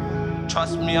friends.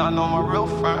 Trust me, I know my real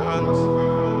friends.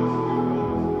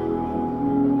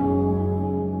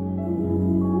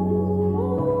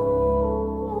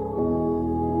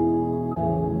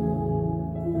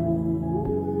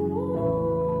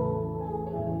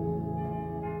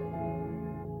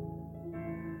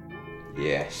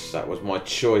 Yes, that was my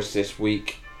choice this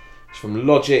week. It's from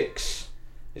Lojix.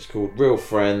 It's called Real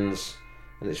Friends,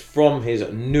 and it's from his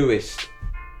newest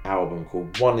album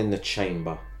called One in the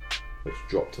Chamber, which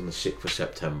dropped on the 6th of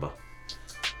September.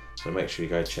 So make sure you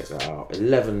go check that out.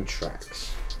 11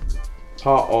 tracks.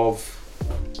 Part of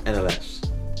NLS.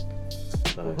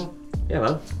 So, yeah,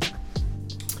 man.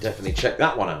 Definitely check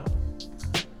that one out.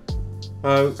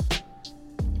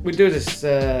 We do this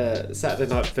Saturday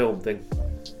night film thing.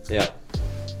 Yeah.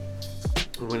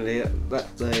 When the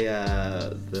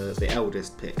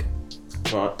eldest pick.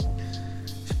 Right.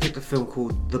 She picked a film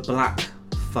called The Black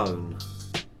Phone.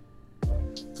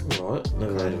 Right,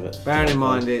 never heard of it. Bearing in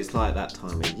mind it's like that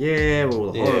time of year,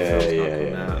 all the horror films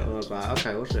coming out. And I was like,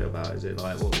 okay, what's it about? Is it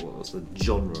like what's the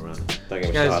genre around it? Don't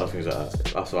get me started on things like that.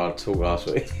 That's what I talked last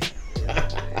week.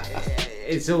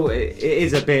 It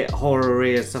is a bit horror-y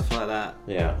and stuff like that.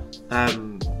 Yeah.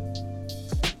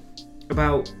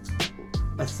 About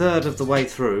a third of the way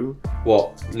through.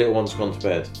 What? Little one's gone to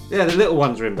bed? Yeah, the little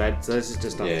ones are in bed, so this is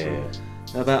just up through.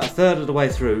 Yeah. About a third of the way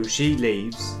through, she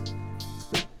leaves.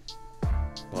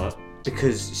 Right.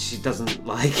 Because she doesn't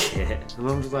like it. And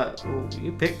I'm just like, well,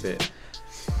 you picked it.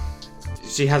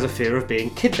 She has a fear of being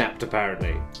kidnapped,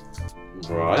 apparently.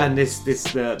 Right. And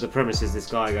the premise is this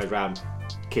guy goes around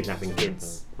kidnapping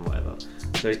kids and whatever.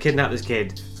 So he's kidnapped this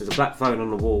kid. There's a black phone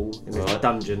on the wall in this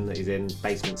dungeon that he's in,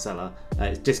 basement cellar.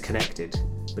 It's disconnected,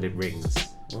 but it rings.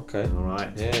 Okay. All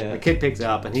right. Yeah. The kid picks it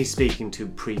up and he's speaking to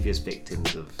previous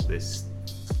victims of this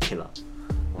killer.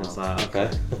 And it's like,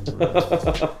 okay.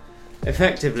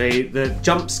 Effectively, the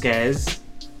jump scares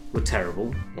were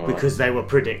terrible because they were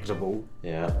predictable.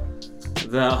 Yeah.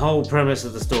 The whole premise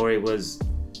of the story was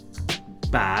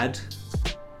bad.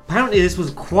 Apparently this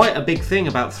was quite a big thing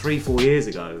about 3-4 years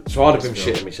ago. So I'd have been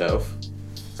shitting myself.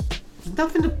 There's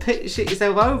nothing to shit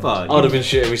yourself over. I'd have been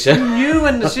shitting myself. You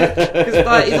and the shit. Because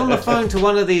like, he's on the phone to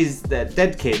one of these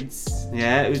dead kids,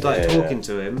 who's like talking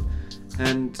to him.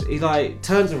 And he like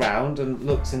turns around and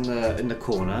looks in the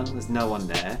corner. There's no one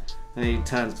there. And he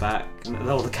turns back, and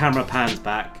the camera pans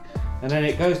back. And then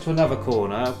it goes to another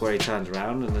corner where he turns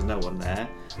around and there's no one there.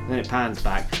 And then it pans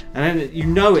back, and then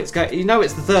it's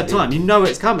the third time. You know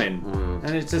it's coming,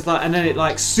 and it's just like, and then it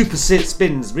like super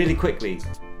spins really quickly,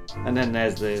 and then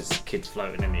there's this kid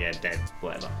floating in the air, dead,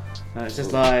 whatever. And it's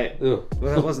just like, well,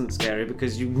 that wasn't scary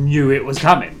because you knew it was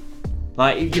coming.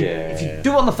 Like, if you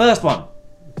do it on the first one,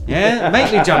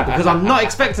 make me jump because I'm not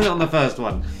expecting it on the first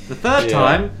one. The third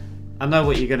time, I know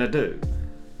what you're gonna do.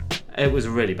 It was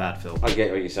a really bad film. I get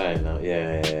what you're saying now.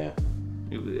 Yeah.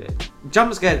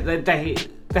 Jump scares, they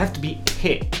have to be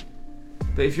hit.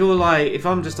 But if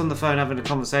I'm just on the phone having a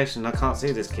conversation and I can't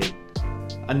see this kid,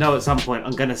 I know at some point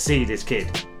I'm gonna see this kid,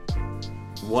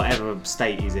 whatever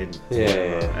state he's in.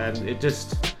 And it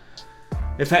just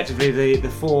effectively the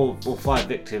 4 or 5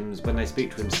 victims, when they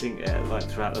speak to him, like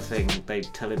throughout the thing, they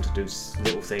tell him to do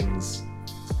little things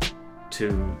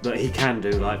that he can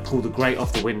do, like pull the grate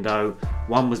off the window.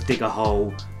 One was dig a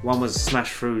hole. One was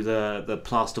smash through the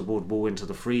plasterboard wall into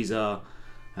the freezer.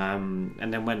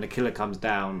 And then when the killer comes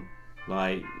down,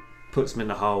 like puts him in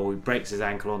the hole, he breaks his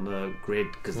ankle on the grid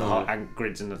because the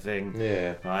grid's in the thing.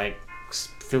 Like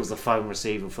fills the phone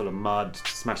receiver full of mud,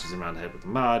 smashes him around the head with the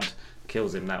mud,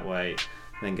 kills him that way,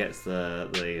 then gets the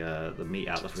meat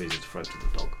out of the freezer to throw to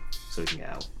the dog so he can get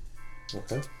out.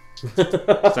 Okay.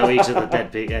 So each of the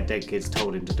dead kids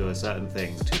told him to do a certain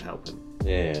thing to help him.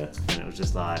 Yeah. And it was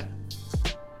just like,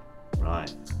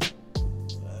 right.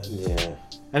 Yeah.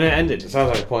 And it ended. It sounds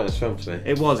like a pointless film to me.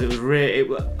 It was.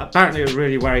 Apparently it was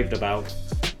really raved about.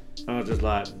 I was just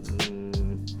like,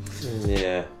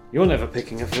 yeah. You're never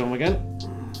picking a film again.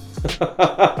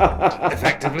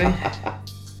 Effectively.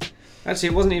 Actually,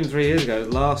 it wasn't even 3 years ago. It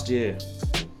was last year.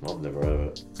 I've never heard of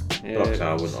it. Yeah, like I say,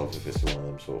 I wouldn't have if it's one of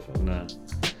them sort of films. No.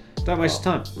 Don't waste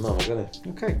your time. No, I'm not going to.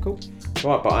 Okay, cool.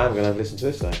 Right, but I am going to listen to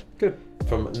this though. Good.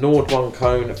 From Nord One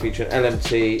Cone featuring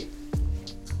LMT.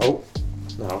 Oh,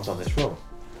 no, I've done this wrong.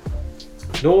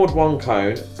 Nord One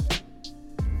Cone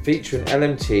featuring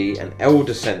LMT and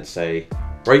Elder Sensei,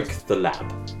 Break the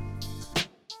Lab.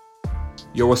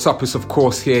 Yo, what's up? It's of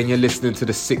course here, and you're listening to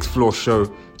the 6th Floor Show.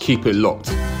 Keep it locked.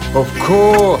 Of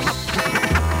course.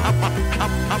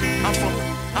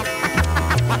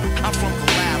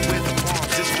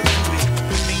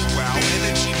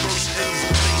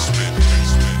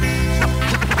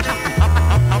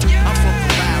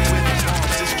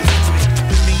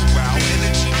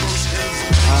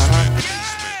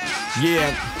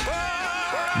 Yeah.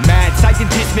 Mad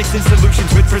scientists mixing solutions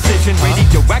with precision.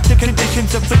 Radioactive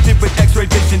conditions afflicted with X-ray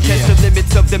vision. Test the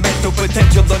limits of the mental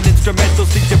potential on instrumentals.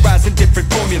 Theorizing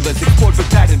different formulas explored with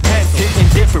patent pencils.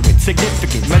 Indifferent,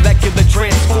 significant, molecular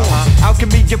transform.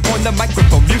 Alchemy upon the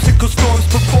microphone, musical storms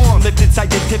perform. Lifted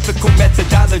scientific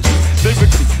methodology,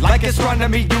 lyrically like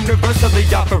astronomy, universally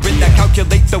offering that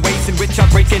calculate the ways in which I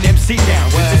break an MC down.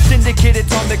 With a syndicate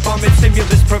atomic bomb and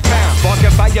stimulus profound. Spark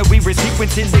a fire, we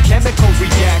resequencing the chemical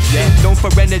reaction. Known for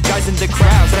energizing the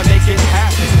crowds, I make it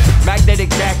happen. Magnetic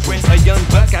back when a young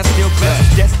buck, I still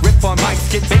clutch. Death grip on mics,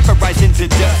 get vaporized into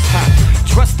dust.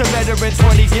 Trust a veteran,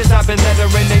 20 years I've been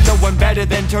lettering. Ain't no one better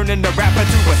than turning the rapper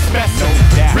to a special.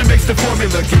 Remix the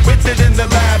formula, get with it in the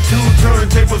lab. 2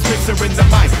 turntables, mixer in the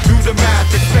mic. Do the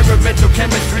math, experimental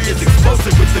chemistry is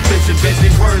explosive with the vision.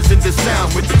 Bending words into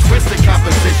sound with the twisted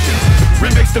composition.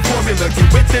 Remix the formula, get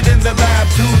with it in the lab.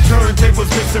 2 turntables,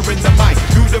 mixer in the mic.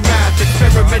 Do the math,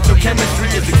 experimental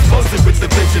chemistry is explosive with the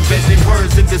vision. Bending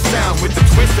words into sound with the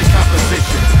twisted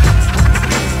composition.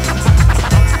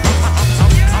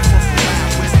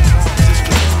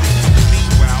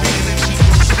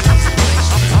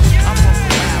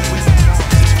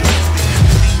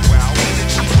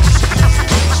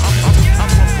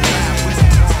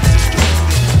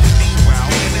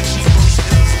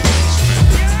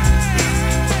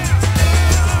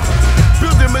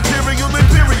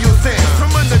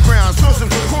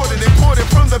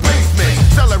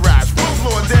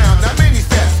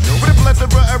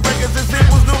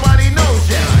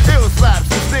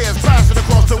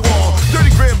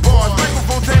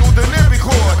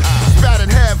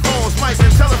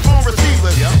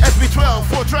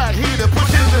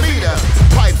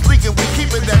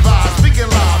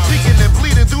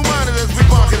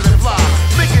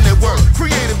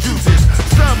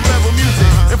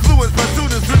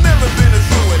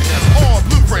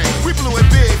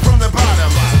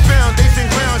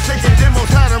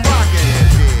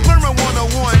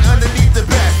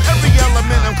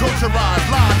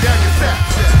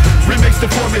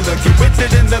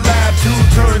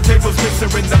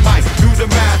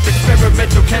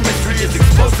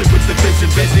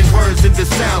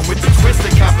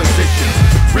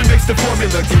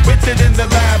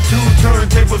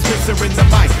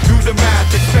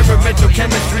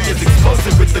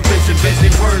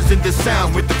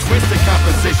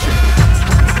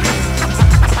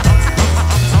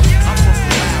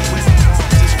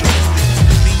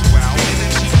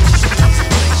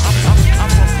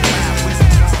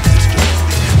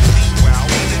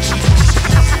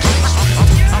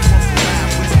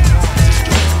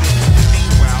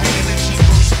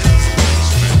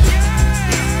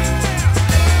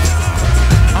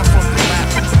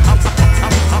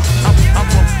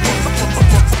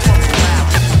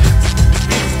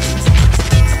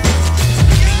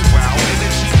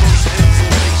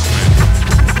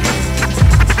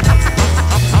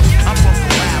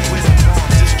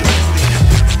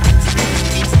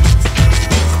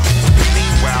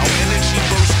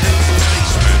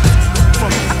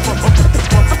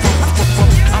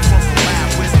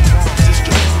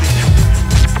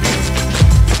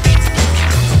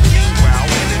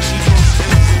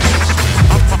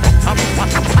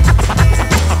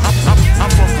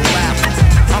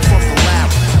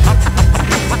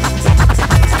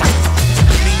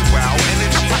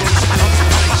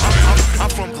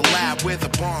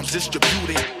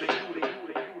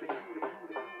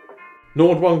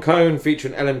 Nord One Cone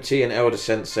featuring LMT and Elder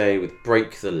Sensei with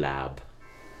Break the Lab.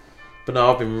 But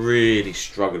no, I've been really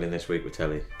struggling this week with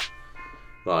telly.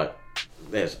 Like,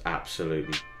 there's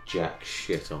absolutely jack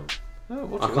shit on.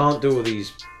 I can't do all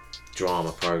these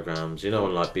drama programmes, you know,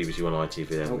 on like BBC One ITV,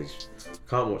 they have these.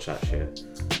 Can't watch that shit.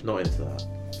 Not into that.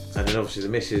 And then obviously the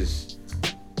missus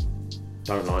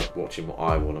don't like watching what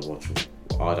I want to watch.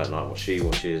 I don't like what she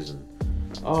watches. And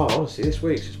honestly, this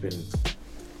week's just been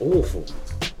awful.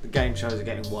 The game shows are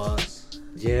getting worse.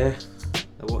 Yeah.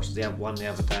 I watched one the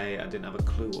other day. I didn't have a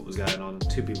clue what was going on.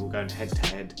 2 people going head to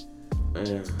head.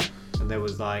 Yeah. And there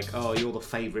was like, oh, you're the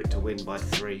favourite to win by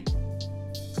 3.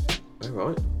 Oh,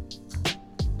 right.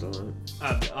 Don't know.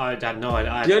 I don't know.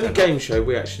 The only game show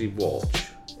we actually watch,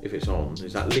 if it's on,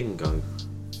 is that Lingo.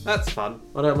 That's fun.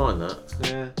 I don't mind that.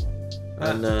 Yeah.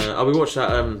 And we watched that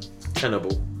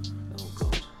Tenable. Oh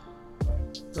god.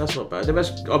 That's not bad. The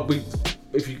best,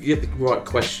 if you get the right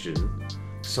question,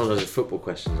 sometimes there's football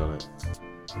questions on it.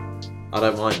 I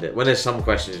don't mind it. When there's some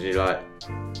questions you're like,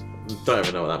 don't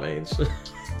even know what that means.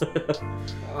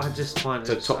 I just find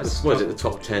the top. What is it? The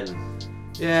top 10.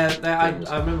 Yeah,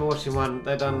 I remember watching one.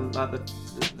 They done like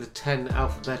the 10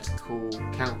 alphabetical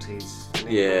counties.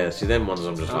 Yeah, see them ones.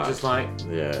 I'm just like,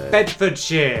 yeah.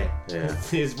 Bedfordshire. Yeah,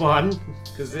 is one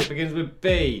because it begins with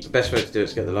B. The best way to do it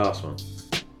is get the last one.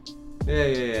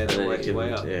 Yeah. Then work your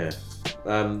way up. Yeah.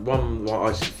 One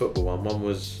icy football one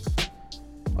was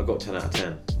I got 10 out of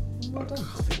 10. I can't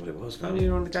think what it was. Only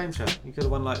you were on the game show. You could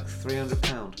have won like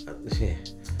 £300. Yeah.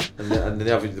 And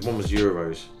the other one was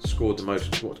Euros. Scored the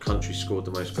most. What country scored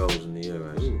the most goals in the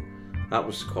Euros? Ooh. That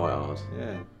was quite hard.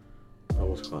 Yeah. That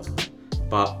was quite hard.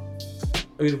 But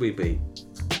who did we beat?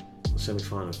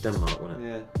 Semi-final. Denmark, wasn't it?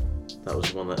 Yeah. That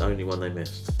was the only one they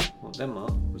missed. What,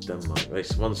 Denmark? It was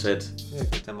Denmark. One said. Yeah,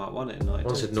 because Denmark won it in 92.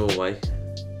 One said Norway.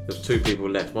 There was 2 people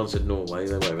left. One said Norway.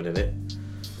 They weren't even in it.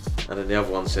 And then the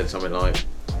other one said something like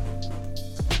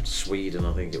Sweden,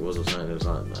 I think it was, or something. It was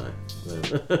like no.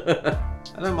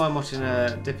 I don't mind watching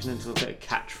dipping into a bit of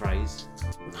catchphrase.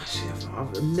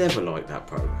 I've never liked that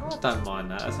program. I don't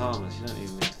mind that. It's harmless. You don't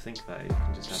even need to think about it. You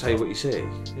can just say what you see.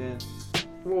 Yeah.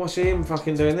 Well, I see him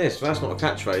fucking doing this. That's not a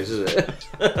catchphrase, is it?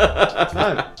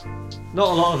 No. Not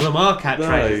a lot of them are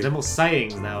catchphrases. No. They're more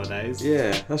sayings nowadays.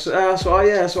 Yeah, that's what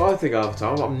I think half the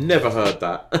time. I've never heard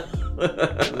that.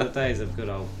 The days of good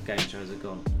old game shows are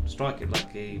gone. Strike It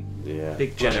Lucky. Yeah.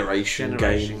 Big Generation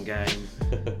game.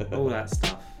 All that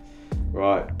stuff.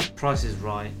 Right. Price is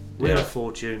Right. Wheel of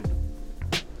Fortune.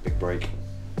 Big Break.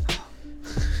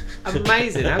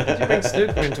 Amazing. How could you bring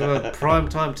snooker into a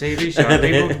primetime TV show and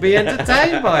people could be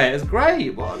entertained by it? It's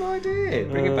great. What an idea.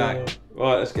 Bring it back.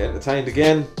 Right, let's get entertained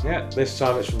again. Yeah. This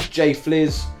time it's from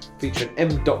JFliz featuring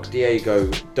M. Doc Diego,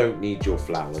 Don't Need Your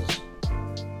Flowers.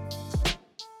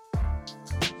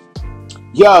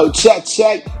 Yo, check.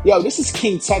 Yo, this is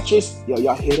King Tetris. Yo,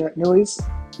 y'all hear that noise?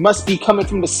 Must be coming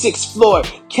from the 6th floor.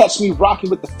 Catch me rocking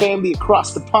with the family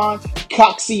across the pond.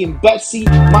 Coxie and Betsy,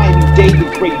 Miami-Dade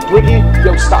and Great Britain.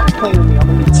 Yo, stop playing with me. I'm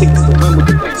gonna need tickets to win with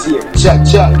the next year. Check.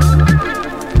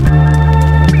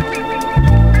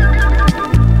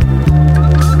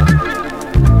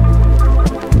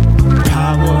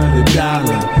 Power of the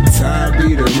dollar. Time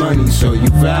be the money, so you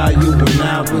value when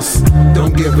I was.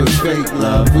 Don't give us fake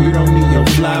love, we don't need your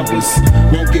flowers.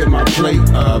 Won't get my plate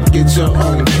up, get your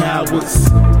own cowards.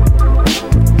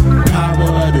 Power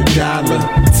of the dollar,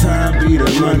 time be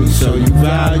the money, so you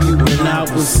value when I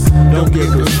was. Don't give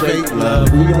us fake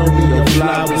love, we don't need your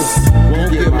flowers.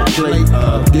 Won't get my plate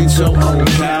up, get your own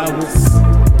cowards.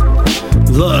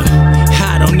 Look,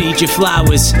 I don't need your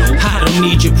flowers, I don't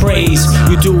need your praise.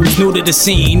 You dudes new to the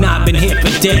scene, I've been here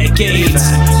for decades.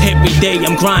 Every day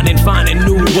I'm grinding, finding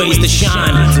new ways to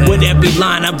shine. With every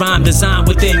line I rhyme designed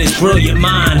within this brilliant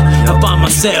mind. I find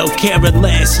myself caring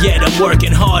less, yet I'm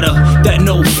working harder. That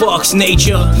no fucks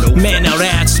nature, man I'll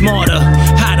act smarter.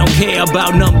 I don't care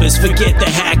about numbers, forget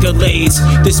the accolades.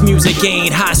 This music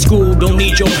ain't high school, don't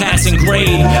need your passing grade.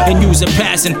 And use a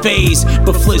passing phase,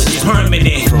 but Fliz is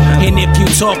permanent. And if you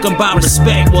talking about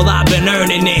respect, well I've been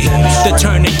earning it. The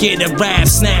turn to get a rap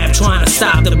snap, trying to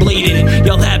stop the bleeding.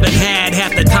 Y'all haven't had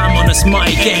half the time on this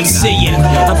mic MCing.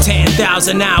 I'm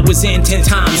 10,000 hours in, 10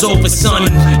 times over, son.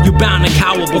 You bound to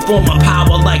cower before my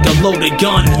power like a loaded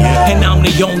gun. And I'm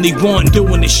the only one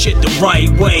doing this shit the right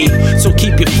way. So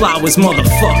keep your flowers,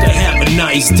 motherfucker, have a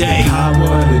nice day. Power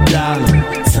of the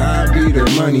dollar, time be the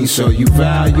money, so you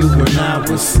value when I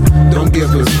was. Don't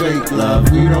give us fake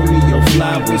love, we don't need your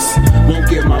flowers. Won't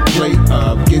get my plate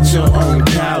up, get your own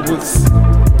cowards.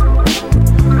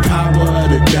 Power of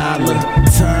the dollar,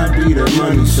 time be the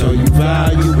money, so you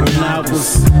value when I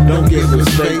was. Don't give us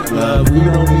fake love, we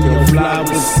don't need your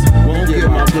flowers. Won't get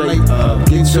my plate up,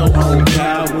 get your own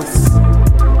cowards.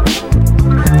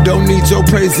 Don't need your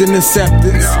praise and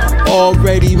acceptance.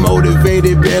 Already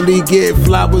motivated, barely get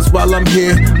flowers while I'm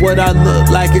here. What I look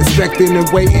like, expecting and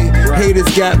waiting.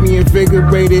 Haters got me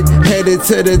invigorated. Headed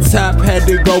to the top, had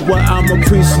to go where I'm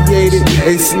appreciated.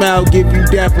 They smile, give you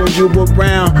that when you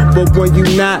around. But when you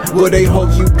not, well they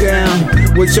hold you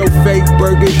down. With your fake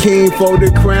Burger King for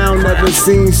the crown. Never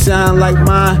seen shine like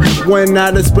mine. When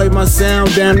I display my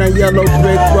sound down that yellow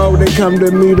brick road, they come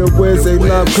to me the Wiz. They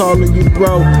love calling you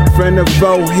bro. Friend of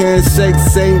foe, handshake,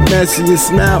 same messy, you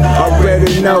smile.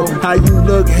 Already know how you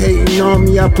look hating on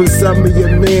me. I put some of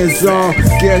your mans on.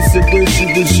 Guess it wish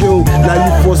it was you.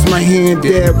 Now you force my hand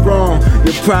dead wrong.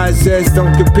 Your projects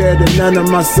don't compare to none of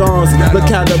my songs. Look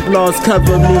how the blogs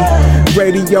cover me.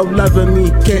 Radio loving me.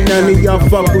 Can't none of y'all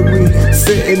fuck with me.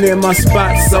 Sitting in my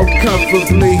spot so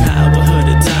comfortably. Power of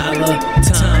the dollar,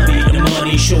 time be the money.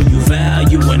 money, show you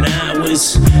value in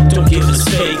hours. Don't give us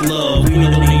fake love, we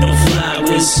don't need no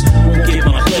flowers. Won't get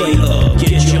my plate up,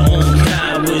 get your own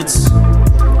cowards.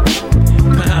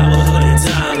 Power of the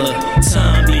dollar,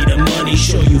 time be the money,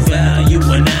 show you value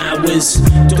in hours.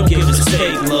 Don't give us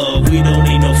fake love, we don't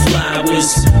need no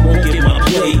flowers. Won't get my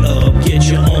plate up, get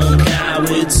your own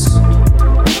cowards.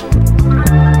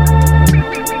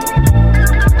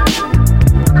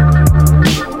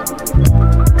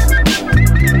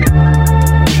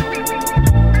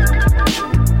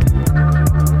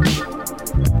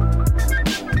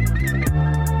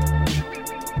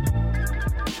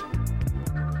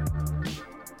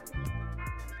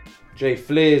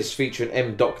 JFliz featuring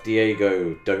M. Doc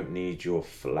Diego, Don't Need Your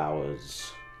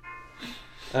Flowers.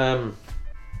 So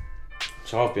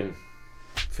I've been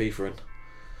FIFAing.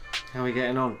 How are we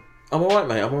getting on? I'm alright,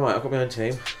 mate, I'm alright. I've got my own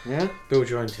team. Yeah? Build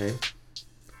your own team.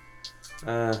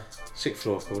 Sixth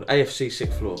floor called. AFC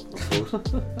Sixth Floor, I'm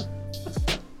called.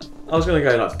 I was going to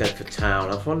go like Bedford Town.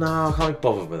 I thought, no, I can't be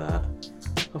bothered with that.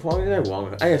 I thought, you know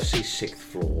what, AFC Sixth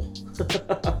Floor.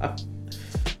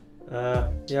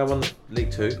 Yeah, I won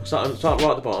League 2. Start right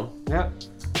at the bottom. Yeah.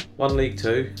 Won League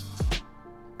 2.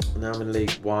 Now I'm in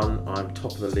League 1. I'm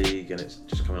top of the league, and it's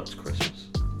just coming up to Christmas.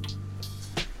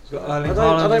 Got I Erling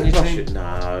don't Haaland in your rush team? it.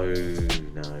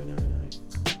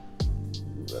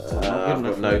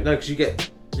 No. No, because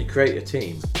you create a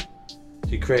team. So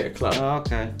you create a club. Oh,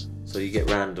 okay. So you get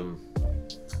random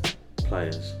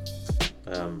players.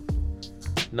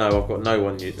 No, I've got no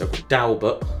one. I've got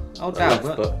Dalbert. Oh,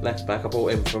 Dalbert. Left back. I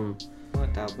bought him from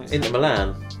Dalbert. Inter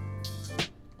Milan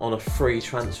on a free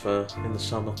transfer in the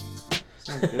summer.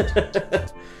 Sounds good.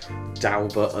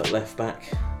 Dalbert at left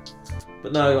back.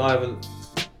 But no, I haven't.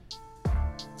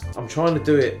 I'm trying to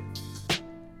do it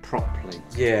properly.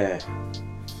 Yeah.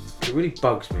 It really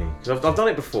bugs me because I've done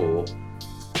it before.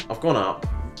 I've gone up,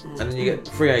 and then you get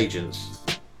free agents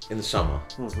in the summer,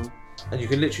 and you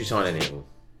can literally sign any of them.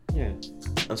 Yeah.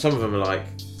 And some of them are like,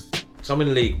 so I'm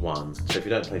in League 1, so if you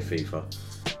don't play FIFA,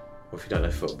 or if you don't know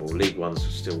football, League 1's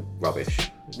still rubbish.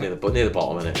 It's near the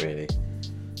bottom, isn't it, really?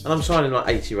 And I'm signing like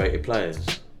 80 rated players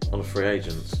on a free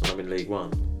agents, and I'm in League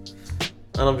 1.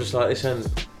 And I'm just like, this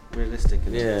ain't realistic.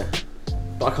 Yeah.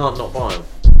 But I can't not buy them,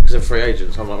 because they're free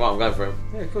agents. I'm like, right, I'm going for him.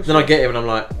 Yeah, of course. Then I get him, and I'm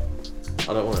like,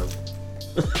 I don't want him.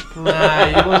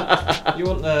 Nah, you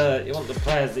want the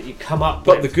players that you come up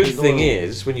But with. the good thing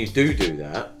is, when you do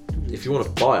that, if you want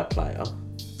to buy a player,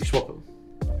 you swap them.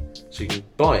 So you can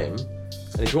buy him,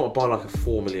 and if you want to buy like a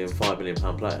 £4 million, £5 million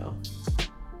player,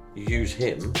 you use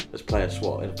him as player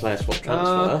swap in a player swap transfer.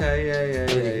 Oh, okay, yeah. And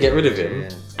then you can get rid of him,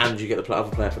 and you get the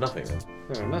other player for nothing.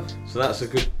 Fair enough. So that's a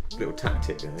good little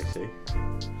tactic, you see.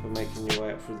 For making your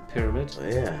way up through the pyramid.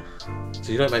 Yeah.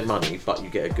 So you don't make money, but you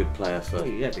get a good player for. Oh,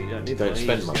 yeah, but you don't need don't money,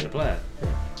 spend you just money. get a player.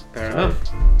 Yeah. Fair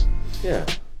enough. Yeah.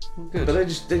 Good. But they're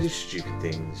just stupid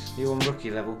things. You on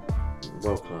rookie level?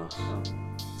 World class.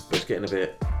 But it's getting a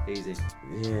bit easy.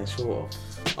 Yeah, sort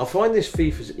of. I find this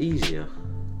FIFA's easier.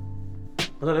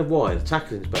 I don't know why. The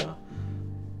tackling's better.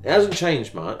 It hasn't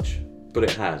changed much, but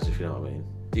it has, if you know what I mean.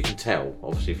 You can tell,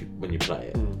 obviously, when you play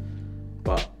it.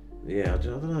 But yeah, I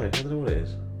don't know. I don't know what it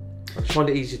is. I just find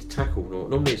it easier to tackle.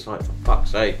 Normally it's like, for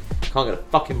fuck's sake, can't get a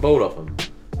fucking ball off them.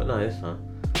 But no, it's not.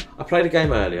 I played a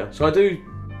game earlier, so I do,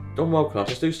 on World Class,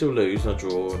 I do still lose and I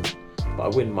draw, but I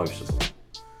win most of them.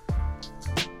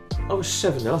 I was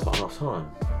 7-0 up at half time.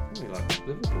 Like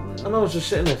Liverpool, and I was just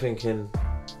sitting there thinking,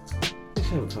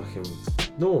 this ain't fucking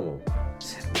normal.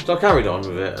 So I carried on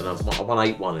with it and I won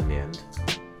 8-1 in the end.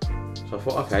 So I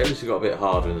thought, okay, at least it got a bit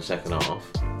harder in the second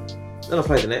half. Then I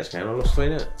played the next game and I lost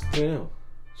 3-0.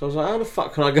 So I was like, how the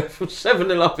fuck can I go from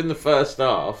 7-0 up in the first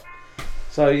half?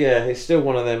 So yeah, it's still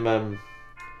one of them,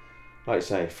 like you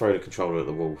say, throw the controller at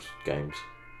the walls games.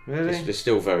 Really? It's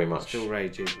still very much. Still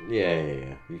ragey.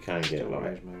 Yeah. You can get still like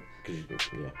rage mode. But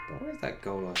Where's that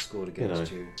goal I scored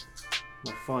against you?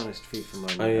 My finest FIFA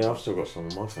moment. Oh yeah, I've still got some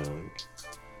on my phone, I think.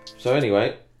 So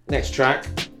anyway, next track,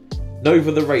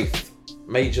 Nova the Wraith,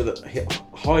 Major the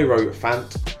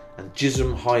Hyrophant, and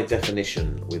Jism High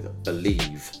Definition with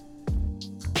Believe.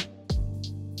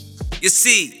 You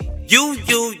see, you,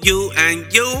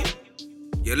 and you.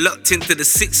 You're locked into the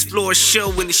 6th Floor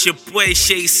show and it's your boy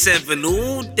Shay 7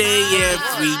 all day,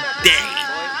 every day.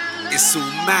 It's so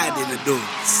mad in the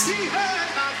dudes.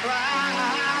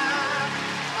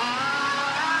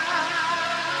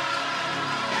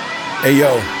 Hey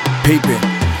yo, peep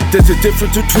it. There's a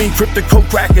difference between crypto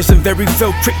crackers and very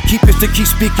felt crypt keepers that keep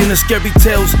speaking the scary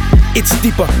tales. It's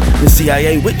deeper than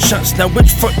CIA witch hunts. Now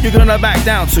which front you gonna back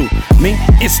down to? Me?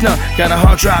 It's not. Got a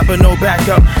hard drive but no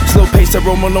backup. Slow pace, I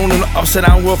roam alone in an upside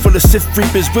down world full of Sith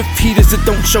reapers with heaters that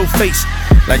don't show face.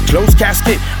 Like closed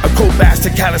casket, a cold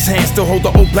bastard, callous hands still hold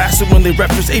the old blaster when they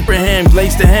reference Abraham,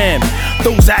 blazed the hand.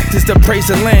 Those actors that praise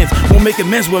the lands won't make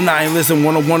amends with nihilism.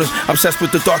 One-on-oneers obsessed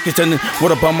with the darkest ending.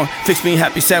 What a bummer. Fix me a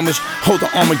happy sandwich. Hold the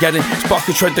Armageddon. Spark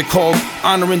a trend to call,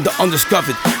 honoring the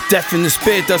undiscovered. Death in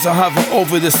despair doesn't hover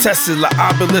over the cesses like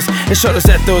obelisk. It showed us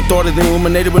that the authority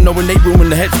illuminated with no innate room in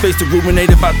the headspace to ruminate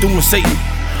about doom with Satan.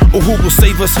 Or who will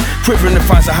save us? Quivering to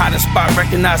find a hiding spot,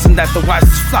 recognizing that the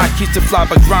wisest fly keeps to fly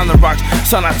by grinding rocks.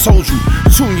 Son, I told you,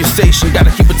 tune your station.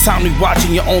 Gotta keep a timely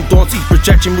watching your own thoughts. Each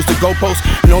projection moves the goalposts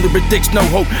and only predicts no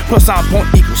hope. Plus, our point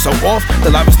equals so off.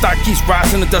 The lava stock keeps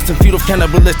rising. The dust and feet of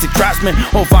cannibalistic craftsmen.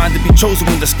 All vying to be chosen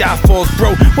when the sky falls,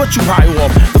 bro. What you high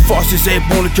off? The farce is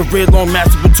airborne, a career-long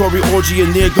masturbatory orgy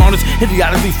and near garners.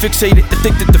 Idiotically fixated,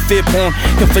 addicted to fear porn.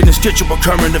 Conflicting schedule,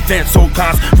 recurring events, old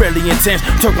cons, rarely intense.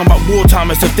 Talking about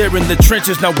wartime as if they're in the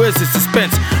trenches. Now where's the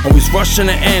suspense? Always rushing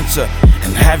to answer,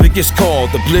 and havoc is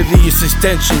called. Oblivious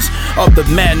extensions of the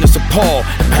madness of Paul.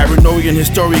 The paranoia and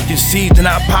hysteria conceived and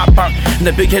I pop out. And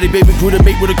that big-headed baby crew that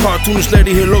mate with a cartoonish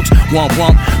lady here looks womp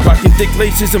womp. Rocking thick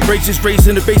laces and braces, raised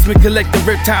in the basement, collecting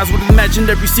reptiles with an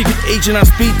imaginary secret agent on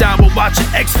speed dial. But watching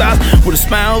X-Files with a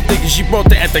smile, thinking she brought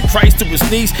the Antichrist to his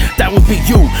knees. That would be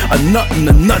you, a nut in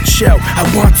a nutshell. I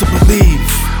want to believe.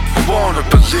 They wanna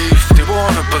believe, they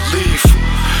wanna believe.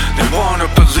 They wanna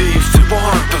believe, they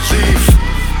wanna believe.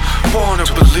 Wanna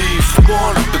believe,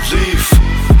 wanna believe.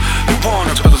 They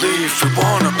wanna believe, they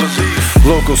wanna believe.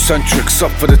 Logocentrics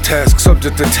up for the task,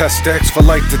 subject to test X for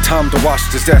light the time to watch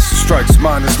disaster strikes.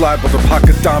 Mine is liable to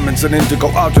pocket diamonds and indigo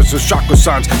objects with chakra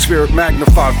signs. Spirit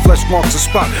magnified, flesh marks the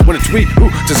spot when it's we who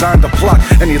designed the plot.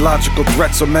 Any logical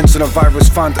threats or mention a virus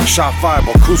find a shot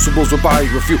viable. Crucibles will buy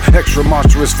you a few extra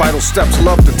monstrous vital steps.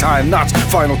 Love to tie knots,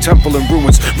 final temple in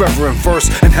ruins. Reverent verse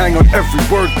and hang on every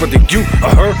word. Whether you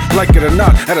or her, like it or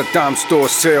not. At a dime store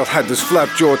sale, had this flap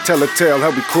jaw tell a tale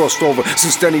how we crossed over.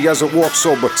 Since then he hasn't walked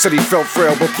sober. Said he felt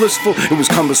frail but blissful. It was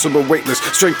cumbersome but weightless.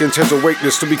 Strengthens his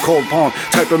awakeness to be called upon.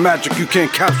 Type of magic you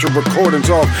can't capture. Recordings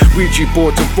of Ouija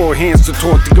boards and 4 hands to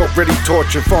taunt the already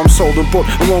tortured. Farm sold and bought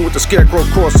along with the scarecrow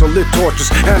cross of lit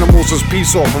torches. Animals as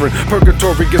peace offering.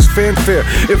 Purgatory gets fanfare.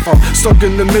 If I'm stuck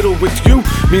in the middle with you,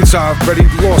 means I've already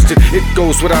lost it. It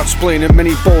goes without explaining.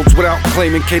 Many folds without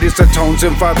claiming. Cadence that tones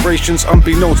and vibrations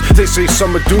unbeknownst. They say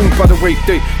some are doomed by the way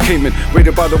they came in.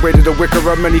 Rated by the weight of the wicker,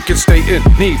 how many can stay in.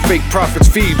 Need fake prophets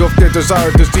feed off their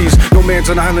desired disease. No man's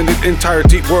an island in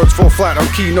entirety. Words fall flat on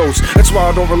keynotes. That's why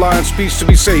I don't rely on speech to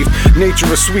be safe.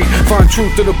 Nature is sweet. Find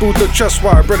truth in the booth of chest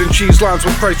wire. Bread and cheese lines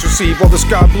with Christ receive. While the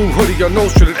sky blue hoodie on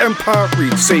notion and empire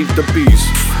read. Save the bees.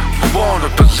 They wanna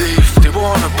believe, they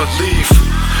wanna believe.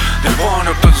 They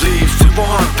wanna believe, they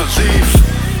wanna believe.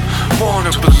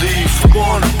 Wanna believe,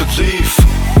 wanna believe.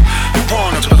 They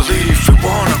wanna believe, they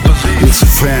wanna believe. It's a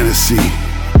fantasy.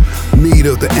 Need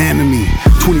of the enemy.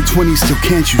 2020 still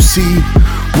can't you see?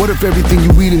 What if everything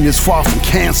you eating is far from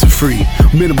cancer free?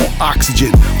 Minimal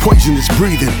oxygen, poisonous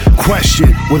breathing.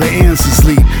 Question where the answers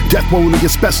lead. Death won't get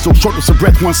special, shortness of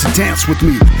breath wants to dance with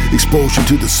me. Exposure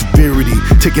to the severity,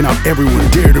 taking out everyone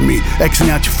dear to me. Xing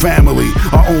out your family,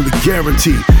 our only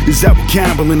guarantee is that we're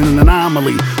gambling in an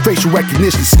anomaly. Facial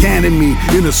recognition scanning me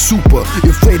in a super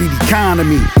inflated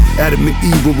economy. Adam and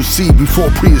Eve will receive before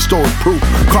prehistoric proof.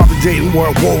 Carbonating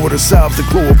world war with ourselves to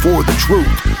glow avoid the truth.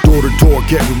 Door to door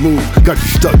get removed, got you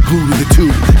stuck glued to the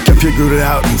tube. Can't figure it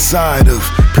out inside of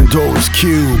Pandora's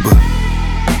cube.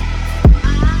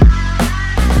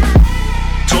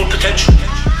 It's all potential.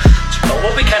 So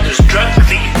what we can do is drag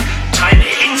the time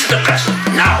into the present,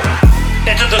 now.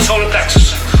 Enter the solar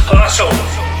plexus of our soul.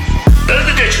 Build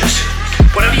the ditches.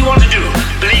 Whatever you want to do,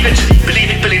 believe it,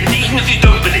 believe it, believe it, even if you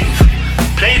don't believe.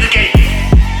 Play the game.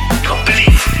 Don't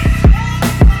believe.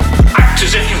 Act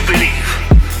as if you believe.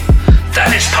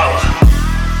 That is power.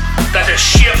 That is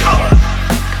sheer power.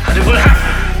 And it will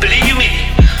happen, believe you me.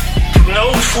 From an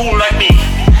old fool like me.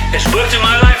 It's worked in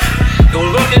my life, it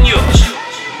will work in yours.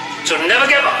 So never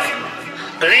give up.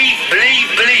 Believe, believe,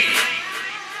 believe.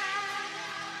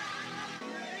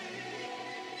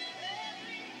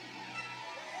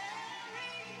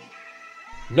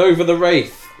 Nova the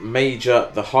Wraith, Major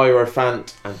the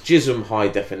Hyrophant, and Jism High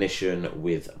Definition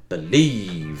with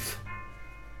Believe.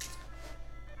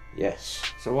 Yes.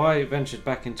 So I ventured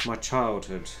back into my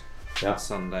childhood that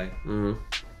Sunday. Mm.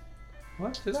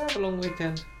 What? Did I have a long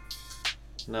weekend?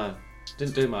 No.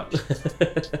 Didn't do much.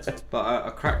 But I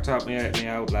cracked up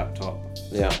my old laptop.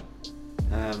 Yeah.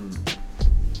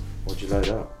 What'd you load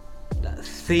up?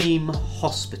 Theme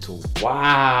Hospital.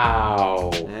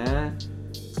 Wow. Yeah.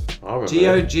 I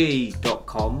remember.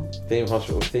 GOG.com. Theme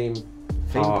Hospital. Theme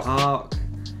Park.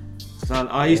 So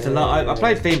I used to love. I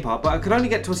played Theme Park, but I could only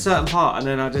get to a certain part, and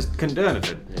then I just couldn't do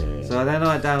anything. Yeah. So then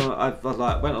I was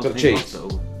like, went on Got Theme cheats.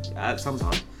 Hospital at some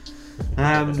time.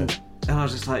 And I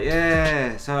was just like,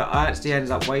 yeah. So I actually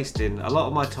ended up wasting a lot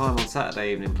of my time on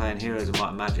Saturday evening playing Heroes of Might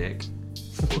and Magic,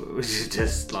 which is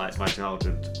just like my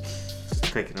childhood, just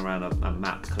clicking around a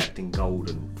map, collecting gold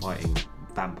and fighting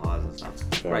vampires and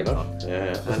stuff. Great fun.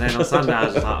 Yeah. And then on Sunday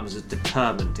I was just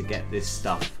determined to get this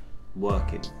stuff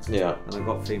working. Yeah. And I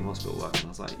got Theme Hospital working. I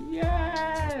was like,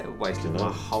 yeah, wasted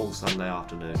my whole Sunday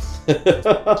afternoon.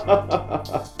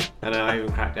 And then I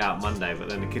even cracked it out Monday, but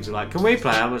then the kids were like, can we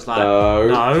play? I was like, no,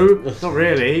 not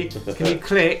really. Can you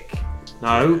click?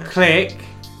 No, click.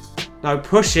 No,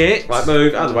 push it. Right,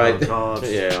 move, out of the way. God.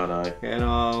 Yeah, I know. Getting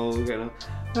old.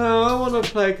 Oh, I want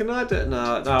to play. Can I do it?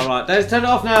 No, right. Let's turn it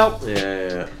off now.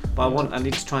 Yeah. But I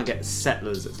need to try and get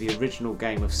Settlers, the original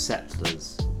game of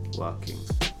Settlers, working,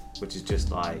 which is just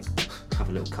like have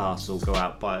a little castle, go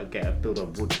out, build a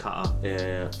woodcutter,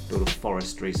 build a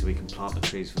forestry so we can plant the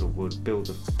trees for the wood,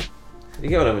 You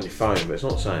get one on your phone, but it's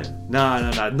not the same.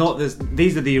 No, not this.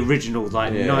 These are the original. I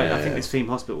think this Theme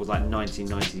Hospital was like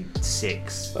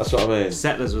 1996. That's what I mean.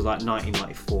 Settlers was like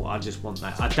 1994. I just want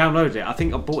that. I downloaded it. I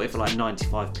think I bought it for like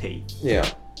 95p. Yeah.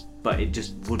 But it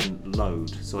just wouldn't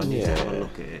load, so I need to have a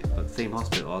look at it. But Theme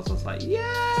Hospital, I was just like,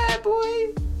 yeah,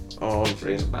 boy. Oh,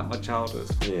 honestly. Brings back my childhood.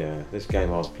 Yeah, this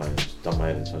game I was playing just done my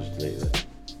head in, so I just deleted it.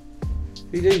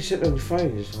 You sit there on your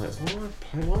phone, you're just like,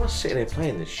 why am I sitting there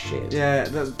playing this shit? Yeah,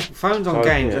 the phones on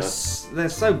games, they're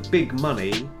so big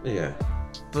money. Yeah.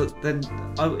 But then,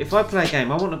 if I play a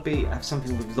game, I want to have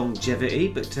something with longevity.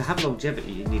 But to have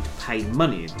longevity, you need to pay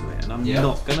money into it, and I'm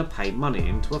not going to pay money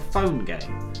into a phone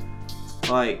game.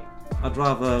 Like, I'd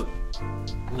rather.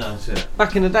 No, that's it.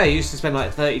 Back in the day, you used to spend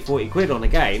like 30-40 quid on a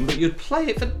game, but you'd play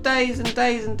it for days and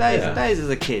days and days and days as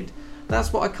a kid.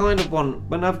 That's what I kind of want.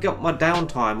 When I've got my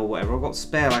downtime or whatever, I've got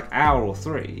spare like hour or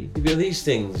 3. But these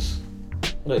things,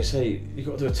 like say, you've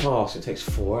got to do a task, it takes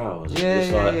 4 hours.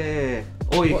 Yeah.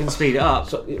 Or you can speed it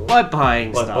up by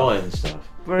buying stuff.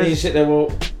 Whereas, then you sit there, well,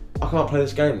 I can't play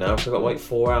this game now because I've got to wait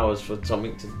 4 hours for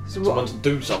someone to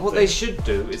do something. What they should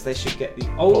do is they should get the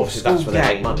old school that's where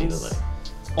they make money, games don't they?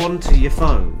 onto your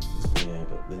phone. Yeah,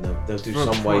 but then they'll do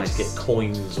some way to get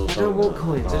coins or something. They don't want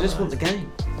coins, they just want the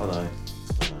game. I know.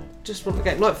 Just want the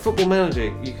game. Like Football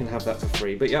Manager, you can have that for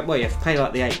free, but you have to pay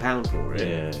like the £8 for it.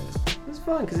 Yeah. It's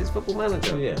fine because it's Football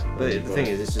Manager. Yeah. But the thing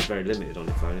is, it's just very limited on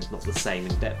your phone. It's not the same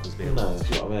in depth as the other. No, that's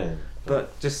what I mean.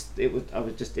 But I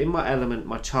was just in my element,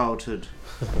 my childhood,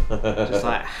 just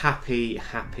like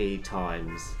happy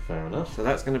times. Fair enough. So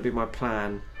that's going to be my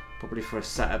plan, probably for a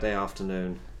Saturday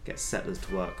afternoon. Get Settlers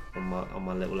to work on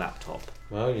my little laptop.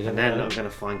 Well, you and then I'm going to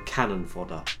find cannon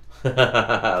fodder.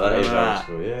 That is old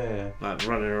school, yeah. Like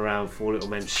running around, 4 little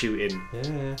men shooting.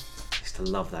 Yeah. I used to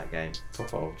love that game.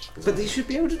 Proper old school. But you should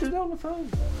be able to do that on the phone.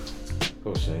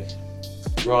 We'll see.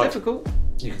 Right. Difficult.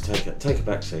 You can take a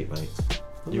back seat, mate.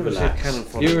 You never relax. said cannon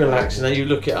fodder. You relax and then you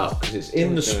look it up because it's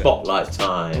in the spotlight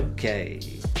time. Okay.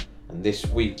 And this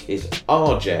week is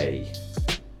RJ.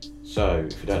 So,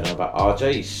 if you don't know about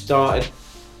RJ, he started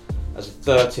as a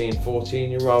 13,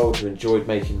 14-year-old who enjoyed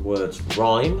making words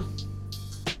rhyme.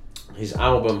 His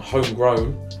album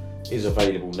Homegrown is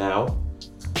available now.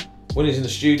 When he's in the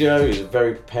studio, he's a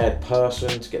very prepared person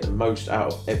to get the most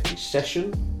out of every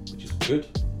session, which is good.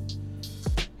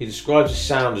 He describes his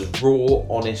sound as raw,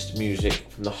 honest music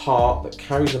from the heart that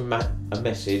carries a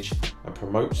message and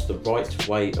promotes the right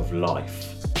way of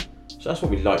life. So that's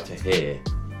what we like to hear.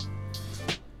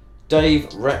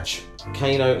 Dave, Wretch,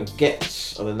 Kano and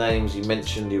Getz are the names he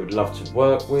mentioned he would love to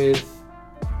work with.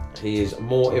 He is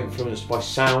more influenced by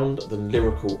sound than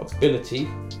lyrical ability,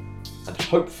 and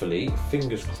hopefully,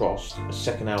 fingers crossed, a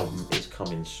second album is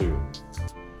coming soon.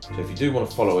 So if you do want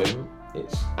to follow him,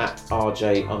 it's at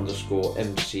RJ_MCR.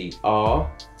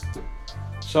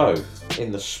 So,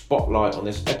 in the spotlight on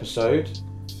this episode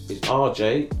is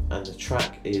RJ, and the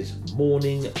track is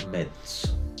Morning Meds.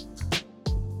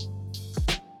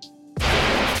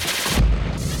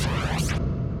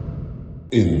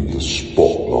 In the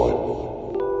spotlight.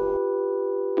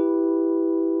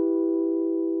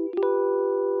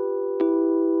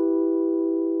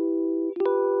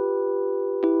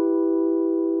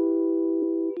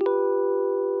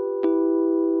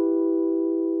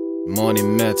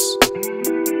 Morning meds.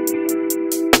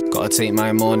 Gotta take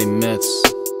my morning meds.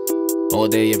 All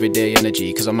day, everyday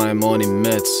energy, cause I'm my morning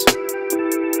meds.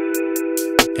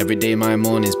 Every day my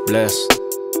morning's blessed.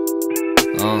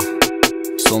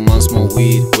 Some man smoke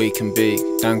weed, wake and bake.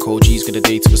 Dan cold G's got a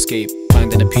day to escape.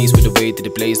 Finding a peace with the way that they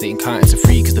blaze. They ain't counting to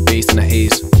free cause they're based in a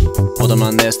haze. All the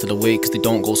man there still awake cause they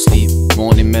don't go sleep.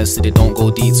 Morning meds so they don't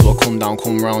go deep. So I come down,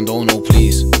 come round, oh no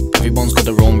please. Everyone's got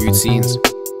their own routines.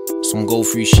 Some go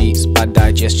through sheets. Bad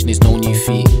digestion is no new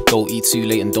feat. Don't eat too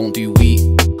late and don't do wheat.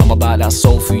 I'm about that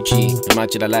soul food G.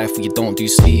 Imagine a life where you don't do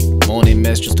sleep. Morning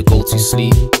meds just to go to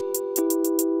sleep.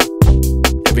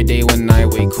 Every day when I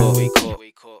wake up,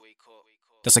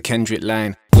 that's a Kendrick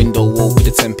line. Window walk with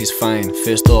the temp is fine.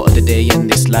 First thought of the day in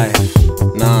this life.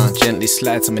 Nah, gently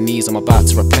slide to my knees. I'm about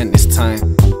to repent this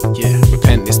time. Yeah,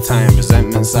 repent this time.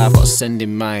 Resentments I've got to send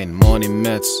in mine. Morning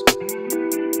meds.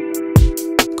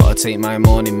 Gotta take my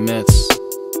morning meds.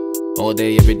 All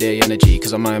day, everyday energy,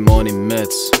 cause I'm my morning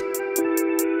meds.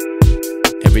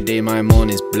 Every day my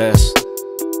morning's blessed.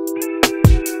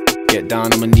 Get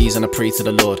down on my knees and I pray to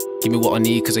the Lord. Give me what I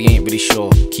need cause I ain't really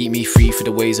sure. Keep me free for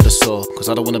the ways of the soul. Cause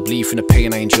I don't wanna bleed from the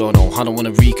pain I endure. No, I don't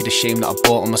wanna reek of the shame that I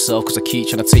brought on myself. Cause I keep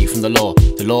trying to take from the law.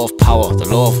 The law of power, the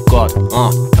law of God.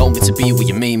 Help me to be what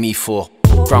you made me for.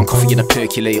 Ground coffee in a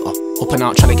percolator. Up and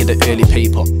out trying to get the early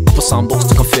paper. Couple soundbooks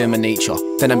to confirm my nature.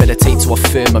 Then I meditate to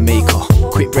affirm my maker.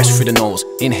 Quick breath through the nose.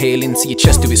 Inhale into your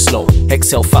chest, do it slow.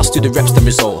 Exhale fast, do the reps, then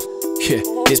resolve. Yeah,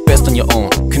 it's best on your own.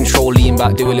 Control, lean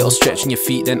back, do a little stretch on your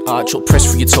feet, then arch up, press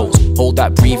through your toes. Hold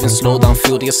that breathing, slow down,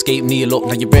 feel the escape, kneel up,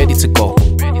 now you're ready to go.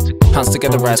 Hands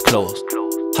together, eyes closed.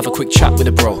 Have a quick chat with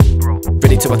a bro.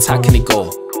 Ready to attack any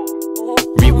goal.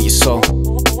 Read what you sow.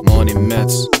 Morning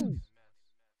meds.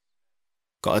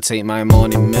 Gotta take my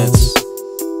morning meds.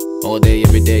 All day,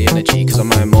 everyday energy, cause I'm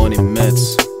my morning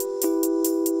meds.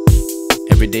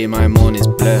 Every day my morning's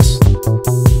blessed.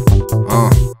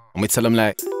 And we tell them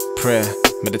like prayer,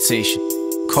 meditation,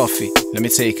 coffee, let me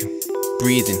take 'em.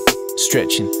 Breathing,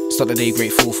 stretching, start the day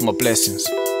grateful for my blessings.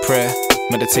 Prayer,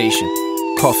 meditation,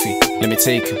 coffee, let me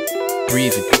take 'em.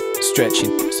 Breathing,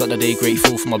 stretching, start the day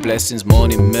grateful for my blessings.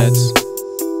 Morning meds.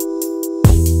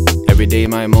 Every day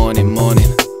my morning.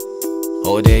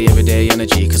 All day, everyday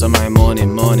energy, cause I'm my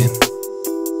morning.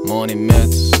 Morning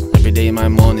meds. Every day my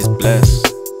morning's blessed.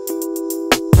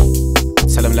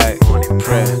 Tell them like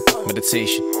prayer,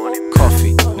 meditation,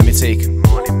 coffee, let me take 'em.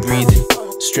 Breathing,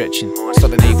 stretching,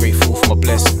 start the day grateful for my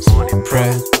blessings.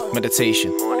 Prayer,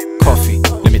 meditation, coffee,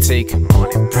 let me take 'em.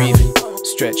 Breathing,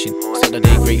 stretching, start the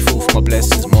day grateful for my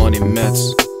blessings. Morning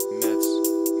meds.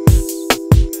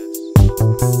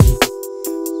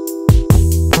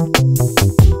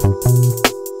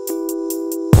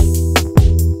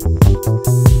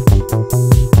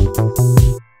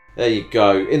 There you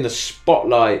go. In the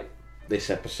spotlight this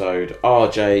episode,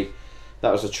 RJ.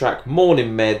 That was the track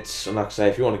Morning Meds. And like I say,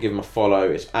 if you want to give him a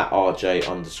follow, it's at RJ_MCR.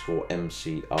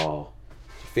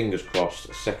 Fingers crossed,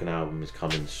 a second album is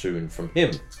coming soon from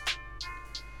him.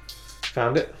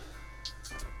 Found it?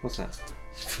 What's that?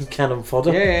 From Cannon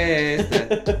Fodder. Yeah.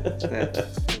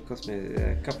 It cost me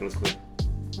a couple of quid.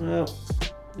 Well,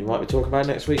 you might be talking about it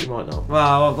next week, you might not.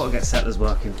 Well, I've got to get settlers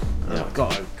working. Yeah. I've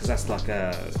got to, because that's like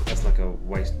a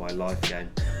waste my life game.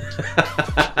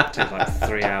 It takes like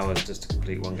 3 hours just to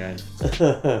complete one game.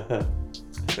 But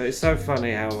it's so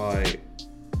funny how like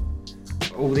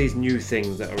all these new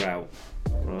things that are out,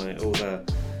 right? All the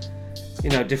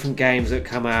different games that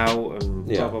come out and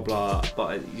blah blah blah.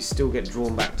 But you still get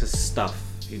drawn back to stuff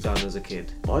you've done as a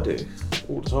kid. I do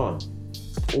all the time.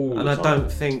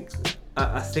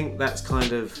 I think that's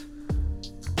kind of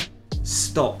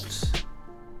stopped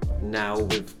now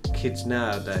with kids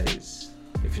nowadays,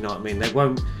 if you know what I mean. They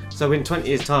won't. So in 20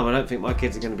 years' time, I don't think my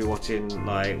kids are going to be watching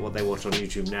like what they watch on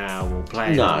YouTube now or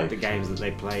playing the games that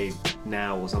they play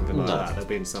now or something like that. They'll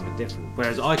be into something different.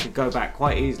 Whereas I could go back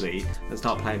quite easily and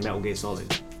start playing Metal Gear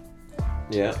Solid.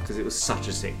 Yeah. Because it was such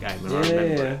a sick game and I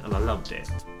remember it and I loved it.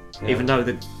 Yeah. Even though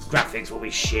the graphics will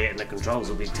be shit and the controls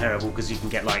will be terrible because you can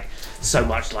get like so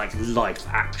much like life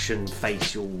action,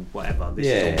 facial, whatever. This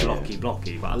is all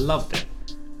blocky, but I loved it.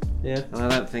 Yeah. And I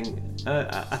don't think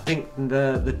I think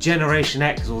the Generation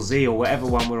X or Z or whatever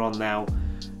one we're on now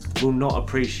will not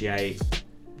appreciate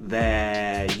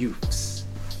their youths.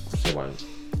 They won't.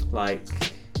 Like,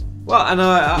 well, and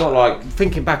not like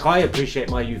thinking back, I appreciate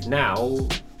my youth now,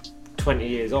 20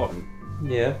 years on.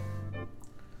 Yeah.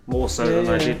 More so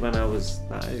than I did when I was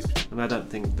that age. And I don't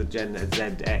think the Gen Z,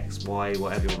 X, Y,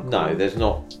 whatever you want to call it. No, there's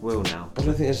not. Will now. I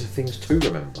don't think there's things to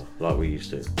remember like we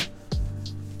used to. Do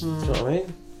you know what I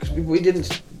mean? Because we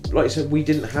didn't, like you said, we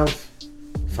didn't have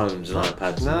phones and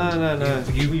iPads. No.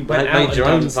 You made your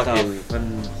own fucking.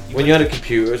 When you had a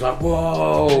computer, it was like,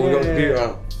 whoa, we got a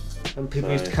computer. And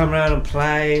people used to come around and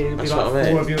play. It'd be like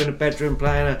 4 of you in a bedroom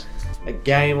playing a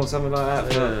game or something like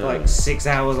that for like 6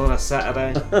 hours on a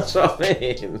Saturday. That's what I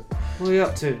mean. What are you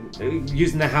up to?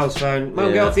 Using the house phone.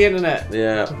 Mum, get off the internet.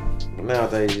 Yeah. But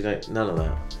nowadays, you don't. None of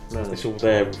that. No. It's all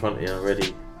there in front of you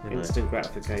already. Instant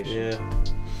gratification. Yeah.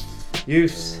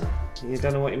 Youths, you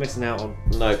don't know what you're missing out on.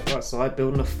 No. Go outside,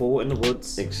 building a fort in the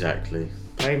woods. Exactly.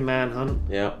 Playing manhunt.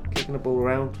 Yeah. Kicking the ball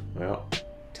around. Yeah.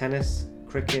 Tennis,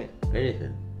 cricket.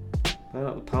 Anything. Playing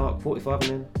up the park, 45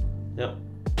 and in. Yep.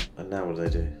 And now what do they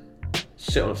do?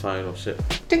 Sit on the phone or sit.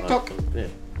 TikTok. Yeah.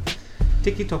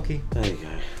 Tiki-toki. There you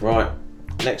go. Right.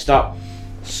 Next up,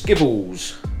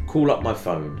 Skibbles. Call up my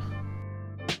phone.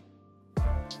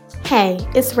 Hey,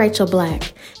 it's Rachel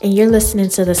Black, and you're listening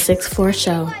to the 6'4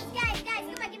 Show.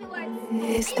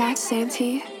 Is that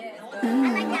Sensei?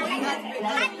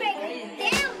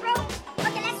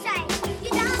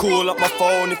 Call up my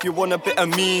phone if you want a bit of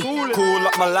me. Call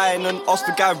up my line and ask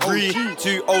for Gary.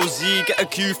 2OZ, get a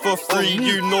queue for free.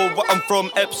 You know what I'm from,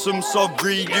 Epsom,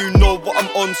 Sudbury. You know what I'm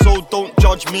on, so don't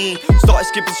judge me. Started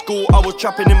skipping school, I was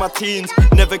trapping in my teens.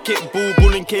 Never kicked ball,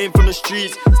 bullying came from the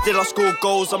streets. Still I score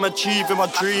goals, I'm achieving my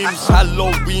dreams.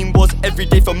 Halloween was every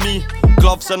day for me.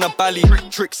 Gloves and a bally,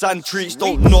 tricks and treats.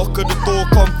 Don't knock at the door,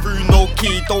 come through, no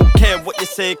key. Don't care what you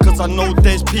say, cause I know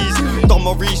there's peace. Done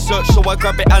my research, so I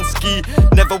grab it and ski.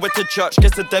 Never went to church,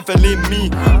 guess the devil in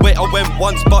me. Wait, I went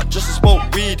once, but just to smoke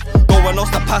weed. Go and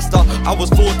ask the pastor, I was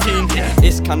 14.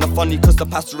 It's kinda funny, cause the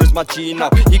pastor is my G now.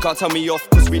 He can't tell me off,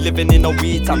 cause we living in a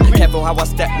weed town. Careful how I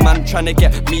step, man, trying to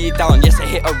get me down. Yes, I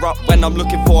hit her up when I'm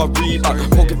looking for a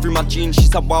rebound. Poking through my jeans, she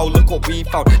said, wow, look what we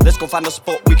found. Let's go find a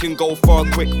spot, we can go for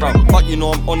a quick round. But you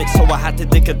know I'm on it, so I had to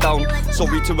dig her down.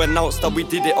 Sorry to announce that we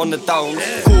did it on the downs.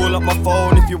 Call up my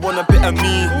phone if you want a bit of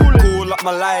me. Call up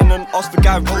my line and ask for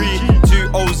Gary.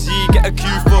 2OZ, get a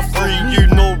queue for free. You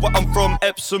know what I'm from,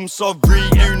 Epsom, Sudbury.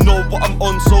 You know what I'm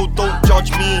on, so don't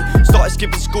judge me. Started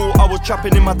skipping school, I was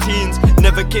trapping in my teens.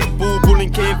 Never kicked ball,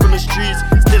 bullying came from the streets.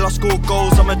 Still I score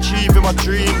goals, I'm achieving my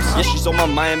dreams. Yeah, she's on my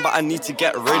mind, but I need to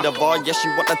get rid of her. Yeah, she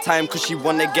want the time, cause she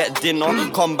wanna get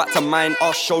dinner. Come back to mine,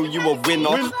 I'll show you a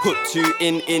winner. Put 2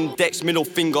 in index, middle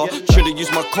finger. Should've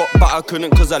used my cock, but I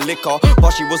couldn't cause I lick her.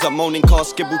 But she wasn't moaning,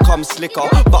 cause Skibble come slicker.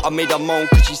 But I made her moan,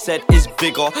 cause she said it's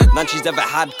bigger than she's ever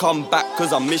had. Come back,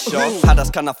 cause I miss her. Had that's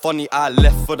kinda funny, I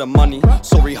left for the money.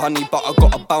 Sorry honey, but I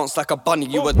gotta bounce like a bunny.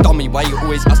 You a dummy, why you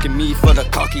always asking me for the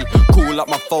cocky? Call up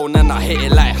my phone and I hit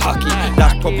it like hockey.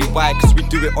 That's probably why, cause we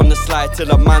do it on the slide.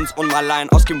 Till a man's on my line,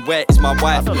 asking where is my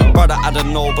wife. Brother, I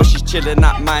don't know, but she's chilling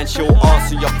at mine. She'll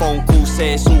answer your phone call,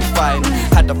 say it's all fine.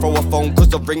 Had to throw a phone cause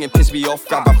the ringing pissed me off.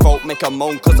 Grab a throat, make a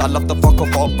moan, cause I love the fuck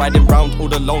off up. Riding round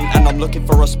all alone and I'm looking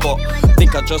for a spot.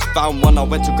 Think I just found one, I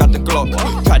went to grab the Glock.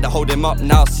 Tried to hold him up,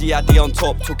 now Siah on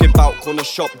top. Talking about corner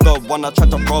shop, the one I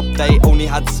tried to rob. They only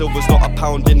had silvers, not a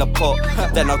pound in the pot.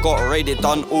 Then I got raided,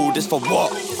 done all this for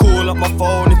what? Call up my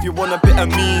phone if you want a bit of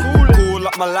me. Call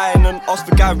up my line and ask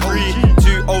for Gary.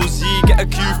 2OZ, get a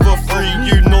queue for free.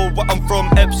 You know what I'm from,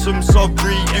 Epsom,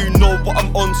 Sudbury. You know what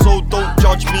I'm on, so don't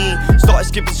judge me. Started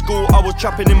skipping school, I was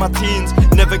trapping in my teens.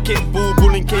 Never kicked ball,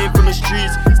 bullying came from the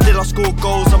streets. Still I score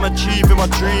goals, I'm achieving my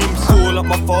dreams. Call up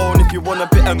my phone if you want a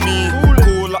bit of me.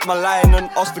 Call up my line and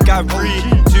ask for Gary.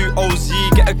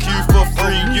 2OZ, get a queue for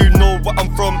free. You know what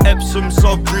I'm from, Epsom,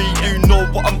 Sudbury. You know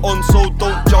what I'm on, so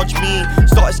don't judge me.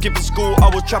 Started skipping school,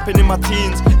 I was trapping in my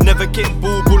teens. Never kicked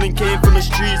ball, bullying came from the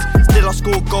streets. Still I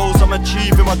score goals, I'm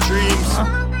achieving my dreams.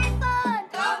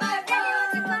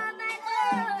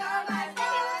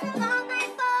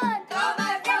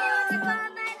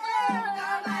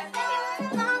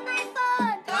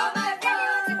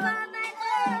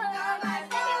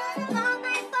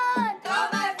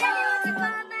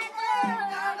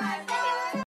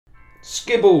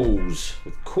 Skibbles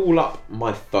with Call Up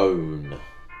My Phone.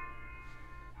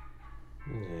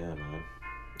 Yeah, man.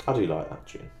 I do like that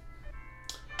tune.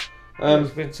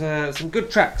 There's been some good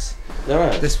tracks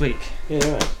this week. Yeah,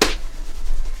 there is.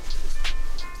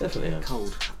 Definitely is.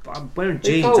 Cold. But I'm wearing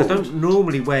jeans. I don't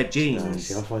normally wear jeans. No,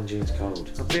 see, I find jeans cold.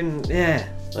 They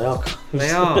are cold.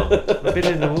 They are. I've been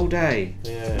in them all day.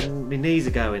 Yeah. And my knees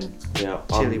are going. Yeah.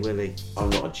 Chilly willy. I'm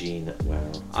not a jean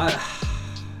wearer. I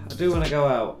do want to go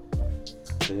out.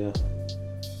 Yeah.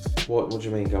 What do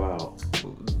you mean go out?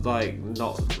 Like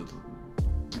not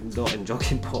in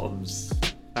jogging bottoms.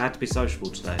 I had to be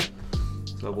sociable today.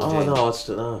 So no, I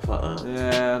still no, fuck that.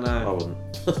 Yeah, no. I wouldn't.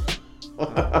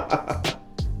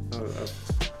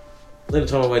 The only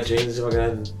time I wear jeans is if I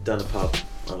go down the pub.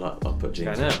 I'll put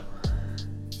jeans. Go now.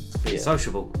 Be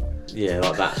sociable. Yeah,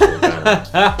 like that sort of going.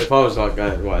 If I was like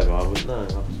going whatever, I wouldn't. No,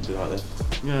 I'd be like this.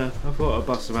 Yeah, I thought I'd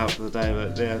bust them out for the day,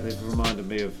 but yeah, they've reminded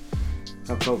me of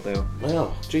How cold they are. They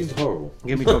are. Jeans are horrible.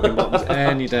 Give me jogging bottoms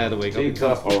any day of the week. Jeans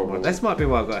are horrible. This might be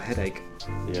why I've got a headache.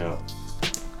 Yeah.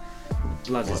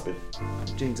 Blood is...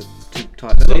 Jeans are too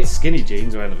tight. They're not skinny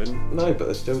jeans or anything. No, but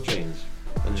they're still jeans.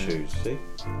 And shoes, see?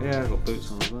 Yeah, I've got boots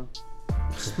on as well.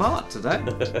 Smart today.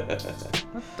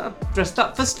 I've dressed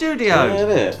up for studio. Yeah,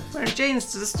 innit? Wearing jeans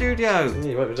to the studio. Yeah,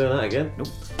 you won't be doing that again. Nope.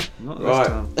 Not this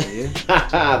time for you.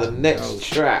 The next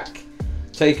track,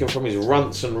 taken from his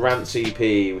Runts and Rants EP,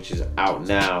 which is out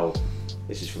now.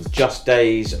 This is from Just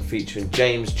Days, featuring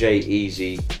James J.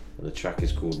 Easy, and the track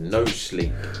is called No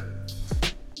Sleep.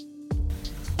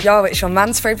 Yo, it's your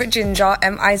man's favourite ginger,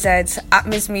 MIZ, at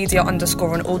MizMedia _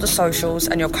 on all the socials,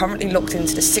 and you're currently locked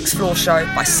into the 6th Floor Show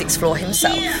by 6th Floor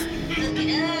himself.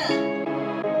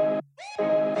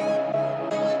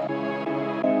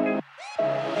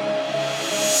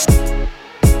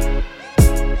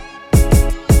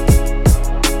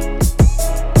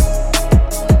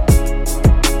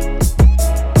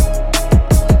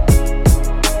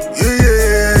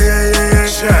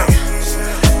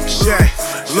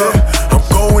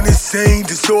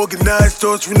 Disorganized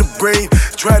thoughts from the brain.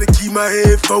 Try to keep my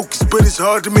head focused, but it's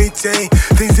hard to maintain.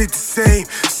 Things ain't the same.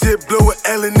 Sit, blow an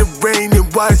L in the rain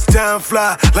and watch time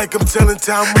fly like I'm telling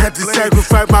time. I had to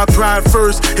sacrifice my pride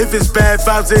first. If it's bad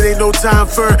vibes, it ain't no time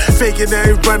for faking. I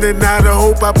ain't running out of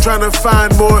hope. I'm trying to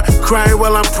find more. Crying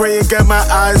while I'm praying, got my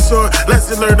eyes sore.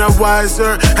 Lesson learned, I'm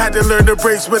wiser. Had to learn to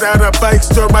brace without a bike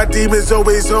store. My demons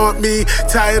always haunt me.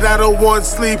 Tired, I don't want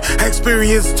sleep.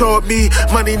 Experience taught me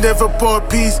money never bought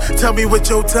peace. Tell me what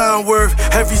your time worth.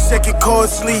 Every second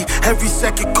costly, every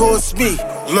second costs me.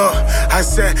 Look, I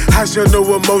said, I show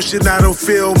no emotion, I don't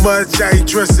feel much. I ain't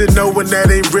trusting no one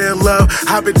that ain't real love.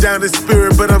 I've been down in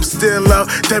spirit, but I'm still up.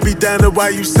 That be down to why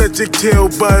you such a kill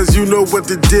buzz. You know what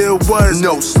the deal was.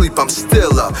 No sleep, I'm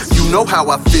still up. You know how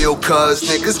I feel, cuz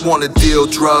niggas wanna deal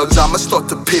drugs. I'ma start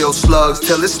to peel slugs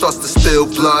till it starts to spill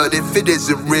blood. If it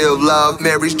isn't real love,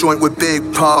 Mary's joint with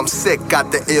Big Pop. I'm sick,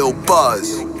 got the ill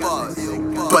buzz.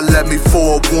 But let me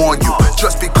forewarn you,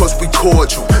 just because we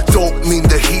cordial don't mean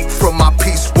the heat from my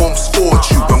piece won't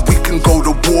scorch you. And we can go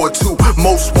to war too,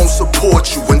 most won't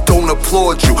support you and don't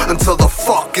applaud you until the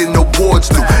fucking awards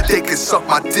do. They can suck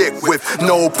my dick with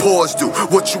no pause do.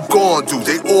 What you gon' do?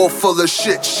 They all full of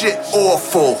shit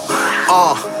awful.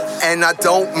 And I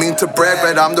don't mean to brag,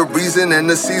 but I'm the reason and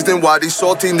the season why these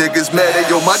salty niggas mad at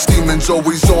yo. My demons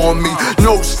always on me,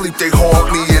 no sleep they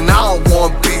haunt me. And I don't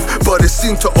want beef, but it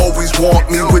seems to always want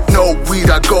me. With no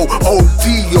weed I go OD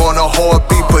on a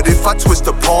heartbeat. But if I twist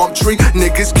a palm tree,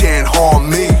 niggas can't harm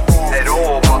me at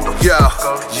all.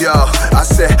 Yeah, I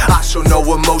said I show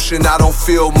no emotion, I don't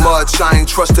feel much. I ain't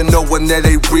trusting no one that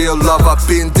ain't real love. I've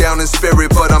been down in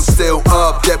spirit, but I'm still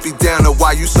up. That be down to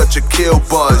why you such a kill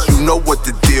buzz. You know what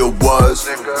the deal was.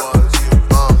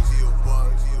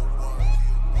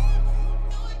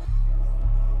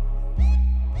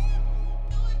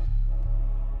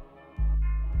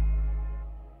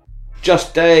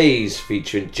 Just Days,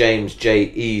 featuring James J.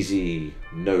 Easy,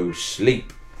 No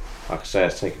Sleep. Like I say,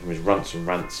 it's taken from his Runts and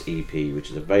Rants EP, which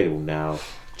is available now.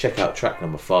 Check out track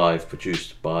number 5,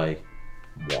 produced by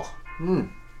moi.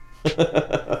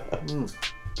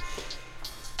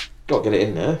 Gotta get it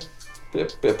in there.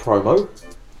 Bit of promo.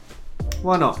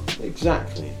 Why not?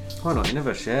 Exactly. Why not? You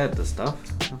never shared the stuff.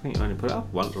 I think you only put it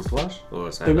up once or twice. Or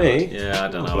Who, me? Yeah, I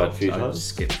don't know. I've a few I times.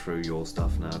 skip through your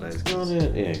stuff nowadays. Oh, yeah,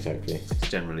 exactly. It's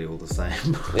generally all the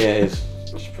same. Yeah, it is.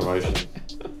 It's promotion.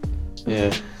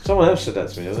 Yeah. Someone else said that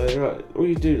to me. They're like, all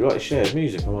you do like shared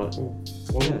music. I'm like, well,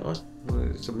 why wouldn't I?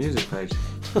 Well, it's a music page.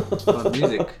 Like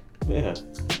music. Yeah.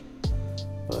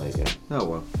 Well, there you go. Oh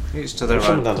well. Each to their own.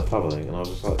 Someone down the pub, I think, and I was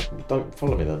just like, don't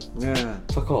follow me then. Yeah.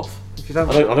 Fuck off. If you don't.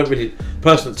 I don't really.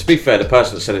 To be fair, the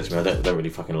person that said it to me, I don't really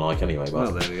fucking like anyway. But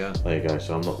Well, there we go. There you go.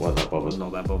 So I'm not that bothered.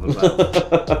 Not that bothered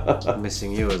about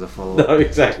missing you as a follower. No,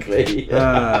 exactly.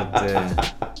 Ah, dear.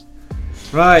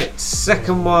 Right,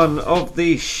 second one of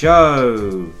the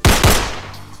show.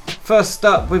 First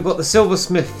up, we've got the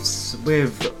Silversmiths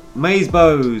with Maze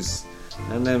Bows.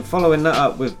 And then following that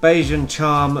up with Bayesian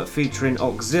Charm featuring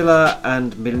Oxzilla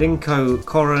and Milinko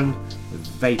Koran with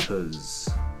Vapors.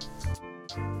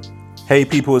 Hey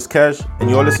people, it's Kaj, and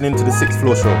you're listening to the 6th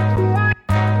Floor Show.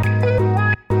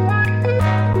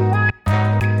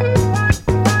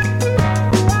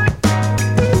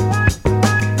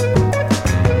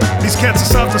 Cats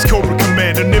are soft as Cobra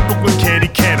Commander, Brooklyn Candy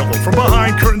Cannibal. From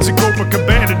behind curtains of Cobra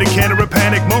Cabana, they can't in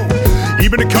panic mode.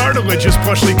 Even the cartilage is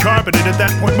plushly carbonated. At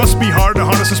that point, must be hard to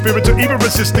harness a spirit to even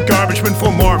resist the garbage when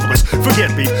full marvelous.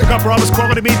 Forget me, got bravas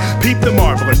quality meat, peep the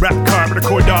marble and rap carbon, a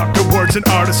core doctor, words and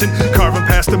artisan, carving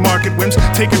past the market whims,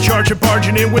 take a charge of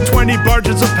barging in with 20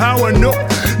 barges of power, no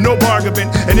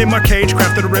bargaining, and in my cage,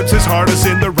 crafted the ribs as hard as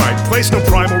in the right place, no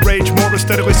primal rage, more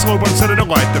aesthetically slow, one set of the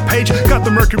light, the page, got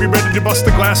the mercury ready to bust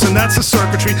the glass, and that's the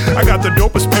circuitry, I got the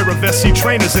dopest pair of SC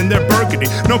trainers in their burgundy,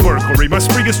 no burglary, my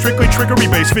spree is strictly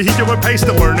trickery-based, vehicular pace,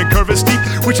 the learning curve is steep,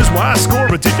 which is why I score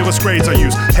ridiculous grades, I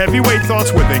use heavyweight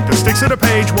thoughts with ink that sticks to the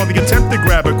page, while the attempt to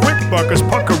grab a quick buckers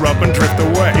pucker up and drift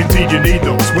away. Indeed, you need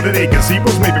those. What are they,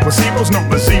 gazebos? Maybe placebos, not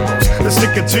placebos. Let's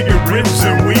stick it to your ribs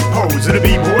and we pose. It'll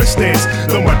be boy stance,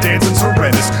 though my dancing's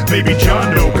horrendous. Maybe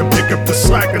John Doe can pick up the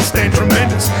slack and stand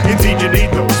tremendous. Indeed, you need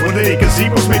those. What are they,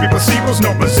 gazebos? Maybe placebos,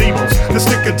 not placebos. Let's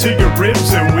stick it to your ribs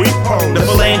and we pose. The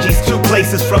phalanges, 2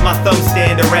 places from my thumb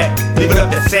stand erect. Leave it up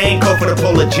to Sanka for the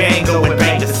pull of Django and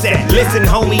bang the set. Listen,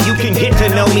 homie, you can get to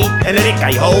know me and the dick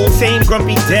I hold. Same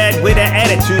grumpy dad with an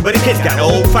attitude, but the kids got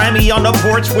old. Find me on the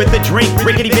porch with a drink,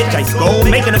 rickety bitch I scold,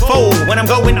 making a fold when I'm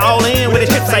going all in with the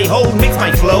chips I hold. Mix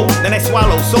my flow, then I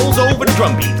swallow souls over the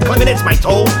drum beat. Claiming it's my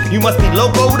toll, you must be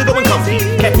loco to go and comfy.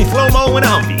 Catch me slow-mo in a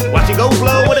Humvee, watch it go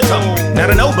slow with a tongue.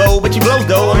 Not an oboe, but you blows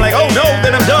though. I'm like, oh no,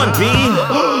 then I'm done, B.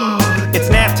 It's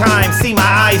nap time, see my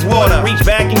eyes water. Reach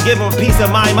back and give them a piece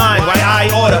of my mind. Why I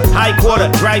order, high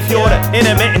quarter, dry fjorder,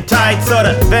 intermittent tide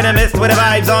sorta. Venomous with the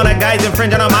vibes on it, guys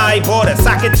infringing on my border.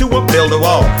 Sock it to a build a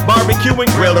wall, barbecue and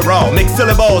grill the raw. Mix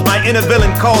syllables, my inner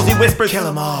villain calls, he whispers, kill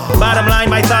them all. Bottom line,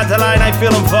 my thoughts align, I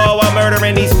feel them fall while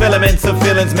murdering these filaments of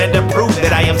feelings meant to prove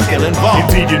that I am still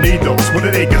involved. Indeed, you need those. What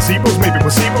are they, gazebos? Maybe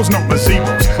placebos, not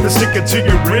placebos. Let's stick it to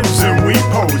your ribs and we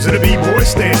pose. It'll be boy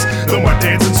stance, though my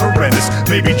dancing's horrendous.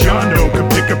 Maybe John Doe can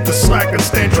pick up the slack and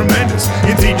stand tremendous.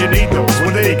 Indeed, you need those.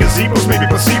 What are they, gazebos? Maybe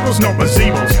placebos, not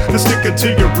placebos. Let's stick it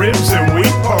to your ribs and we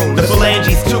pose. The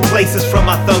phalanges, 2 places from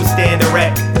my thumb stand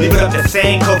erect. Leave it up to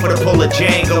Sanka for the pull of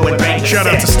Django and bang the Shout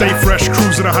set. out to Stay Fresh,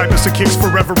 cruising the hypers that kicks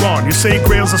forever on. You say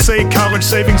grails, I say college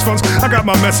savings funds. I got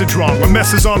my message wrong. My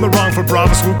mess is on the wrong for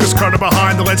Bravos, Lucas Carter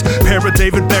behind the lens. Pair of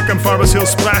David Beckham, Forest Hill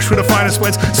splash with the finest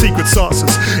weds. Secret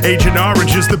sauces, Agent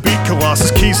Orange is the beat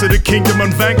colossus. Keys to the kingdom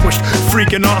unvanquished,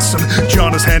 freaking awesome.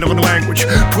 John is handling language.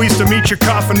 Pleased to meet your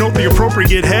coffin, note the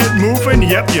appropriate head moving.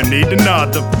 Yep, you need to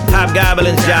nod them.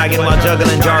 Hobgoblins jogging while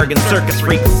juggling jargon, circus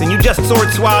freaks. And you just sword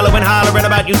swallowing, hollering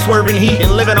about you swerving heat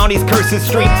and living on these cursed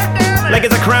streets. Like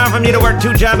it's a crime for me to work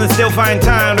 2 jobs and still find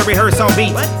time to rehearse on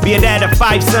beats. Be a dad of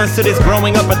 5 sons to this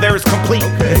growing up, but there is complete.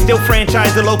 And still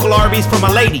franchise the local Arby's for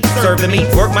my lady. Serve the meat,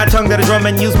 work my tongue to the drum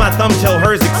and use my thumb till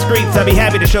hers excretes. I'll be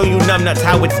happy to show you numbnuts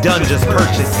how it's done, just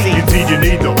purchase seeds. Indeed, you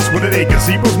need those. What are they,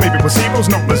 gazebos? Maybe placebos,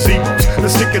 not placebos.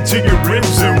 Let's stick it to your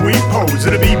ribs and we pose.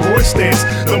 It'll be boy stance,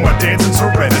 though my dancing's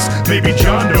horrendous. Maybe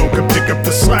John Doe can pick up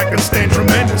the slack and stand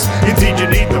tremendous. Indeed, you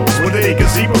need those. What are they,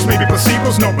 gazebos? Maybe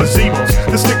placebos, not placebos.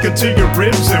 Let's stick it to your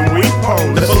ribs and we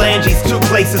pose. The phalanges, 2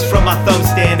 places from my thumb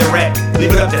stand erect.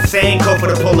 Leave it up to Sanka for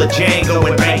the pull of Django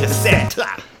and bang the set.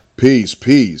 Peace,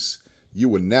 peace.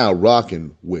 You are now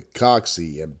rocking with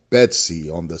Coxie and Betsy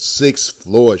on the 6th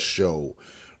Floor Show,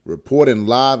 reporting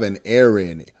live and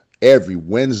airing every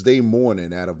Wednesday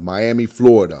morning out of Miami,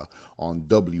 Florida on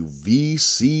WVCC.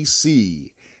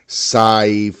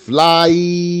 Safe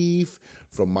Life.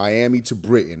 From Miami to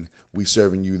Britain, we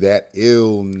serving you that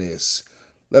illness.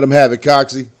 Let them have it,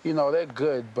 Coxie. You know, they're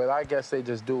good, but I guess they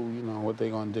just do, what they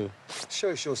gonna do. Show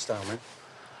us your style, man.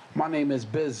 My name is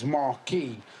Biz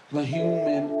Marquis, the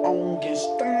human August.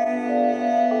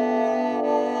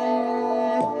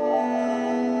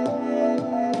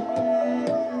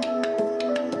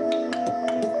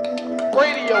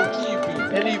 Radio,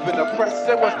 TV, and even the press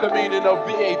say what's the meaning of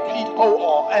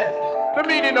VAPORS. The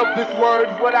meaning of this word,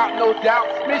 without no doubt,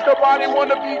 means nobody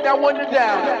wanna be that one you're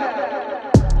down.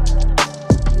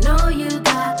 Know you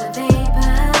got the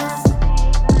vapors.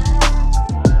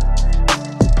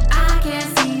 I can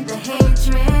see the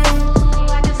hatred.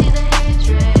 I can see the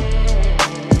hatred.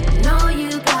 Know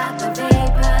you got the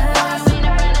vapors.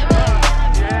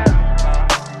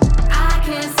 I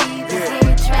can see the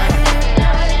hatred.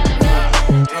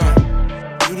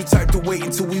 You the type to wait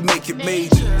until we make it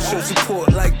major. Show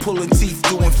support like pulling teeth,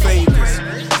 doing favors.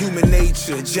 Human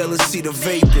nature, jealousy, the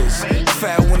vapors.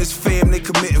 Foul when it's fam, they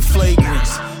committing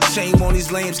flagrants. Shame on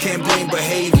these lames, can't blame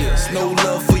behaviors. No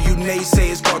love for you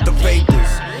naysayers, caught the vapors.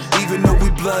 Even though we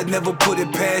blood, never put it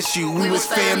past you. We was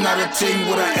fam, not a thing,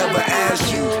 would I ever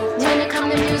ask you? When it come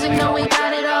to music, no, we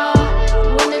got it all.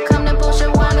 When it come to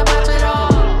bullshit, wind about it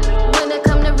all. When it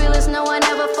come to realest, no, I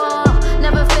never fall.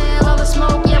 Never fail, all the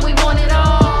smoke, yeah, we want it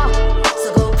all.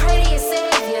 So go pray to your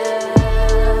savior,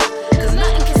 'cause nothing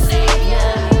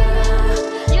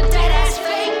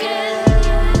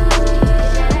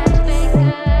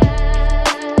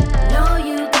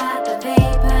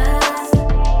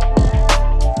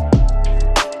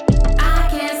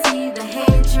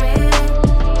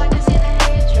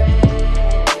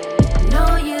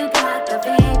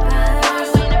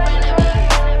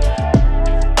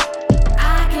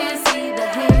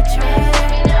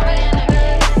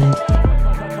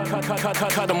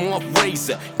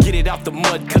razor. Get it out the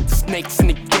mud, cut the snakes and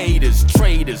the gators.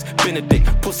 Traitors,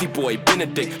 Benedict, pussy boy,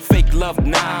 Benedict. Fake love,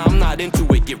 nah, I'm not into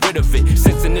it, get rid of it.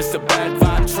 Sensing it's a bad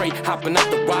vibe trait, hopping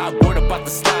out the ride. Word about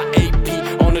the sky,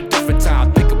 AP on a different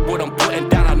time. Think of what I'm putting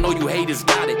down, I know you haters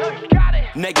got it.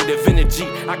 Negative energy,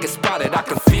 I can spot it, I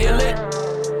can feel it.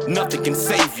 Nothing can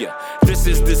save ya. This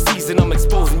is the season, I'm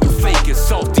exposing you fakers.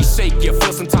 Salty shake ya,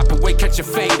 feel some type of way, catch your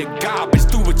fader. Garbage,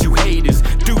 do what you haters.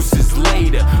 Deuces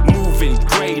later, moving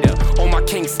greater. On my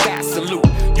king stat salute,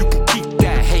 you can keep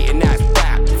that hating that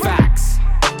facts.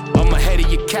 I'm ahead of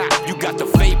your cap, you got the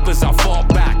vapors, I fall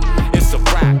back. It's a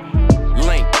rap,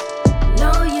 link.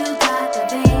 No, you got the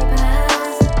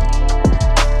vapors.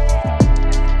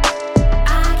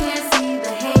 I can't see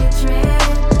the hatred.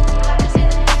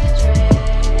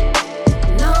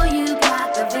 No, you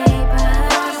got the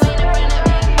vapors.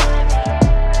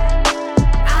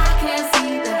 I can't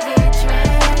see the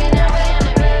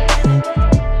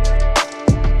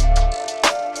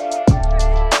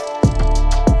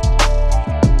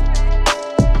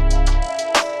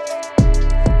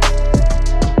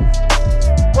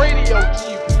Radio,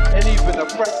 TV, and even the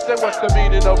press say what's the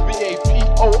meaning of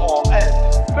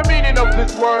VAPORS. The meaning of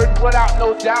this word, without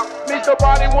no doubt, makes your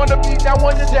body wanna beat that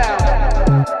one you down.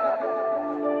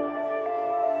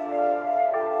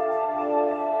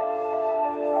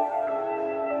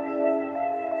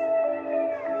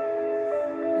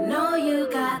 No, you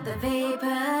got the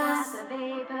vapors.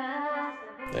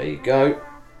 There you go.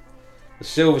 The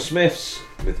Silversmiths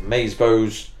with Maze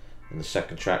Bows, and the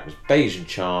second track was Bayesian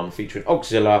Charm featuring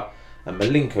Auxilla and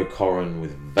Malenko Koran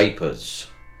with Vapors.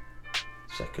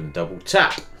 Second double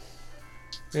tap.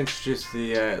 Introduced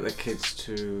the kids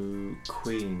to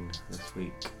Queen this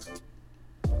week.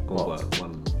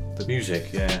 The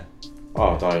music? Yeah.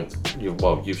 Oh, don't.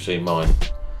 You've seen mine.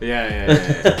 Yeah.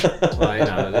 Well, you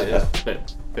know, it's a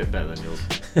bit better than yours.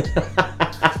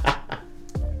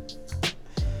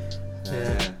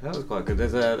 Yeah, that was quite good.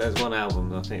 There's one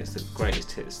album, I think it's the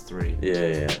Greatest Hits 3.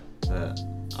 Yeah. That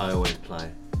I always play.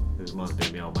 It reminds me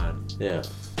of my old man. Yeah.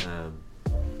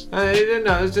 It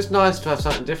was just nice to have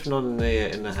something different on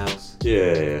in the house.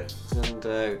 Yeah. And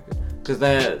because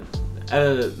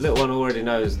little one already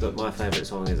knows that my favourite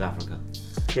song is Africa.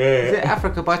 Yeah. Is it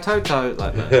Africa by Toto?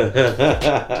 Like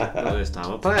that. Not this time.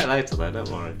 I'll play it later though. Don't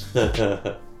worry.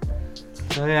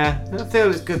 So yeah, I feel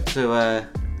it's good to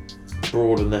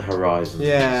broaden the horizon.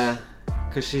 Yeah,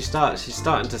 because she's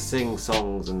starting to sing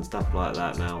songs and stuff like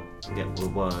that now and get the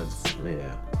words.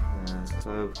 Yeah.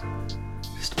 So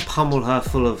just pummel her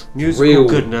full of musical Real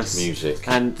goodness, music,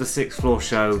 and the Sixth Floor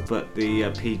Show, but the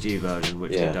PG version,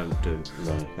 which we don't do.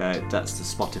 No. That's the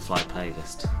Spotify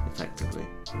playlist, effectively,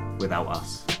 without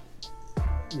us.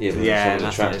 Yeah,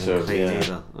 that's not even clean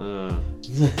either.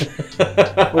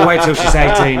 We'll We'll wait till she's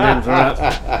 18 then for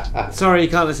that. Sorry, you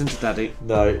can't listen to Daddy.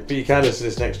 No, but you can listen to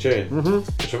this next tune.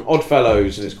 It's from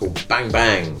Oddfellows and it's called Bang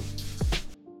Bang.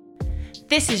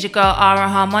 This is your girl Ara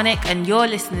Harmonic and you're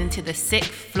listening to the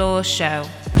Sixth Floor Show.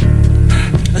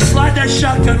 Let's slide that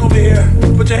shotgun over here.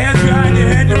 Put your hands behind your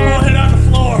head and roll it on the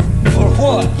floor. Or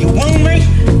what? You wound me?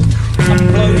 I'm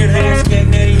blowing your hands,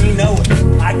 Magnetti, you know it.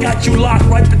 I got you locked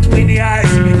right between the eyes.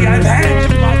 I've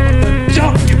had you locked with the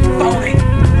jump, you phony.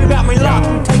 You got me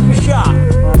locked, take your shot.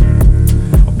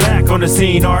 Back on the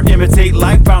scene, art imitate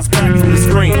life, bounce back from the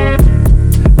screen.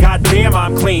 Goddamn,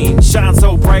 I'm clean. Shine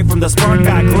so bright from the spark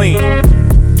I gleam.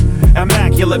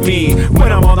 Immaculate me.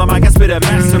 When I'm on the mic, I spit it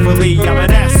masterfully. I'm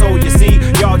an asshole, you see.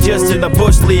 Y'all just in the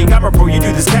Bush League. I'm a pro, you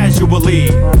do this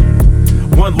casually.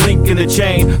 One link in the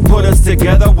chain, put us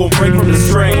together, we'll break from the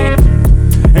strain.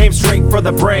 Aim straight for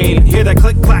the brain. Hear that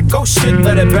click clack, oh shit,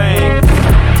 let it bang.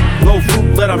 Low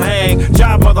fruit, let 'em hang.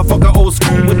 Job motherfucker, old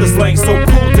school with the slang, so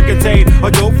cool to contain. A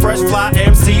dope, fresh, fly,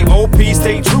 MCOP,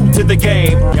 stay true to the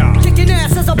game. Kicking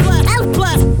ass as a black off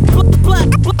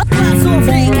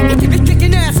me.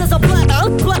 Kicking ass as a black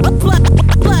off me.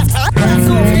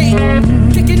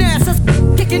 Kicking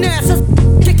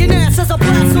ass as a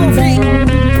blast off me.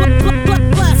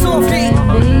 Blast off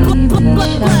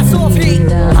me.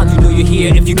 How'd you know you're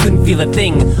here if you couldn't feel a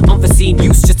thing? Unforeseen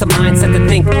use, just a mindset to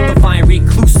think. The fine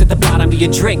recluse at the bottom of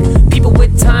your drink. People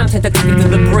with time tend to take it to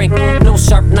the brink. No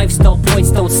sharp knives, no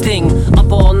points, don't sting.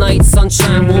 Up all night,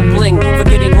 sunshine won't bling.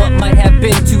 Forgetting what might have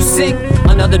been too sick.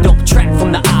 Another dope track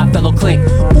from the odd fellow clink.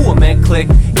 Ooh, a man click.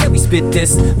 Yeah, we spit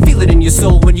this. Feel it in your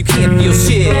soul when you can't feel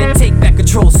shit. Take back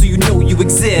control so you know you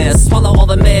exist. Swallow all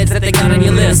the meds that they got on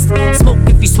your list. Smoke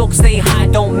if you smoke, stay high,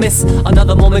 don't miss.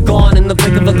 Another moment gone in the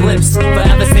blink of a glimpse.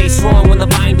 Forever stay strong when the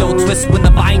vine don't twist. When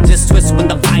the vine just twists, when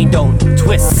the vine don't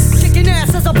twist. Kicking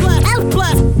ass as a blast off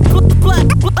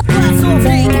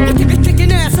me.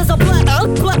 Kicking ass as a blast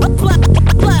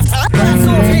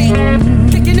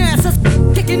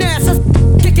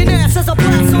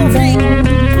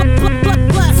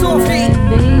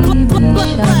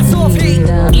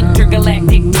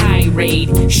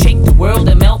world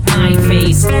and melt my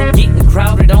face. Getting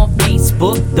crowded on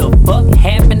Facebook, the fuck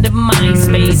happened to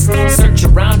MySpace? Search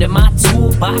around in my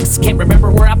toolbox, can't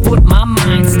remember where I put my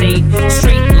mind state.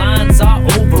 Straight lines are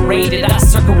overrated, I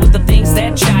circle with the things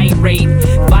that gyrate.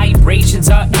 Vibrations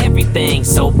are everything,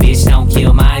 so bitch don't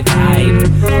kill my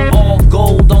vibe. All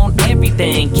gold on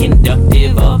everything,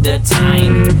 conductive of the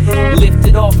time.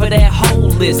 Lifted off of that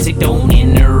holistic, don't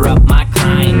interrupt my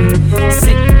climb.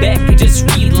 Sit back and just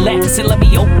relax and let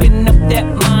me open up that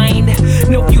mind.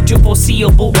 No future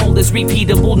foreseeable, all is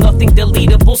repeatable, nothing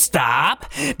deletable.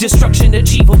 Stop. Destruction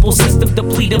achievable, system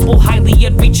depletable, highly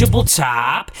unreachable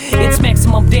top. It's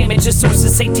maximum damage, the source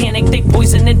is satanic, they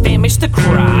poison and famish the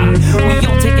crop. We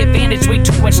all take advantage, way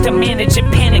too much to manage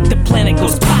and panic, the planet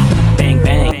goes pop. Bang,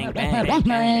 bang, bang,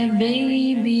 bang. My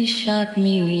baby shot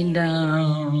me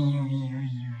down.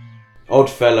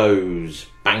 Oddfellows,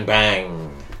 bang, bang.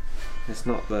 It's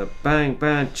not the bang,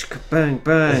 bang, chicka, bang,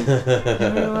 bang.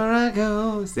 Everywhere I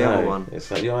go. It's the other one. It's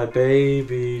like, my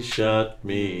baby shut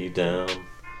me down.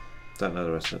 Don't know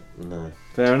the rest of it. No.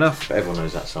 Fair enough. But everyone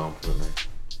knows that sample, doesn't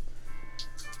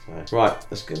they? So, right,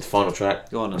 let's get into the final track.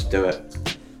 Go on, let's do it.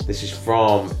 This is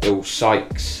from Il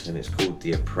Sykes and it's called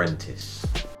The Apprentice.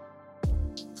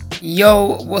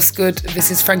 Yo, what's good?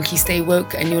 This is Frankie Stay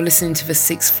Woke and you're listening to the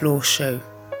Sixth Floor Show.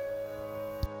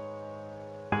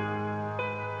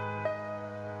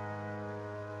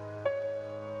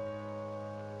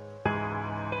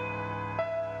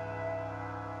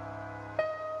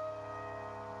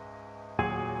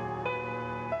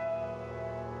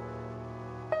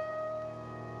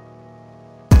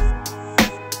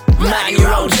 Man,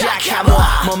 your own jackhammer.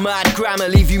 My mad grammar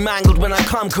leave you mangled when I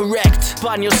come correct.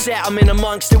 Bun your set, I'm in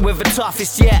amongst it with the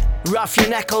toughest yet. Rough your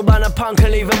neck, I'll bun a punk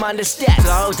and leave him under steps.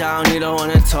 Slow down, you don't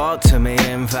wanna talk to me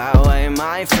in that way,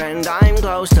 my friend. I'm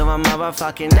close to my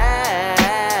motherfucking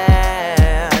edge.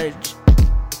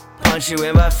 Punch you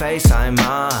in my face, I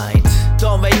might.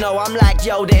 Don't they know I'm like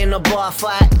Yoda in a bar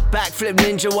fight? Backflip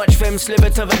ninja, watch them slither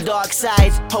to the dark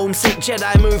side. Homesick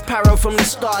Jedi move paro from the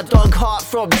star. Dog heart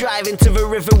throb, driving to the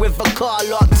river with a car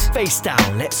locked. Face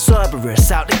down, let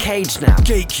Cerberus out the cage now.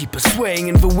 Gatekeeper swaying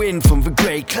in the wind from the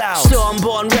grey clouds.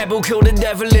 Stormborn rebel, kill the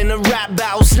devil in a rap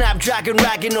battle. Snapdragon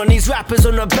ragging on these rappers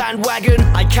on a bandwagon.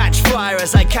 I catch fire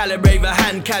as I calibrate the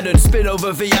hand cannon. Spin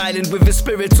over the island with the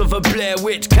spirits of a Blair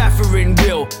Witch. Catherine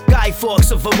Will, Guy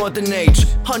Fawkes of a modern age.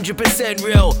 100%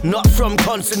 real, not from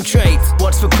concentrate.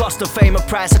 What's the cost of fame? A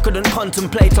price I couldn't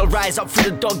contemplate. I'll rise up for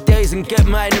the dog days and get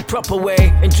mine the proper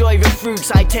way. Enjoy the fruits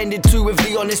I tended to with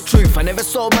the honest truth. I never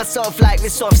sold myself like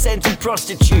this off-centered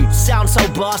prostitute. Sound so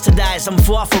bastardized, I'm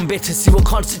far from bitter. See what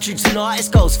constitutes an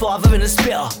artist goes farther than a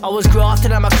spitter. I was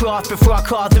grafted at my craft before I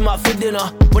carved him up for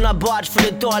dinner. When I barged for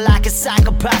the door like a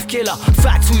psychopath killer.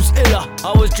 Facts who's iller.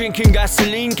 I was drinking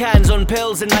gasoline cans on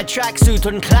pills in my tracksuit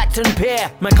on Clacton Pier.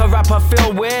 Make a rapper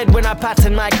feel weird when I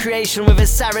pattern my creation with a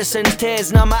Saracen's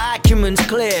tears. Now my acumen's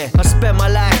clear. I spent my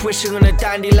life wishing on a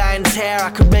dandelion's hair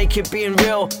I could make it being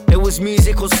real. It was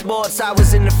music or sports, I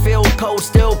was in the field, cold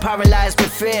still, paralyzed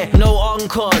with fear. No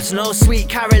encores, no sweet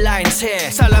Carolines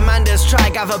here. Salamanders try,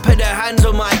 gather, put their hands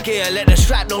on my gear. Let the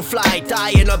shrapnel fly,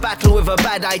 die in a battle with a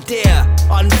bad idea.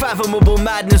 Unfathomable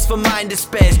madness for mind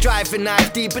despairs. Drive the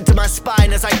knife deep into my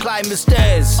spine as I climb the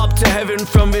stairs. Up to heaven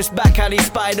from this back alley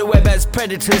spider web as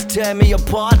predators tear me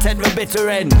apart at the bitter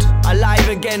end. Alive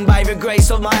again by the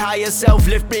grace of my higher self.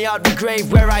 Lift me out the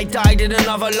grave where I died in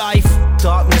another life.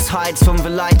 Darkness hides from the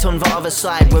light on the other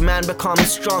side, where man becomes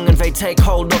strong and they take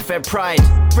hold of their pride.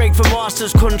 Break the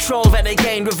master's control that they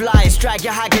gained with lies. Drag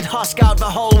your haggard husk out the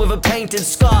hole with a painted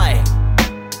sky.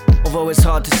 Although it's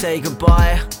hard to say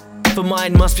goodbye, the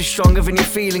mind must be stronger than your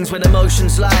feelings when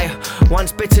emotions lie.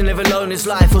 Once bitten, live alone is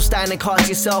life, or stand and cast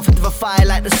yourself into the fire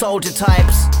like the soldier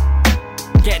types.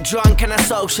 Get drunk and I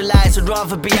socialise, I'd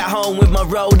rather be at home with my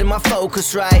road and my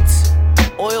focus right.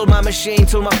 Oil my machine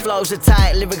till my flows are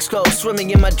tight. Lyrics go swimming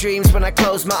in my dreams when I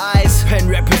close my eyes. Pen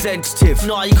representative,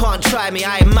 no you can't try me,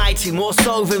 I am mighty. More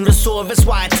so than the sword, that's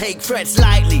why I take threats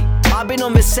lightly. I've been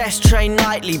on the cess train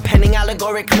nightly, penning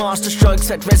allegoric master strokes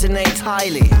that resonate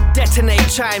highly. Detonate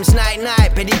chimes night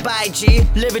night, Betty bye G.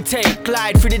 Levitate,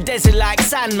 glide through the desert like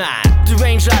Sandman.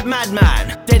 Deranged like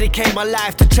madman, dedicate my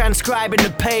life to transcribing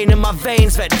the pain in my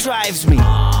veins that drives me.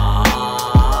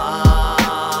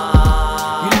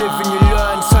 You live and you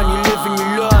learn, son, you live and you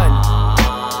learn.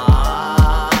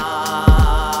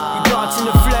 You dance in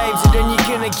the flames and then you're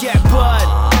gonna get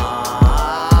burned.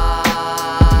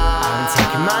 I'm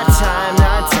taking my time,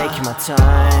 now I'm taking my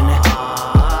turn.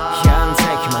 Yeah, I'm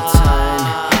taking my turn,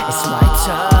 it's my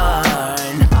turn.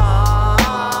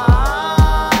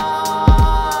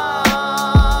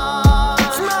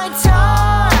 It's my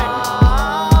turn.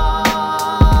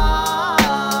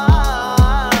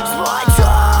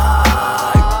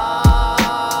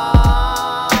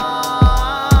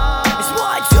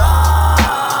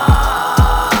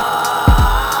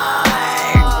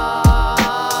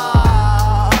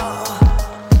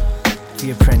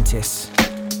 Apprentice.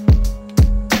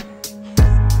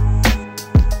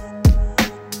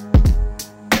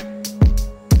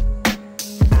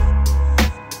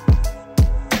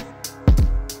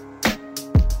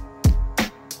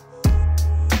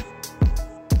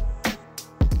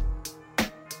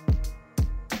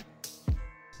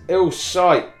 Ill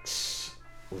Sykes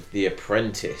with The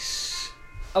Apprentice.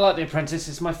 I like The Apprentice.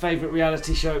 It's my favourite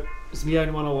reality show. It's the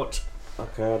only one I watch.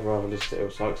 Okay, I'd rather listen to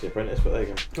Ill Sykes The Apprentice, but there you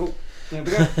go. Cool. There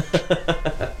we go.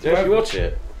 Do you actually watch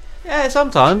it? Yeah,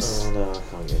 sometimes. Oh no, I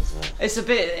can't get into that. It's a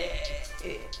bit...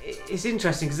 It's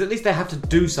interesting because at least they have to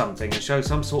do something and show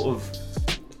some sort of...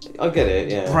 I get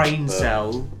it, yeah. Brain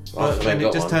cell. But then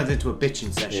it just one. turns into a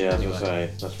bitching session. Yeah, anyway. I was going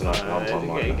to say. That's when I'm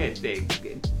like that.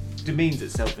 It demeans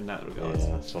itself in that regard. Yeah,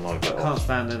 that's when I can't watch.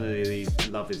 stand any of these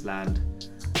Love Is Land,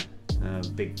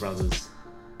 Big Brothers,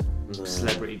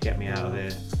 Celebrity Get Me Out of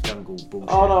There, Jungle bullshit.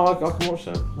 Oh no, I can watch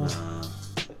them.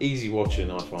 Easy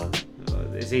watching, I find.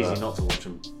 It's easy not to watch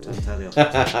them, I tell you.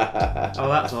 Oh,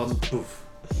 that's on. Poof.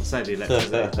 I'll save the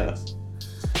electricity, thanks.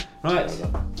 Right.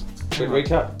 Quick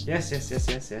recap? Yes.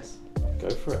 Go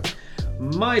for it.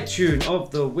 My tune of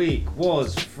the week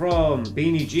was from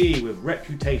Beenie G with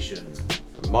Reputation.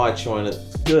 My tune of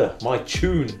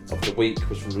the week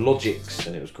was from Lojix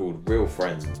and it was called Real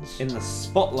Friends. In the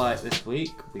spotlight this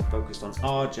week, we focused on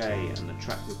RJ and the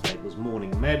track we played was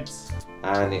Morning Meds.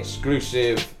 And the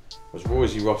exclusive was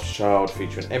Royzy Rothschild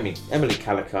featuring Emily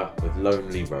Callacher with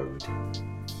Lonely Road.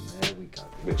 There we go.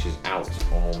 Which is out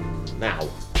on now.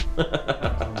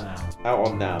 Out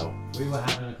on now. We were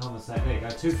having a conversation. There you go,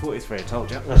 2:43, I told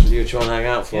you. That's what you were trying to hang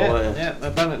out for, weren't you? Yeah,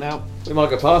 I've done it now. We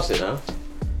might go past it now.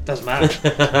 Doesn't matter.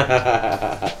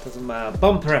 Doesn't matter.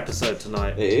 Bumper episode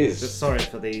tonight. It is. Just sorry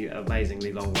for the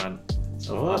amazingly long rant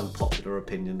of unpopular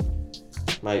opinion.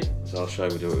 Mate, it's our show,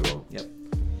 we do what we want. Yep.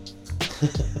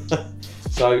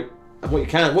 So, what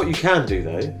you can do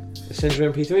though, is send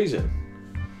your MP3s in.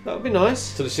 That would be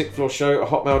nice. To the sixth floor show at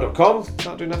hotmail.com.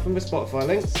 Can't do nothing with Spotify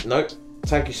links. Nope.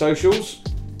 Tag your socials.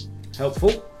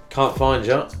 Helpful. Can't find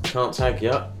you. Can't tag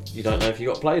you. You don't know if you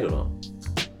got played or not.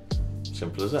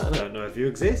 Simple as that, isn't it? Don't know if you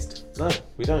exist. No,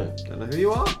 we don't. Don't know who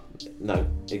you are. No,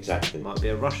 exactly. Might be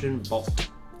a Russian bot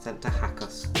sent to hack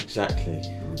us. Exactly.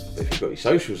 But if you've got your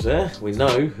socials there, we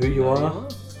know who you are.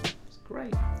 It's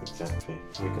great. Exactly.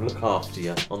 We can look after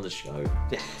you on the show.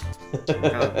 Yeah.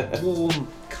 Warm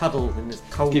cuddle in this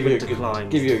cold winter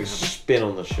climate. Give you a spin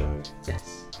on the show.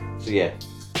 Yes. So yeah,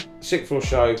 sixth floor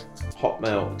show,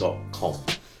 hotmail.com.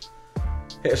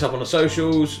 Hit us up on the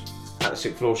socials. At the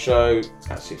Sixth Floor Show,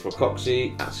 at Sixth Floor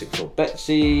Coxie, at Sixth Floor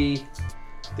Betsy.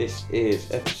 This is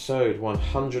episode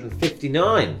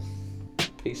 159.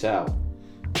 Peace out.